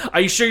 Hey,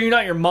 are you sure you're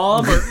not your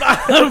mom? Or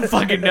I don't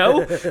fucking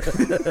know.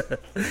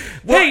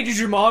 Hey, did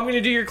your mom going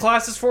to do your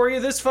classes for you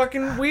this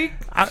fucking week?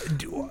 I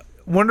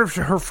wonder if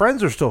her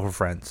friends are still her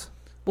friends.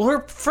 Well,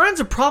 her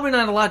friends are probably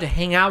not allowed to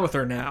hang out with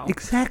her now.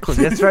 Exactly.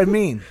 That's what I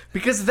mean.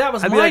 Because if that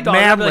was I'd be my like, daughter,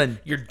 I'd be Madeline.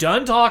 like, you're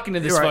done talking to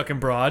this You're right. fucking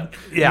broad.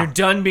 Yeah. You're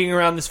done being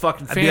around this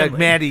fucking I'd family. be like,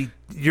 Maddie,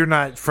 you're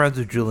not friends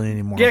with Julie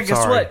anymore. Yeah, I'm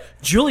guess sorry. what?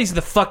 Julie's in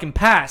the fucking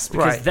past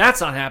because Right.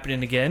 that's not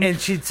happening again. And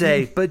she'd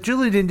say, but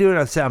Julie didn't do it.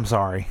 I'd say, I'm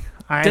sorry.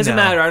 Doesn't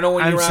matter. I don't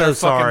want you I'm around so her fucking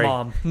sorry.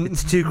 mom.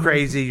 It's too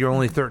crazy. You're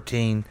only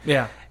 13.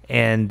 Yeah.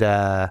 And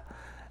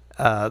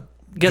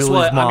Guess Julie's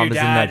what? mom I'm your is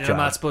a dad, nut and I'm job.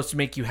 not supposed to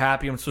make you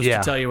happy. I'm supposed Yeah.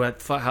 to tell you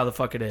how the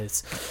fuck it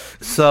is.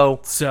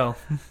 So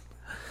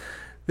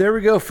there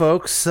we go,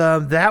 folks.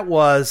 That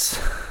was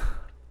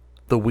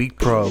the week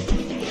probe.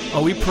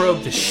 Oh, we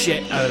probed the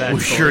shit out of that.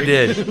 We story. sure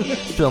did.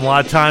 Spent a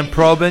lot of time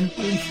probing,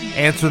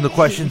 answering the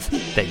questions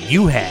that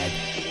you had.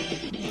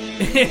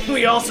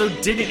 We also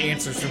didn't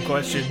answer some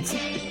questions.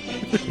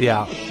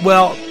 Yeah.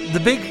 Well,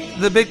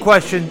 the big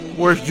question,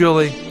 where's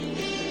Julie?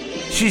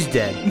 She's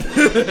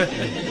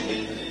dead.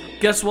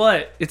 Guess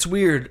what? It's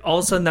weird. All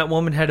of a sudden, that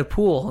woman had a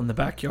pool in the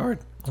backyard.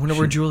 I wonder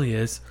where Julie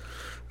is.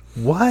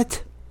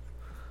 What?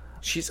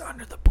 She's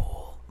under the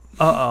pool.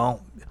 Uh-oh.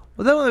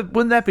 Well,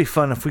 wouldn't that be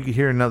fun if we could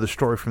hear another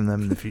story from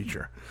them in the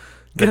future?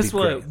 That'd Guess be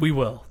what? great. We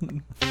will.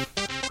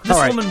 This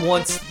All right. woman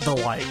wants the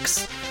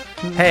likes.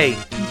 Hey,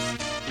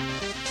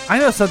 I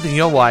know something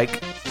you'll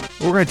like.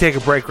 We're going to take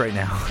a break right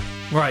now.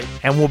 Right.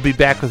 And we'll be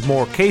back with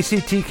more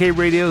KCTK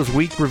Radio's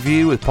Week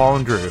Review with Paul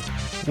and Drew.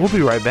 We'll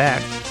be right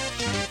back.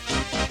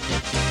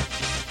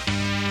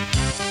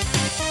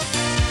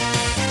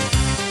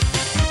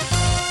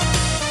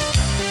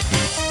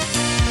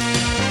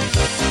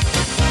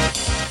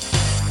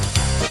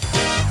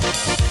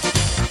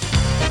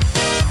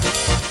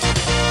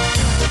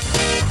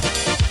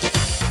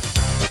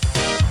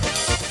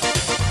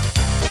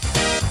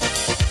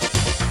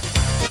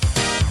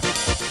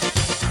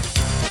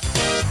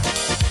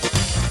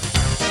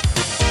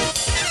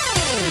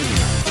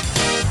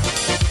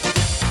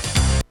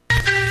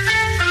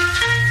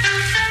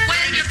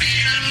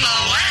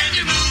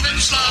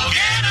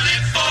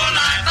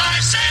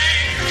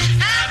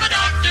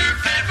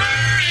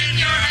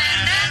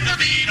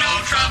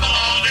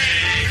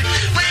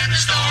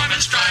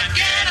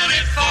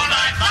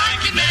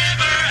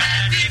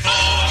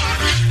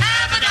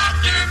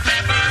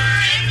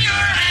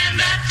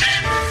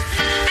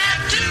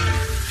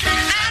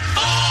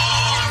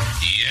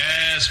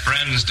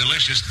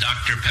 delicious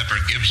Dr. Pepper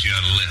gives you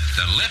a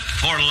lift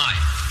for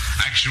life.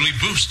 Actually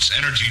boosts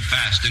energy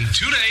fast in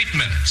 2 to 8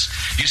 minutes.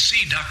 You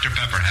see, Dr.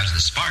 Pepper has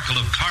the sparkle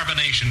of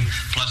carbonation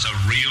plus a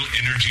real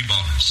energy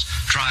bonus.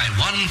 Try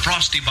one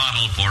frosty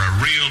bottle for a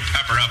real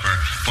pepper-upper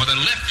for the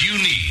lift you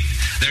need.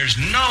 There's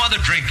no other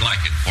drink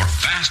like it for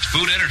fast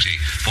food energy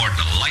for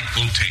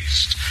delightful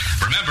taste.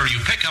 Remember,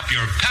 you pick up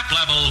your pep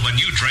level when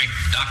you drink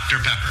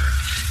Dr. Pepper.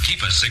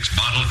 Keep a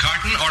 6-bottle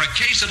carton or a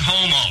case at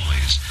home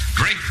always.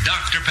 Drink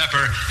Dr.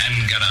 Pepper and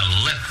get a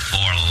lift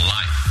for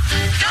life.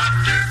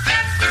 Dr.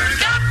 Pepper,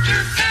 Dr.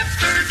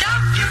 Pepper,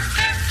 Dr.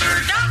 Pepper,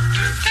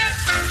 Dr.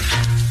 Pepper.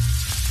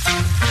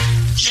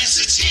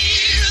 Yes, it's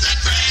here, that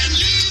brand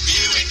new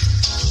Buick.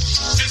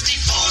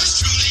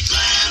 54's truly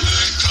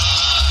glamour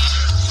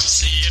car.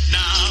 See it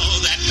now,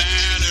 that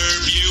banner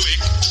Buick.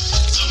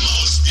 The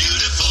most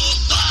beautiful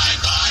by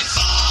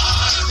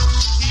far.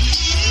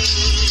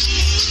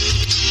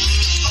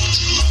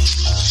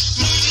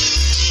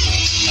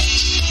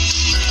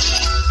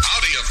 How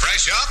do you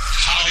fresh up?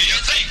 How do you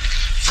think?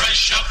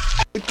 Fresh up.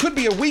 It could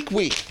be a week.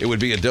 It would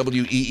be a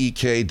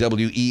W-E-E-K,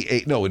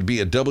 W-E-A... No, it'd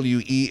be a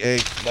W-E-A...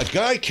 A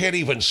guy can't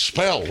even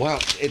spell. Wow.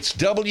 It's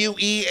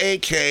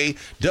W-E-A-K,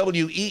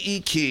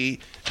 W-E-E-K...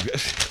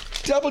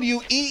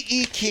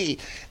 W-E-E-K.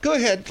 Go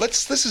ahead.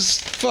 This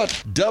is fun.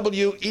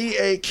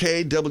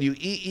 W-E-A-K,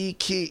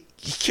 W-E-E-K...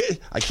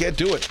 I can't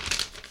do it.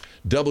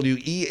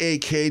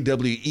 W-E-A-K,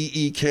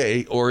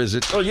 W-E-E-K, or is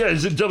it... Oh, yeah,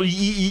 is it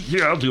W-E-E?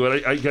 Here, I'll do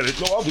it. I get it.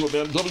 No, I'll do it,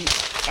 man.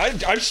 I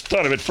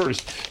thought of it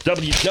first.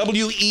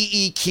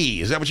 W-E-E-K.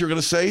 Is that what you were going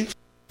to say?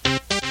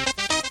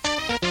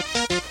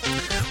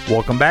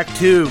 Welcome back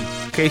to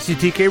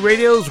KCTK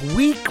Radio's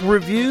Week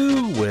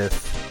Review with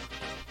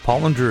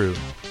Paul and Drew.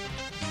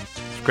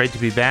 It's great to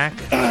be back.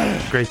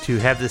 It's great to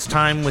have this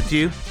time with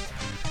you.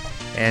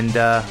 And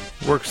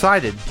we're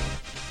excited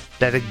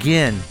that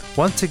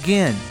once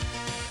again,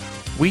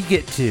 we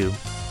get to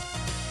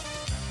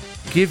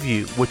give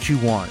you what you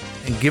want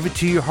and give it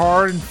to you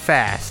hard and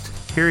fast.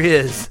 Here it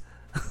is.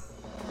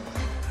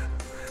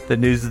 The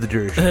news of the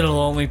Drew Show. It'll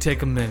only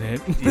take a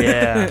minute.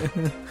 Yeah.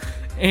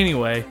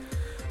 Anyway,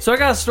 so I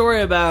got a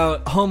story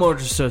about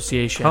homeowners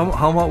association.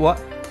 Homo what?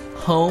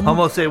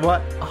 Homo say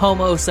what?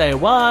 Homo say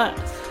what?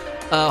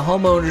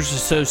 Homeowners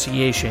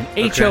association.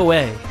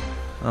 HOA.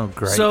 Oh,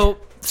 great. So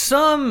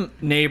some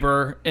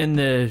neighbor in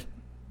the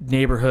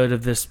neighborhood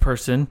of this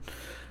person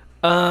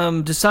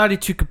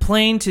decided to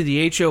complain to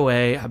the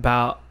HOA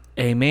about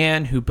a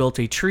man who built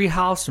a tree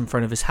house in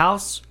front of his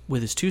house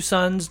with his 2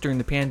 sons during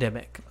the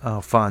pandemic.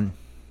 Oh, fun.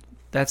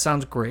 That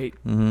sounds great.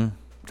 Mm-hmm.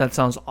 That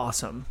sounds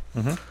awesome.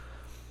 Mm-hmm.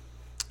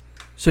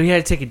 So he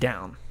had to take it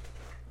down.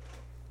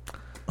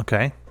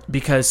 Okay.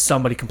 Because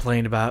somebody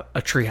complained about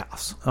a tree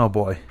house. Oh,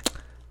 boy.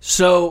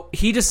 So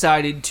he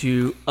decided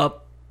to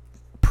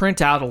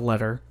print out a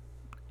letter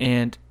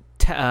and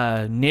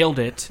nailed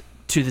it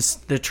to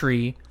the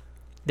tree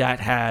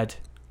that had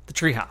the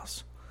tree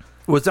house.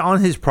 Was it on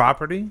his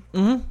property?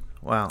 Mm-hmm.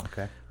 Wow,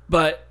 okay.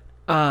 But,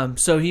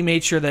 so he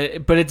made sure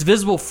that... But it's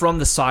visible from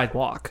the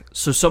sidewalk,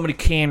 so somebody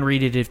can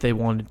read it if they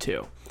wanted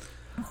to.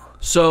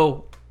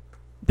 So,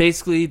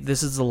 basically,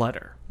 this is the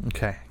letter.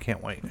 Okay,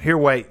 can't wait. Here,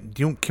 wait.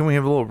 Can we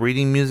have a little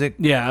reading music?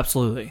 Yeah,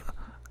 absolutely.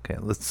 Okay,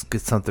 let's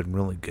get something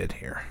really good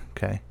here,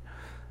 okay?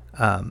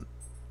 No,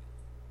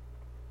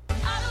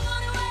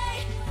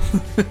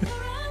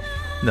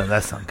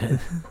 that's not good.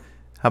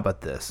 How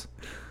about this?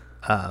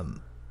 I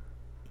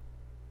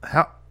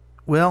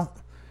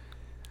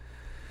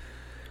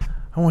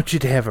want you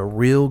to have a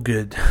real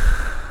good...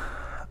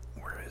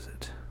 Where is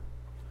it?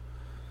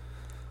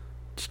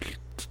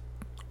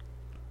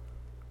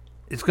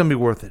 It's going to be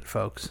worth it,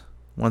 folks,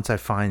 once I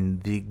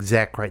find the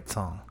exact right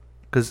song.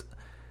 Because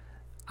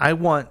I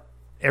want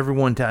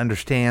everyone to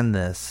understand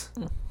this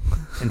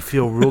and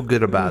feel real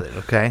good about it,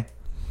 okay?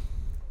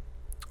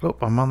 Oh,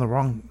 I'm on the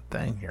wrong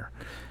thing here.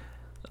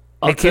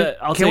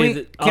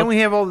 Can we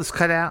have all this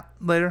cut out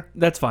later?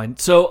 That's fine.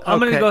 So I'm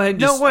going to go ahead and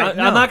just... No, wait,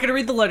 I'm not going to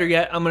read the letter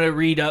yet. I'm going to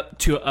read up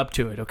to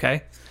it,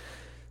 okay?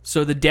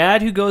 So the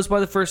dad, who goes by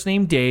the first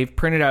name Dave,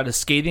 printed out a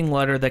scathing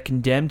letter that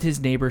condemned his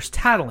neighbor's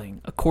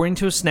tattling, according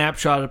to a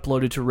snapshot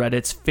uploaded to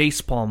Reddit's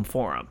Facepalm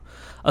forum,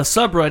 a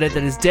subreddit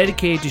that is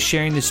dedicated to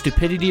sharing the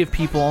stupidity of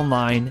people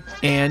online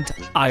and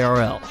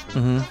IRL.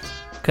 Mm-hmm.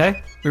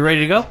 Okay? We ready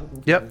to go?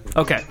 Yep.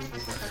 Okay.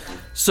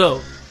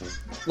 So...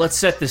 let's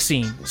set the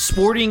scene.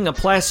 Sporting a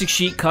plastic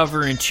sheet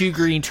cover and 2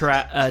 green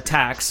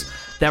tacks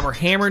that were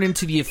hammered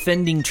into the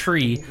offending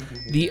tree,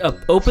 the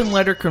open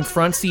letter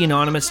confronts the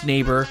anonymous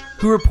neighbor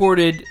who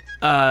reported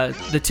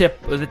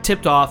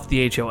tipped off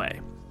the HOA.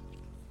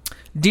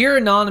 Dear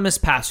anonymous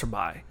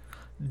passerby,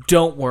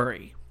 don't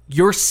worry.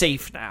 You're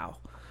safe now.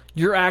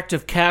 Your act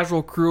of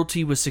casual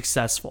cruelty was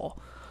successful.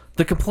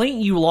 The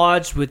complaint you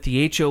lodged with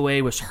the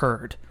HOA was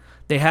heard.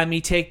 They had me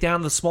take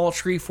down the small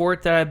tree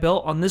fort that I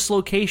built on this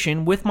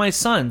location with my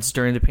sons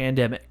during the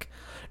pandemic.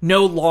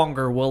 No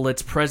longer will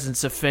its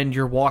presence offend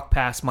your walk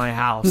past my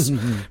house.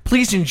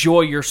 Please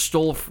enjoy your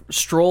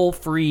stroll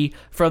free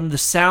from the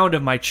sound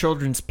of my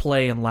children's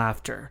play and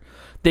laughter.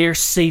 They are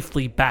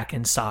safely back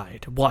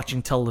inside,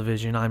 watching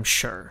television, I'm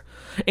sure.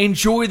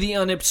 Enjoy the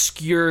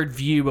unobscured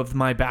view of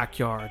my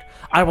backyard.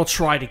 I will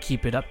try to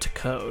keep it up to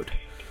code.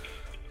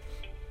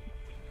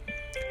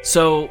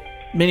 So,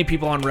 many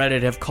people on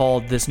Reddit have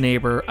called this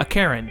neighbor a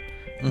Karen.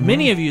 Mm-hmm.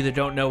 Many of you that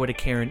don't know what a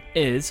Karen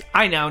is,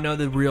 I now know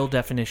the real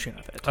definition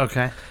of it.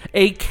 Okay.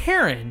 A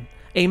Karen,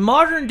 a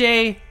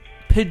modern-day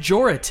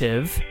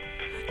pejorative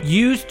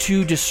used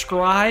to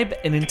describe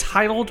an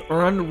entitled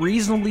or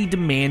unreasonably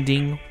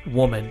demanding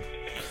woman.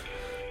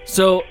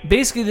 So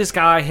basically, this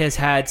guy has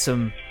had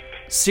some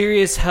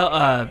serious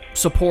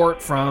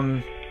support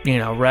from,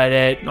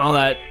 Reddit and all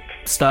that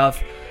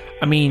stuff.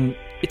 I mean,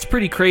 it's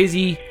pretty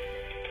crazy.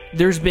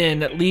 There's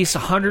been at least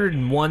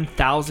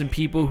 101,000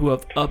 people who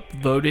have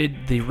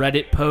upvoted the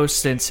Reddit post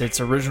since its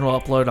original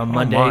upload on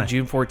Monday,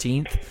 June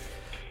 14th.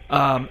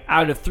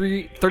 Out of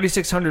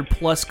 3,600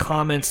 plus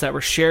comments that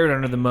were shared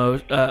under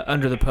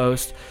the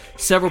post,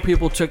 several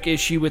people took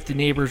issue with the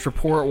neighbor's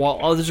report, while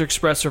others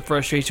expressed their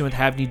frustration with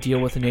having to deal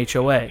with an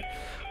HOA.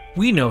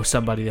 We know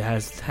somebody that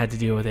has had to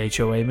deal with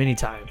HOA many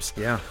times.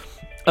 Yeah.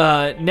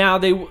 Now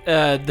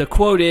the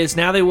quote is,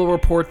 now they will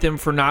report them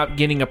for not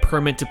getting a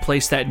permit to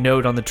place that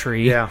note on the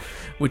tree. Yeah.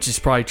 Which is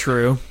probably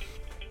true.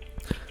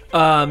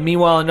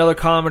 Meanwhile, another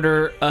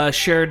commenter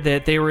shared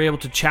that they were able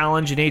to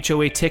challenge an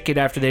HOA ticket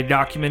after they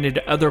documented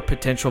other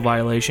potential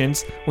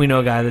violations. We know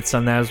a guy that's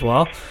done that as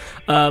well.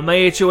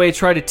 My HOA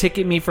tried to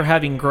ticket me for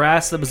having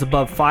grass that was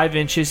above 5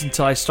 inches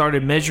until I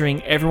started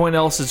measuring everyone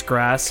else's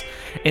grass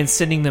and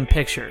sending them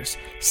pictures.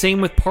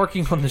 Same with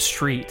parking on the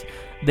street.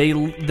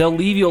 They'll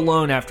leave you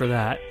alone after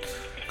that.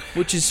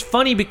 Which is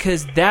funny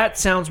because that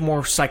sounds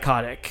more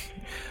psychotic.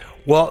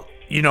 Well,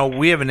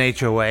 we have an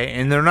HOA,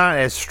 and they're not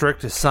as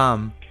strict as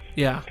some.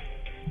 Yeah.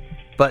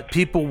 But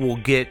people will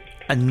get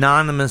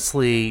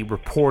anonymously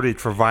reported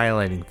for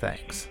violating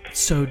things.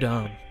 So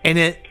dumb.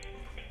 And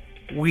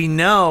we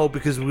know,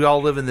 because we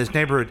all live in this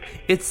neighborhood,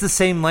 it's the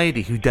same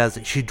lady who does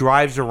it. She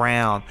drives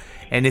around,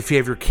 and if you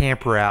have your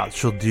camper out,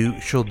 she'll do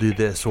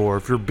this. Or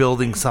if you're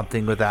building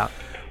something without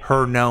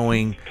her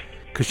knowing,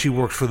 because she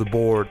works for the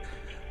board,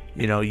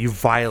 you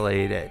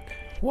violate it.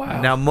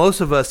 Wow. Now,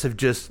 most of us have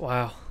just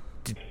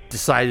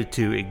decided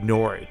to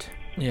ignore it.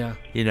 Yeah.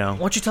 Why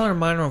don't you tell her to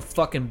mind her own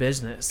fucking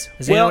business?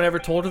 Has anyone ever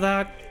told her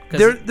that?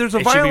 There's a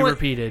it should be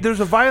repeated.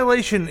 There's a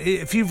violation.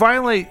 If you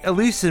violate, at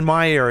least in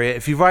my area,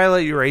 if you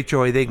violate your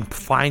HOA, they can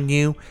fine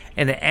you,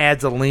 and it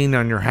adds a lien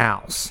on your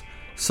house.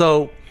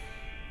 So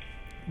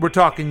we're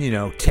talking,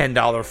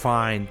 $10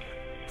 fine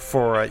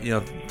for a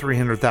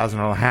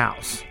 $300,000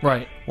 house.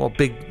 Right. Well,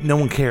 no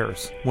one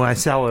cares. When I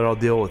sell it, I'll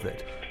deal with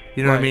it.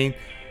 You know what I mean?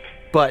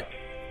 But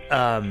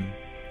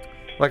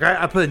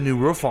I put a new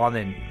roof on,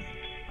 and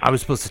I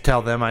was supposed to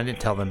tell them. I didn't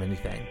tell them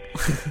anything.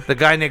 The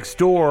guy next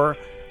door,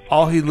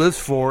 all he lives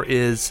for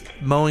is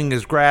mowing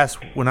his grass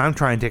when I'm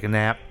trying to take a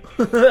nap,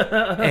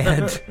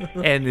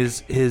 and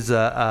his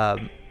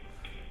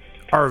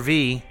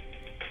RV,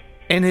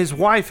 and his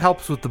wife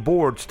helps with the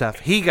board stuff.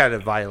 He got a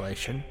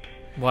violation.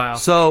 Wow.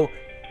 So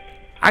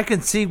I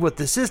can see what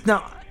this is.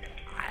 Now,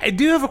 I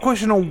do have a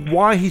question on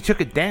why he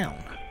took it down.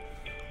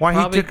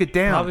 He took it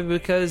down. Probably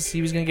because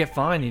he was going to get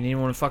fined and he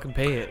didn't want to fucking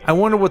pay it. I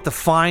wonder what the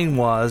fine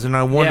was, and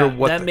I wonder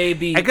what that may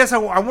be. I guess I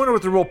wonder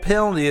what the real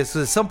penalty is.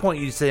 Because at some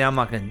point you say,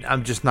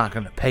 I'm just not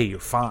going to pay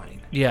your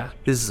fine. Yeah,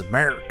 this is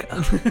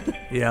America.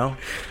 Well,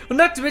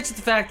 not to mention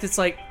the fact it's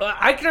like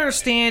I can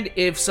understand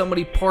if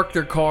somebody parked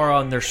their car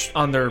on their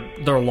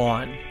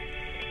lawn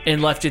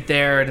and left it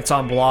there, and it's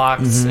on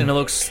blocks, and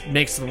it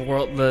makes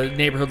the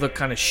neighborhood look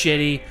kind of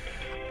shitty.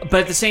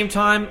 But at the same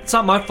time, it's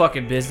not my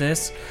fucking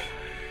business.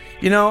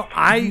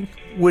 I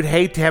would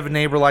hate to have a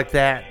neighbor like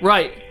that.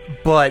 Right.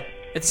 But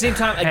at the same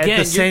time,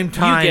 again, you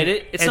get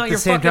it. It's not your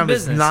fucking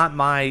business. It's not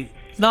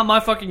my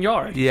fucking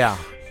yard. Yeah.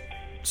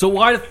 So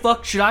why the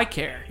fuck should I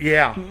care?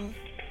 Yeah.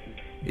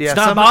 It's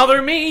not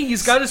bothering me.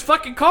 He's got his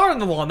fucking car on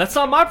the lawn. That's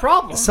not my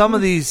problem. Some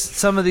of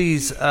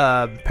these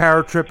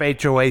Power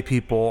Trip HOA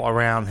people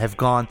around have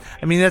gone.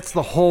 I mean, that's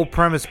the whole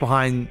premise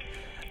behind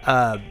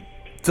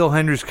Phil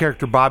Hendry's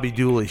character, Bobby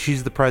Dooley.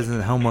 She's the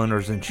president of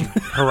homeowners, and she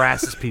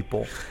harasses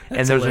people.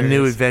 And there's hilarious. A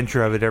new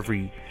adventure of it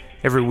every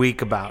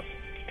week about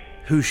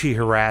who she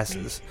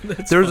harasses.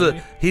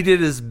 He did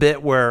his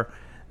bit where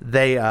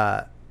they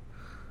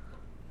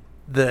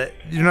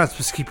you're not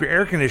supposed to keep your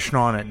air conditioner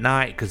on at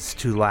night because it's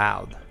too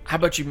loud. How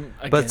about you?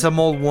 Again? But some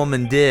old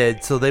woman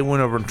did, so they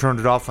went over and turned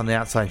it off on the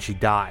outside, and she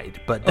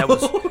died. But that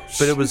was,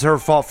 but it was her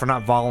fault for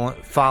not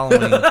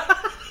following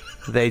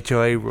the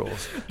HOA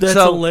rules. That's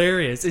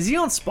hilarious. Is he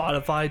on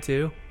Spotify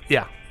too?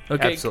 Yeah.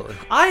 Okay. Absolutely.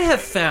 I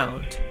have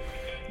found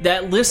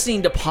that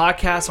listening to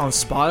podcasts on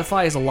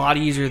Spotify is a lot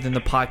easier than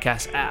the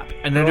podcast app,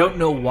 and I don't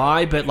know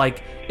why, but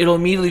it'll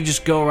immediately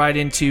just go right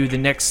into the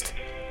next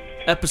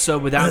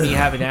episode without me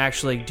having to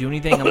actually do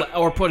anything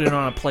or put it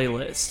on a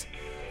playlist.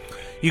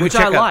 Which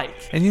I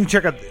like. And you can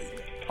check out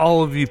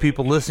all of you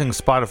people listening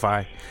to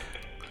Spotify.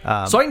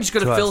 So I can just go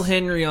to Phil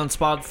Henry on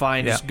Spotify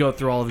and just go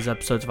through all of his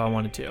episodes if I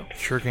wanted to.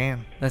 Sure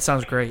can. That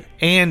sounds great.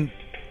 And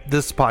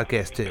this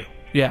podcast too.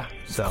 Yeah,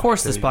 So, of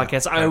course there this you go.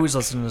 podcast. I always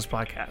listen to this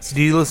podcast.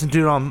 Do you listen to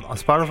it on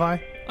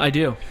Spotify? I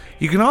do.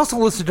 You can also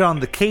listen to it on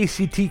the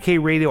KCTK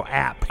Radio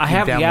app. I You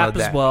have the download app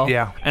as that. well.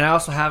 Yeah. And I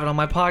also have it on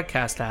my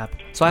podcast app.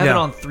 So I have Yeah. it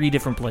on 3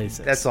 different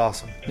places. That's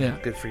awesome. Yeah.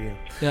 Good for you.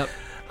 Yep.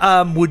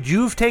 Would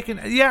you have taken...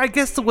 Yeah, I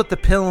guess what the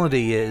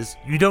penalty is,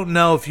 you don't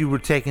know if you were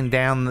taking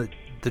down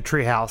the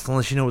treehouse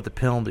unless you know what the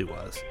penalty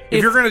was.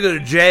 If you're going to go to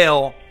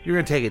jail, you're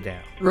going to take it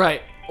down.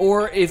 Right.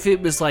 Or if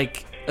it was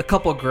like a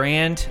couple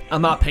grand,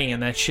 I'm not paying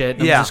that shit.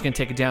 I'm Yeah. just going to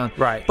take it down.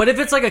 Right. But if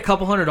it's like a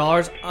couple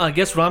 $100s,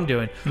 guess what I'm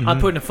doing? I'm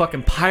Mhm. putting a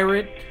fucking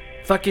pirate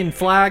fucking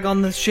flag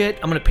on this shit.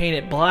 I'm going to paint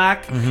it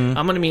black. Mhm.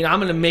 I'm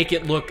going to make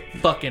it look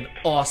fucking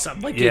awesome.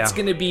 Like Yeah. it's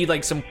going to be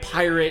like some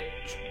pirate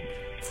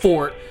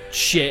fort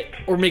shit,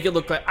 or make it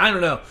look like, I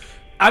don't know.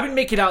 I've been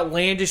making it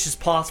outlandish as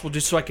possible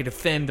just so I could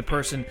offend the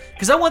person,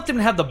 because I want them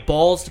to have the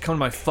balls to come to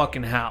my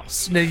fucking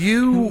house. Now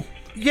you...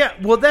 Yeah,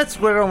 well, that's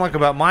what I don't like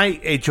about my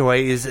HOA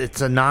is it's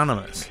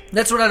anonymous.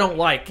 That's what I don't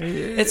like.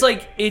 It's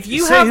like, if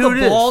you Say have who the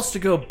it is. balls to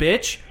go,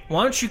 bitch,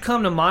 why don't you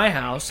come to my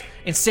house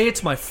and say it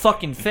to my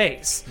fucking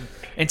face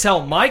and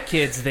tell my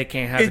kids they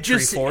can't have a tree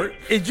fort?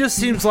 It just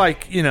seems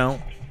like,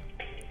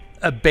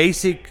 a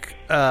basic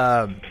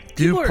due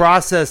People are-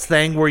 process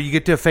thing where you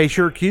get to face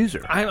your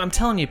accuser. I'm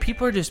telling you,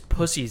 people are just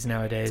pussies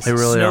nowadays. They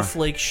really are.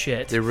 Snowflake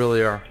shit. They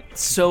really are.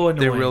 It's so annoying.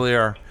 They really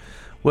are.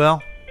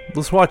 Well,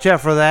 let's watch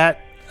out for that.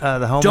 The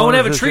homeowners Don't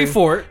have a tree association.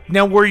 fort.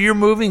 Now, where you're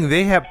moving,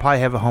 they probably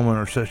have a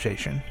homeowner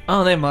association.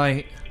 Oh, they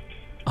might.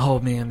 Oh,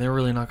 man, they're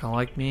really not going to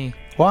like me.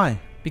 Why?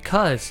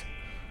 Because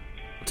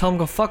tell them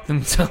to go fuck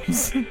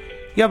themselves.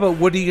 Yeah, but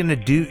what are you going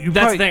to do?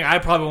 That's the thing. I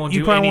probably won't do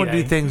You probably won't do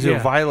anything. things that Yeah.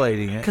 are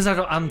violating it. Because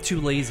I'm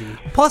too lazy.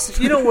 Plus,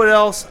 you know what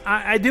else?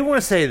 I do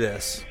want to say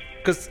this.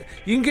 Because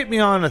you can get me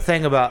on a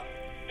thing about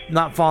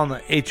not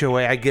following the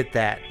HOA. I get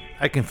that.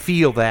 I can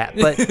feel that.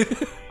 But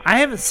I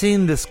haven't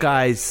seen this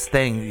guy's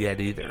thing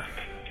yet either.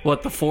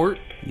 What, the fort?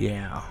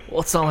 Yeah.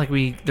 Well, it's not like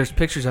there's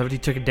pictures of it. He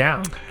took it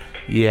down.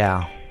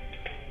 Yeah.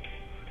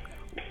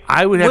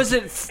 I would have Was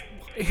it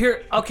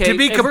here? Okay. to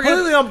be if we're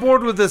completely gonna- on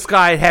board with this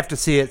guy, I'd have to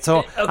see it.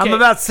 So I'm Okay.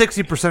 about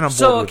 60% on board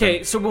So, with okay,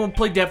 him. so we'll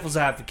play devil's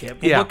advocate.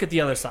 We'll Yeah. look at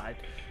the other side.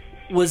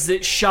 Was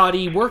it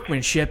shoddy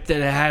workmanship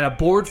that it had a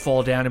board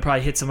fall down and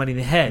probably hit somebody in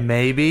the head?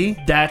 Maybe.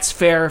 That's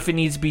fair if it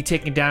needs to be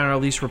taken down or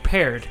at least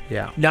repaired.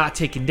 Yeah. Not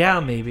taken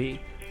down, maybe.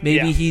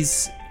 Maybe Yeah.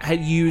 he's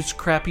had used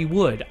crappy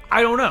wood.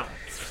 I don't know.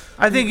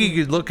 I think you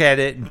could look at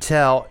it and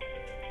tell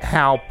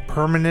how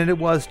permanent it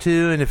was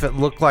too, and if it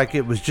looked like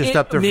it was just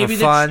up there for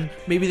fun.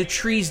 Maybe the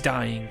tree's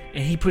dying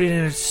and he put it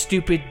in a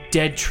stupid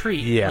dead tree.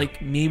 Yeah.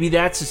 Like maybe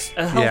that's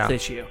a health Yeah.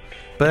 issue.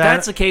 But if I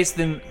that's the case,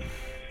 then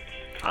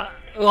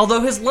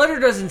although his letter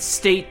doesn't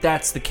state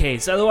that's the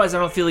case, otherwise I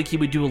don't feel like he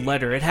would do a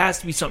letter. It has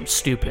to be something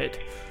stupid.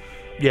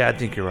 Yeah, I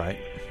think you're right.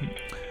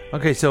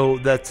 Okay, so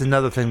that's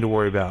another thing to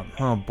worry about.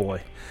 Oh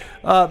boy.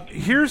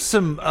 Here's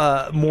some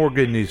more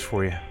good news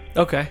for you.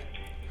 Okay.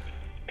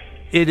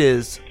 It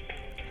is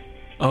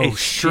Oh, a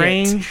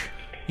strange. shit.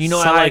 You know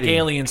I like sighting.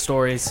 alien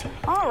stories.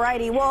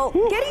 Alrighty, well,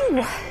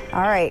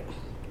 all right.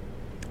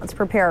 Let's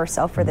prepare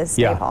ourselves for this,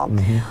 Yeah. Dave Hall.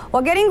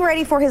 While getting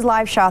ready for his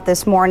live shot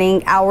this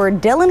morning, our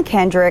Dylan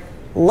Kendrick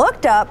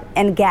looked up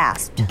and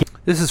gasped.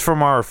 This is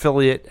from our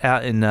affiliate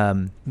out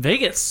in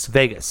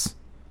Vegas.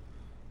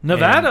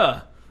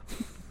 Nevada.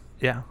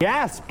 Yeah.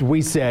 Gasped,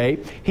 we say.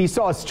 He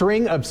saw a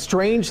string of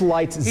strange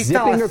lights He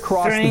saw zipping a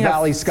across the string of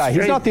valley sky. He's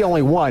strange- not the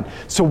only one.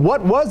 So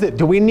what was it?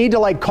 Do we need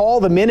to call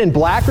the men in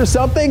black or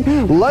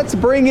something? Let's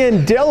bring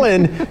in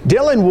Dylan.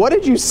 Dylan, what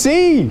did you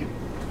see?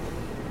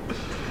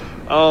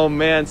 Oh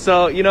man,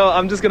 so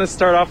I'm just gonna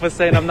start off with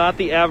saying I'm not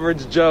the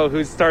average Joe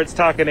who starts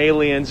talking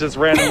aliens just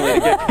randomly to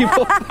get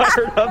people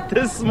fired up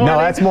this morning. No,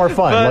 that's more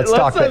fun. But Let's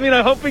talk I mean,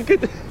 I hope we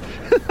could.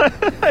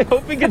 I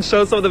hope we can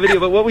show some of the video.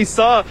 But what we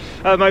saw,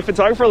 my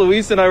photographer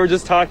Luis and I were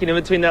just talking in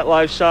between that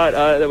live shot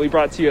that we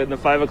brought to you in the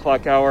 5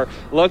 o'clock hour.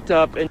 Looked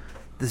up and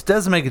This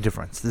doesn't make a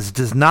difference. This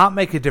does not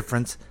make a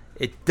difference.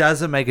 It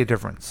doesn't make a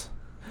difference.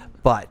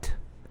 But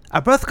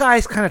are both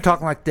guys kind of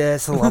talking like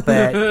this a little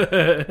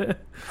bit?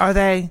 Are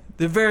they?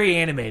 They're very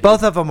animated.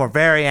 Both of them are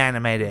very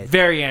animated.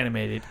 Very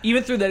animated.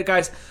 Even through that,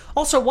 guys.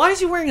 Also, why is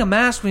he wearing a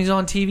mask when he's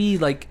on TV?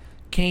 Like,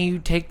 can you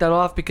take that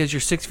off because you're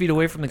 6 feet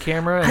away from the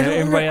camera and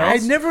everybody I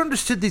else? never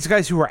understood these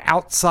guys who are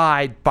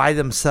outside by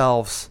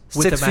themselves,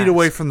 With 6 a feet mask.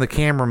 away from the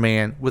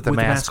cameraman with a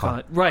mask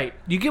on. Right.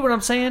 You get what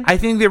I'm saying? I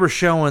think they were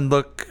showing,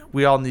 look,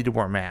 we all need to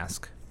wear a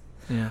mask.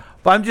 Yeah.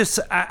 But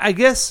I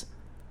guess,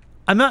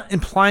 I'm not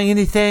implying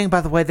anything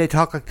by the way they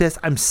talk like this.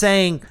 I'm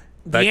saying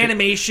The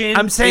animation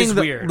I'm saying is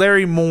that weird.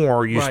 Larry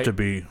Moore used Right. to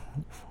be.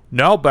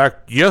 Now back,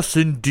 yes,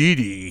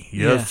 indeedy,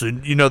 yes, Yeah.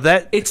 and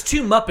that It's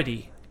too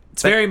Muppety.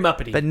 It's very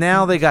Muppety. But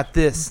now they got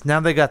this. Now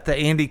they got the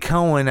Andy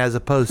Cohen as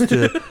opposed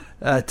to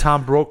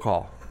Tom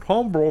Brokaw.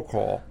 Tom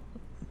Brokaw,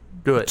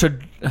 do it.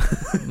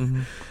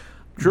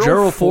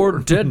 Gerald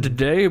Ford dead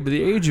today by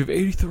the age of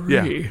 83.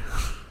 Yeah,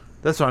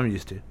 that's what I'm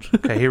used to.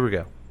 Okay, here we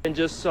go. and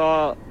just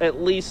saw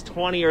at least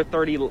 20 or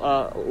 30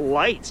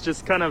 lights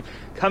just kind of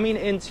coming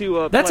into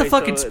a That's a place.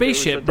 fucking So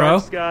spaceship, there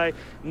was a dark bro. sky,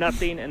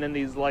 nothing, and then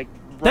these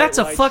bright That's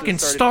a lights fucking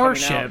just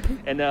started coming starship.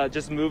 out and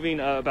just moving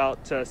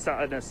about in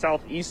a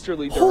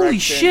southeasterly direction. Holy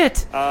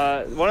shit.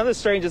 One of the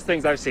strangest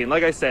things I've seen.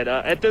 Like I said,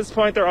 at this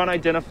point they're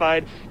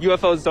unidentified.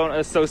 UFOs don't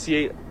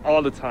associate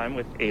all the time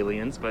with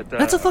aliens, but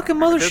That's a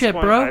fucking at this mothership,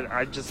 point, bro.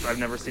 I've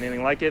never seen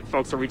anything like it.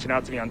 Folks are reaching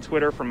out to me on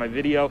Twitter for my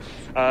video.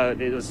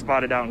 It was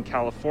spotted out in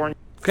California.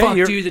 Fuck,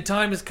 dude, the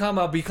time has come.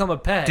 I'll become a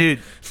pet. Dude,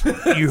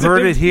 you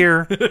heard it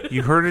here.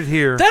 You heard it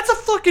here. That's a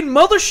fucking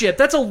mothership.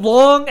 That's a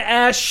long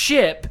ass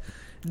ship.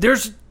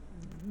 There's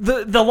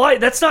the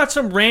light. That's not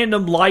some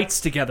random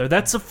lights together.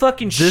 That's a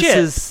fucking ship.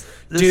 This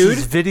dude.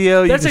 is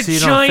video. You That's can a see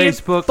it on giant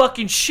Facebook.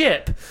 fucking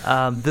ship.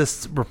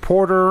 This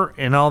reporter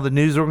and all the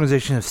news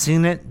organizations have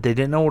seen it. They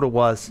didn't know what it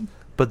was,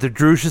 but the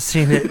Droosh has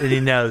seen it and he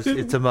knows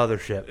it's a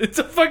mothership. It's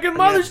a fucking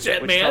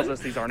mothership, Which man. tells us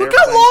these aren't Look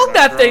how airplanes, long they're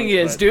that not thing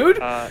drones, is, but,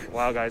 dude.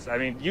 Wow, guys. I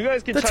mean, you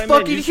guys can That's chime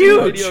fucking in. You see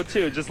the huge. video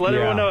too. Just let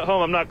everyone know at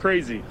home I'm not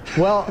crazy.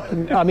 Well,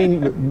 I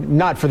mean,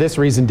 not for this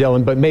reason,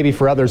 Dylan, but maybe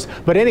for others.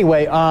 But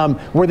anyway,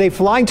 were they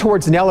flying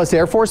towards Nellis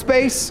Air Force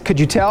Base? Could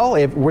you tell?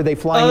 Were they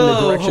flying in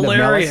the direction of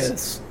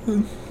Nellis?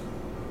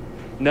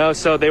 No,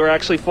 so they were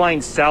actually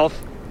flying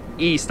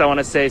southeast, I want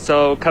to say.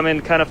 So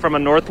coming kind of from a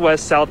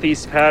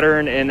northwest-southeast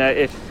pattern, and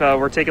if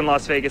we're taking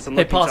Las Vegas and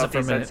Hey, looking pause it for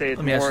a southeast, minute. I'd say it's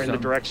Let me ask more you in the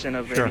something. direction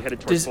of Sure. maybe headed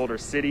towards Boulder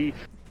City.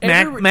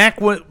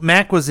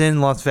 Mac was in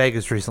Las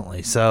Vegas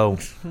recently, so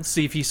Let's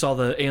see if he saw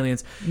the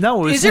aliens.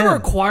 No, it was Is there a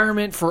him.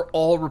 requirement for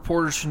all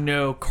reporters to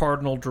know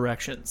cardinal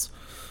directions?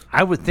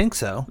 I would think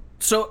so.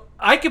 So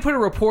I could put a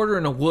reporter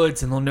in the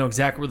woods and they'll know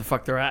exactly where the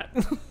fuck they're at.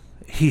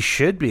 He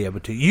should be able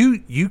to.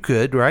 You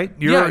could, right?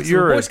 You're it's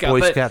you're a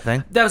Boy but Scout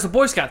thing. That was a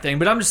Boy Scout thing,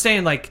 but I'm just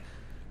saying, like,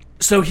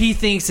 so he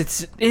thinks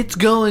it's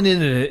going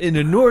in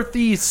a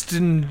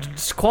northeastern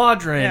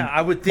quadrant. Yeah, I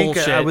would think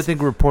bullshit. I would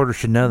think a reporter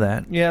should know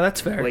that. Yeah,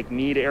 that's fair. Lake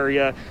Mead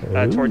area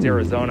towards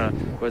Arizona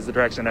was the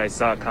direction I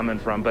saw it coming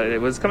from. But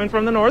it was coming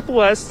from the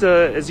northwest.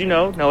 As you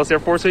know, Nellis Air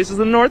Force Base is in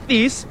the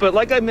northeast. But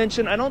like I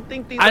mentioned, I don't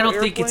think these I are don't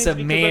think it's a airplanes because I've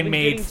been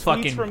man-made getting tweets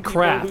fucking from people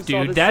craft, who saw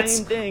dude. the That's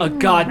same thing a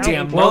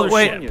goddamn out in Well,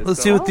 wait, California.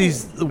 let's see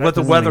what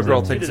the weather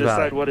girl thinks to about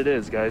decide it. what it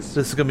is, guys.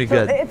 This is gonna be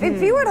So good.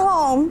 if you at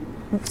home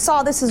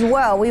saw this as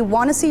well, we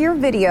want to see your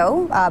video.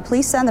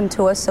 Please send them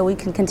to us so we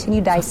can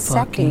continue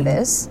dissecting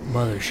this.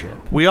 Mothership.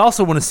 We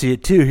also want to see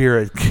it too here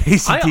at I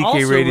KCTK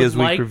also Radio's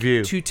would Week like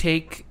Review. to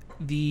take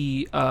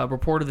the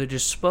reporter that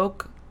just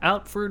spoke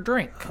out for a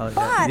drink. But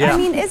I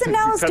mean, isn't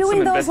Nellis Got some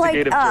doing those like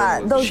investigative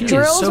journalism. those She is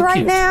drills so right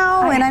cute.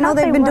 now? And I know thought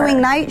they've they been were. doing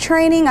night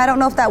training. I don't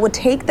know if that would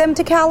take them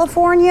to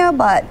California,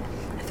 but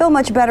I feel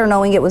much better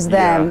knowing it was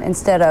them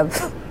instead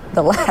of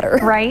the latter.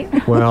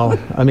 Right? Well,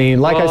 I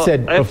mean, like I Well,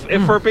 said,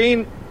 if we're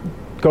being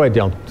go ahead,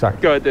 Dylan. Sorry.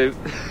 Go ahead, Dave.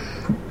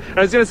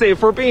 I was going to say,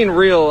 if we're being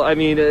real, I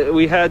mean,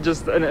 we had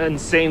just an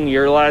insane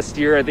year last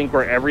year, I think,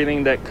 where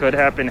everything that could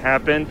happen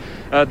happened.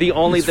 The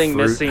only It's thing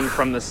fruit. missing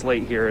from the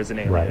slate here is an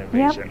alien Right.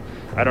 invasion.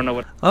 I don't know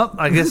what... Oh,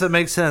 I guess that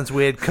makes sense.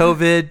 We had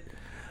COVID.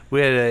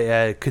 We had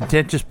a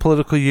contentious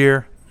political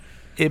year.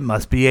 It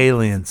must be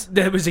aliens.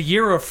 That was a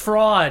year of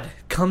fraud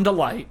come to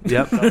light.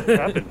 Yep.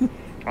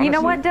 You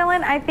know what,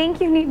 Dylan? I think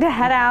you need to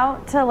head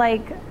out to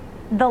like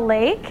the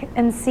lake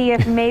and see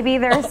if maybe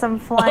there's some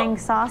flying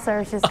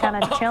saucers just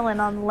kind of chilling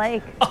on the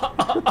lake.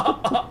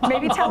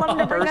 Maybe tell them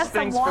to bring us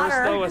some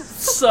water.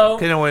 So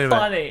Okay, no, wait a minute.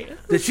 funny.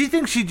 Did she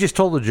think she just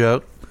told a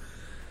joke?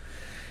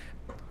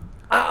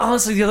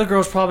 Honestly, the other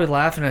girl's probably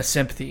laughing at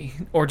sympathy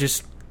or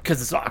just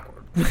because it's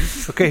awkward.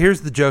 Okay,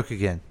 here's the joke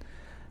again.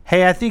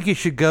 Hey, I think you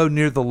should go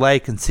near the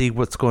lake and see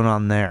what's going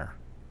on there.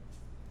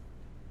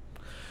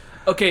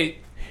 Okay,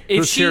 if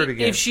Let's hear it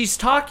again. if she's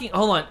talking,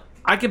 hold on,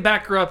 I can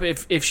back her up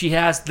if she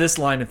has this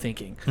line of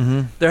thinking.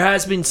 Mhm. There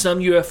has been some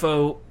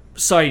UFO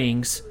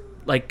sightings,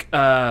 like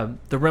the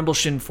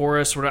Rendlesham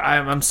Forest. Where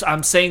I'm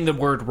saying the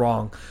word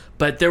wrong,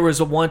 but there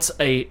was once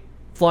a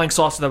flying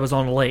saucer that was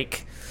on a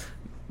lake.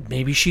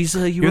 Maybe she's a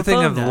UFO. You're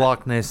thinking of the nut.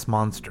 Loch Ness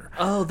Monster.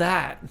 Oh,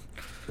 that.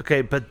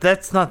 Okay, but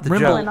that's not the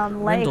Rimbling joke. on the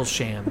lake.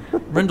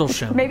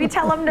 Rendlesham. Maybe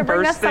tell them to bring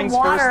First us some things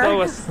first, water.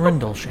 though, is-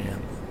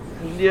 Rendlesham.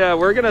 Yeah,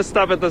 we're going to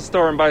stop at the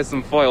store and buy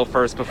some foil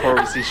first before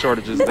we see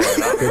shortages there.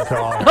 Good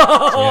call.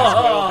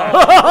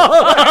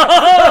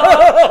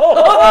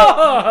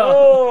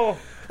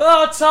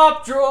 Oh,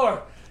 top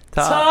drawer.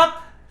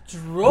 Top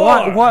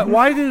drawer.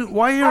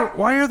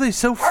 Why are they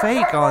so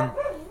fake on?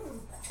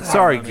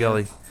 Sorry,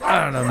 Gilly.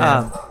 I don't know,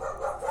 man.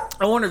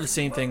 I wonder the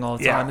same thing all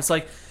the yeah. time. It's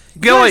like,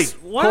 Gilly, guys,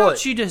 why pull don't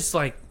it. you just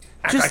like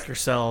act like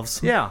yourselves?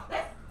 Yeah.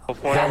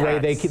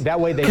 That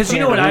way they Because you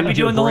know what can't I'd be read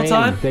your doing the whole brain.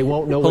 time? They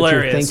won't know what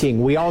Hilarious. you're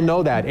thinking. We all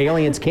know that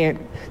aliens can't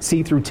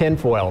see through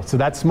tinfoil, so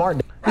that's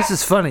smart. This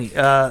is funny.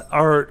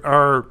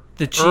 Our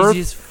The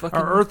cheesiest fucking-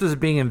 our Earth is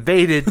being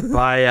invaded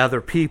by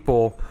other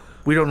people.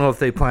 We don't know if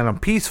they plan on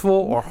peaceful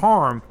or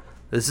harm.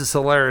 This is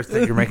hilarious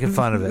that you're making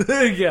fun of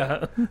it.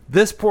 Yeah.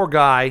 This poor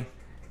guy.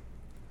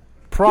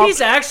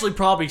 He's actually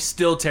probably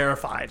still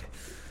terrified.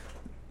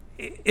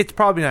 it's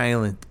probably not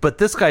alien, but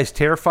this guy's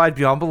terrified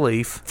beyond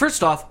belief.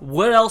 First off,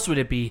 what else would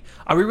it be?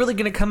 Are we really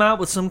going to come out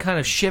with some kind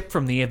of ship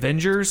from the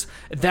Avengers?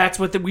 That's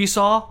what we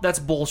saw? That's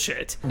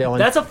bullshit. Dylan.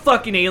 That's a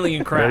fucking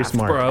alien craft,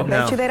 bro. I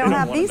bet you they don't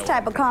have these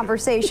type of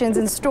conversations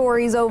and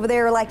stories over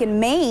there like in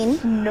Maine.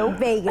 No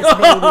Vegas,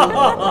 baby.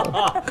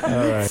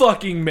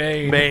 Fucking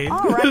Maine. Maine.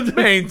 All right.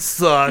 Maine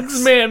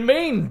sucks. Man,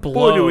 Maine blows.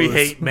 Boy, do we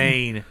hate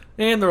Maine.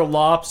 And their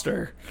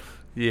lobster.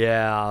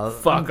 Yeah.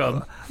 Fuck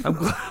them.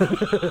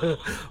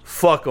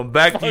 Fuck them.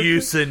 Back to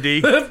you, Cindy.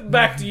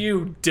 Back to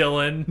you,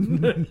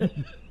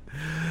 Dylan.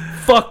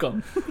 Fuck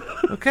them.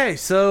 Okay,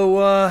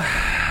 so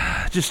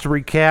just to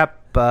recap.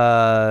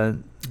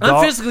 I'm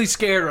physically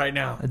scared right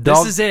now.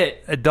 This is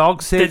it. A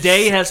dog saves... The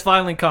day has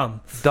finally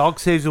come. Dog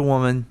saves a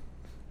woman.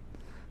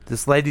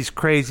 This lady's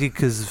crazy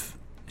because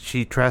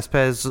she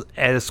trespassed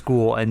at a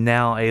school, and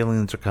now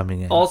aliens are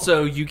coming in.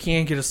 Also, you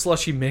can't get a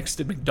slushy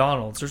mixed at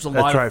McDonald's. There's a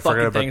lot of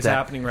fucking things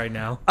happening right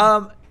now.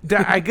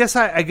 I guess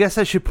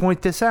I should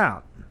point this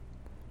out.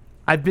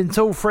 I've been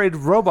so afraid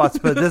of robots,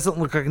 but it doesn't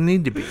look like I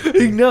need to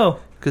be. No.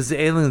 Because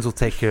the aliens will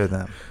take care of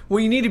them. What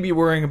you need to be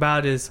worrying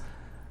about is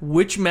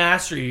which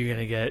master are you going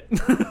to get?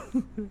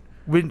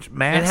 Which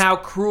master? And how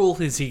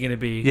cruel is he going to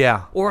be?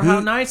 Yeah. Or how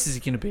nice is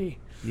he going to be?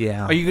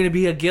 Yeah. Are you going to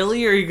be a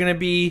Gilly or are you going to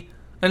be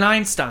an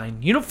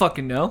Einstein? You don't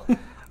fucking know.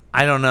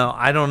 I don't know.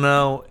 I don't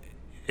know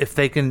if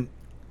they can...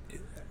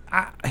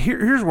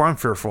 Here's what I'm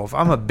fearful of.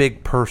 I'm a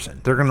big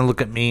person. They're going to look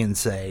at me and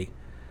say,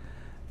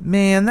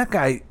 man, that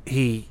guy,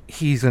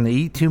 he's going to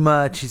eat too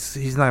much.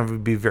 He's not going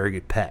to be a very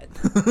good pet.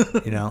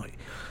 You know?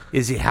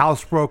 Is he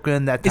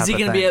housebroken? That type of thing. Is he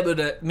going to be able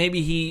to...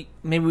 Maybe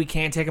we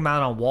can't take him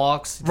out on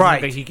walks.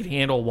 Right. Think he can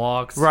handle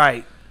walks.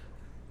 Right.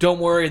 Don't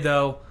worry,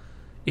 though.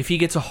 If he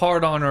gets a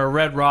hard-on or a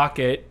red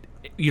rocket,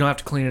 you don't have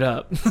to clean it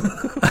up.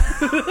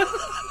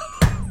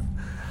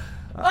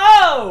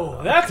 Oh,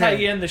 that's how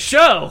you end the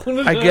show.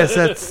 I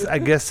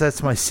guess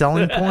that's my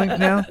selling point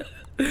now.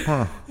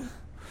 Huh.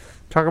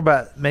 Talk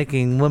about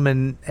making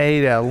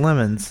lemonade out of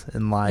lemons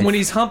in life. When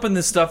he's humping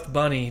the stuffed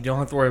bunny, you don't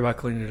have to worry about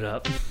cleaning it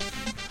up.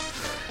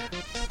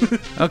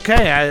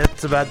 Okay,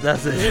 that's it.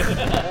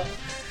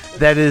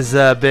 That has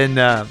been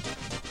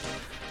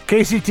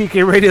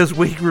KCTK Radio's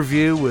Week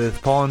Review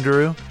with Paul and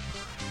Drew.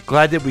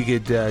 Glad that we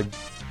could do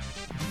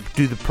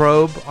the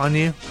probe on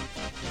you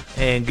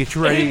and get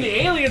you ready. And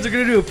the aliens are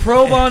going to do a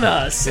probe on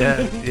us.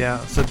 Yeah.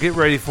 So get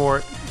ready for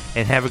it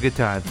and have a good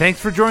time. Thanks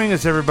for joining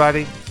us,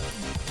 everybody.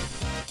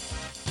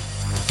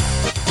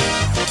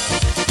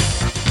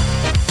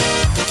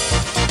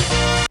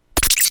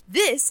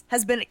 This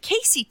has been a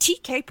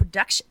KCTK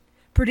production,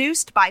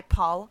 produced by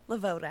Paul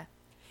Lavoda.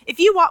 If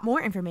you want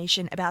more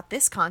information about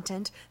this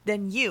content,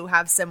 then you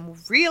have some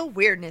real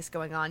weirdness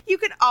going on. You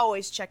can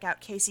always check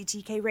out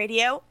KCTK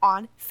Radio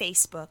on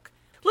Facebook.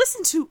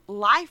 Listen to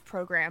live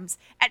programs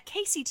at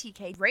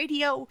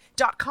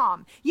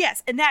kctkradio.com.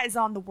 Yes, and that is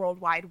on the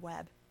World Wide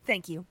Web.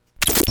 Thank you.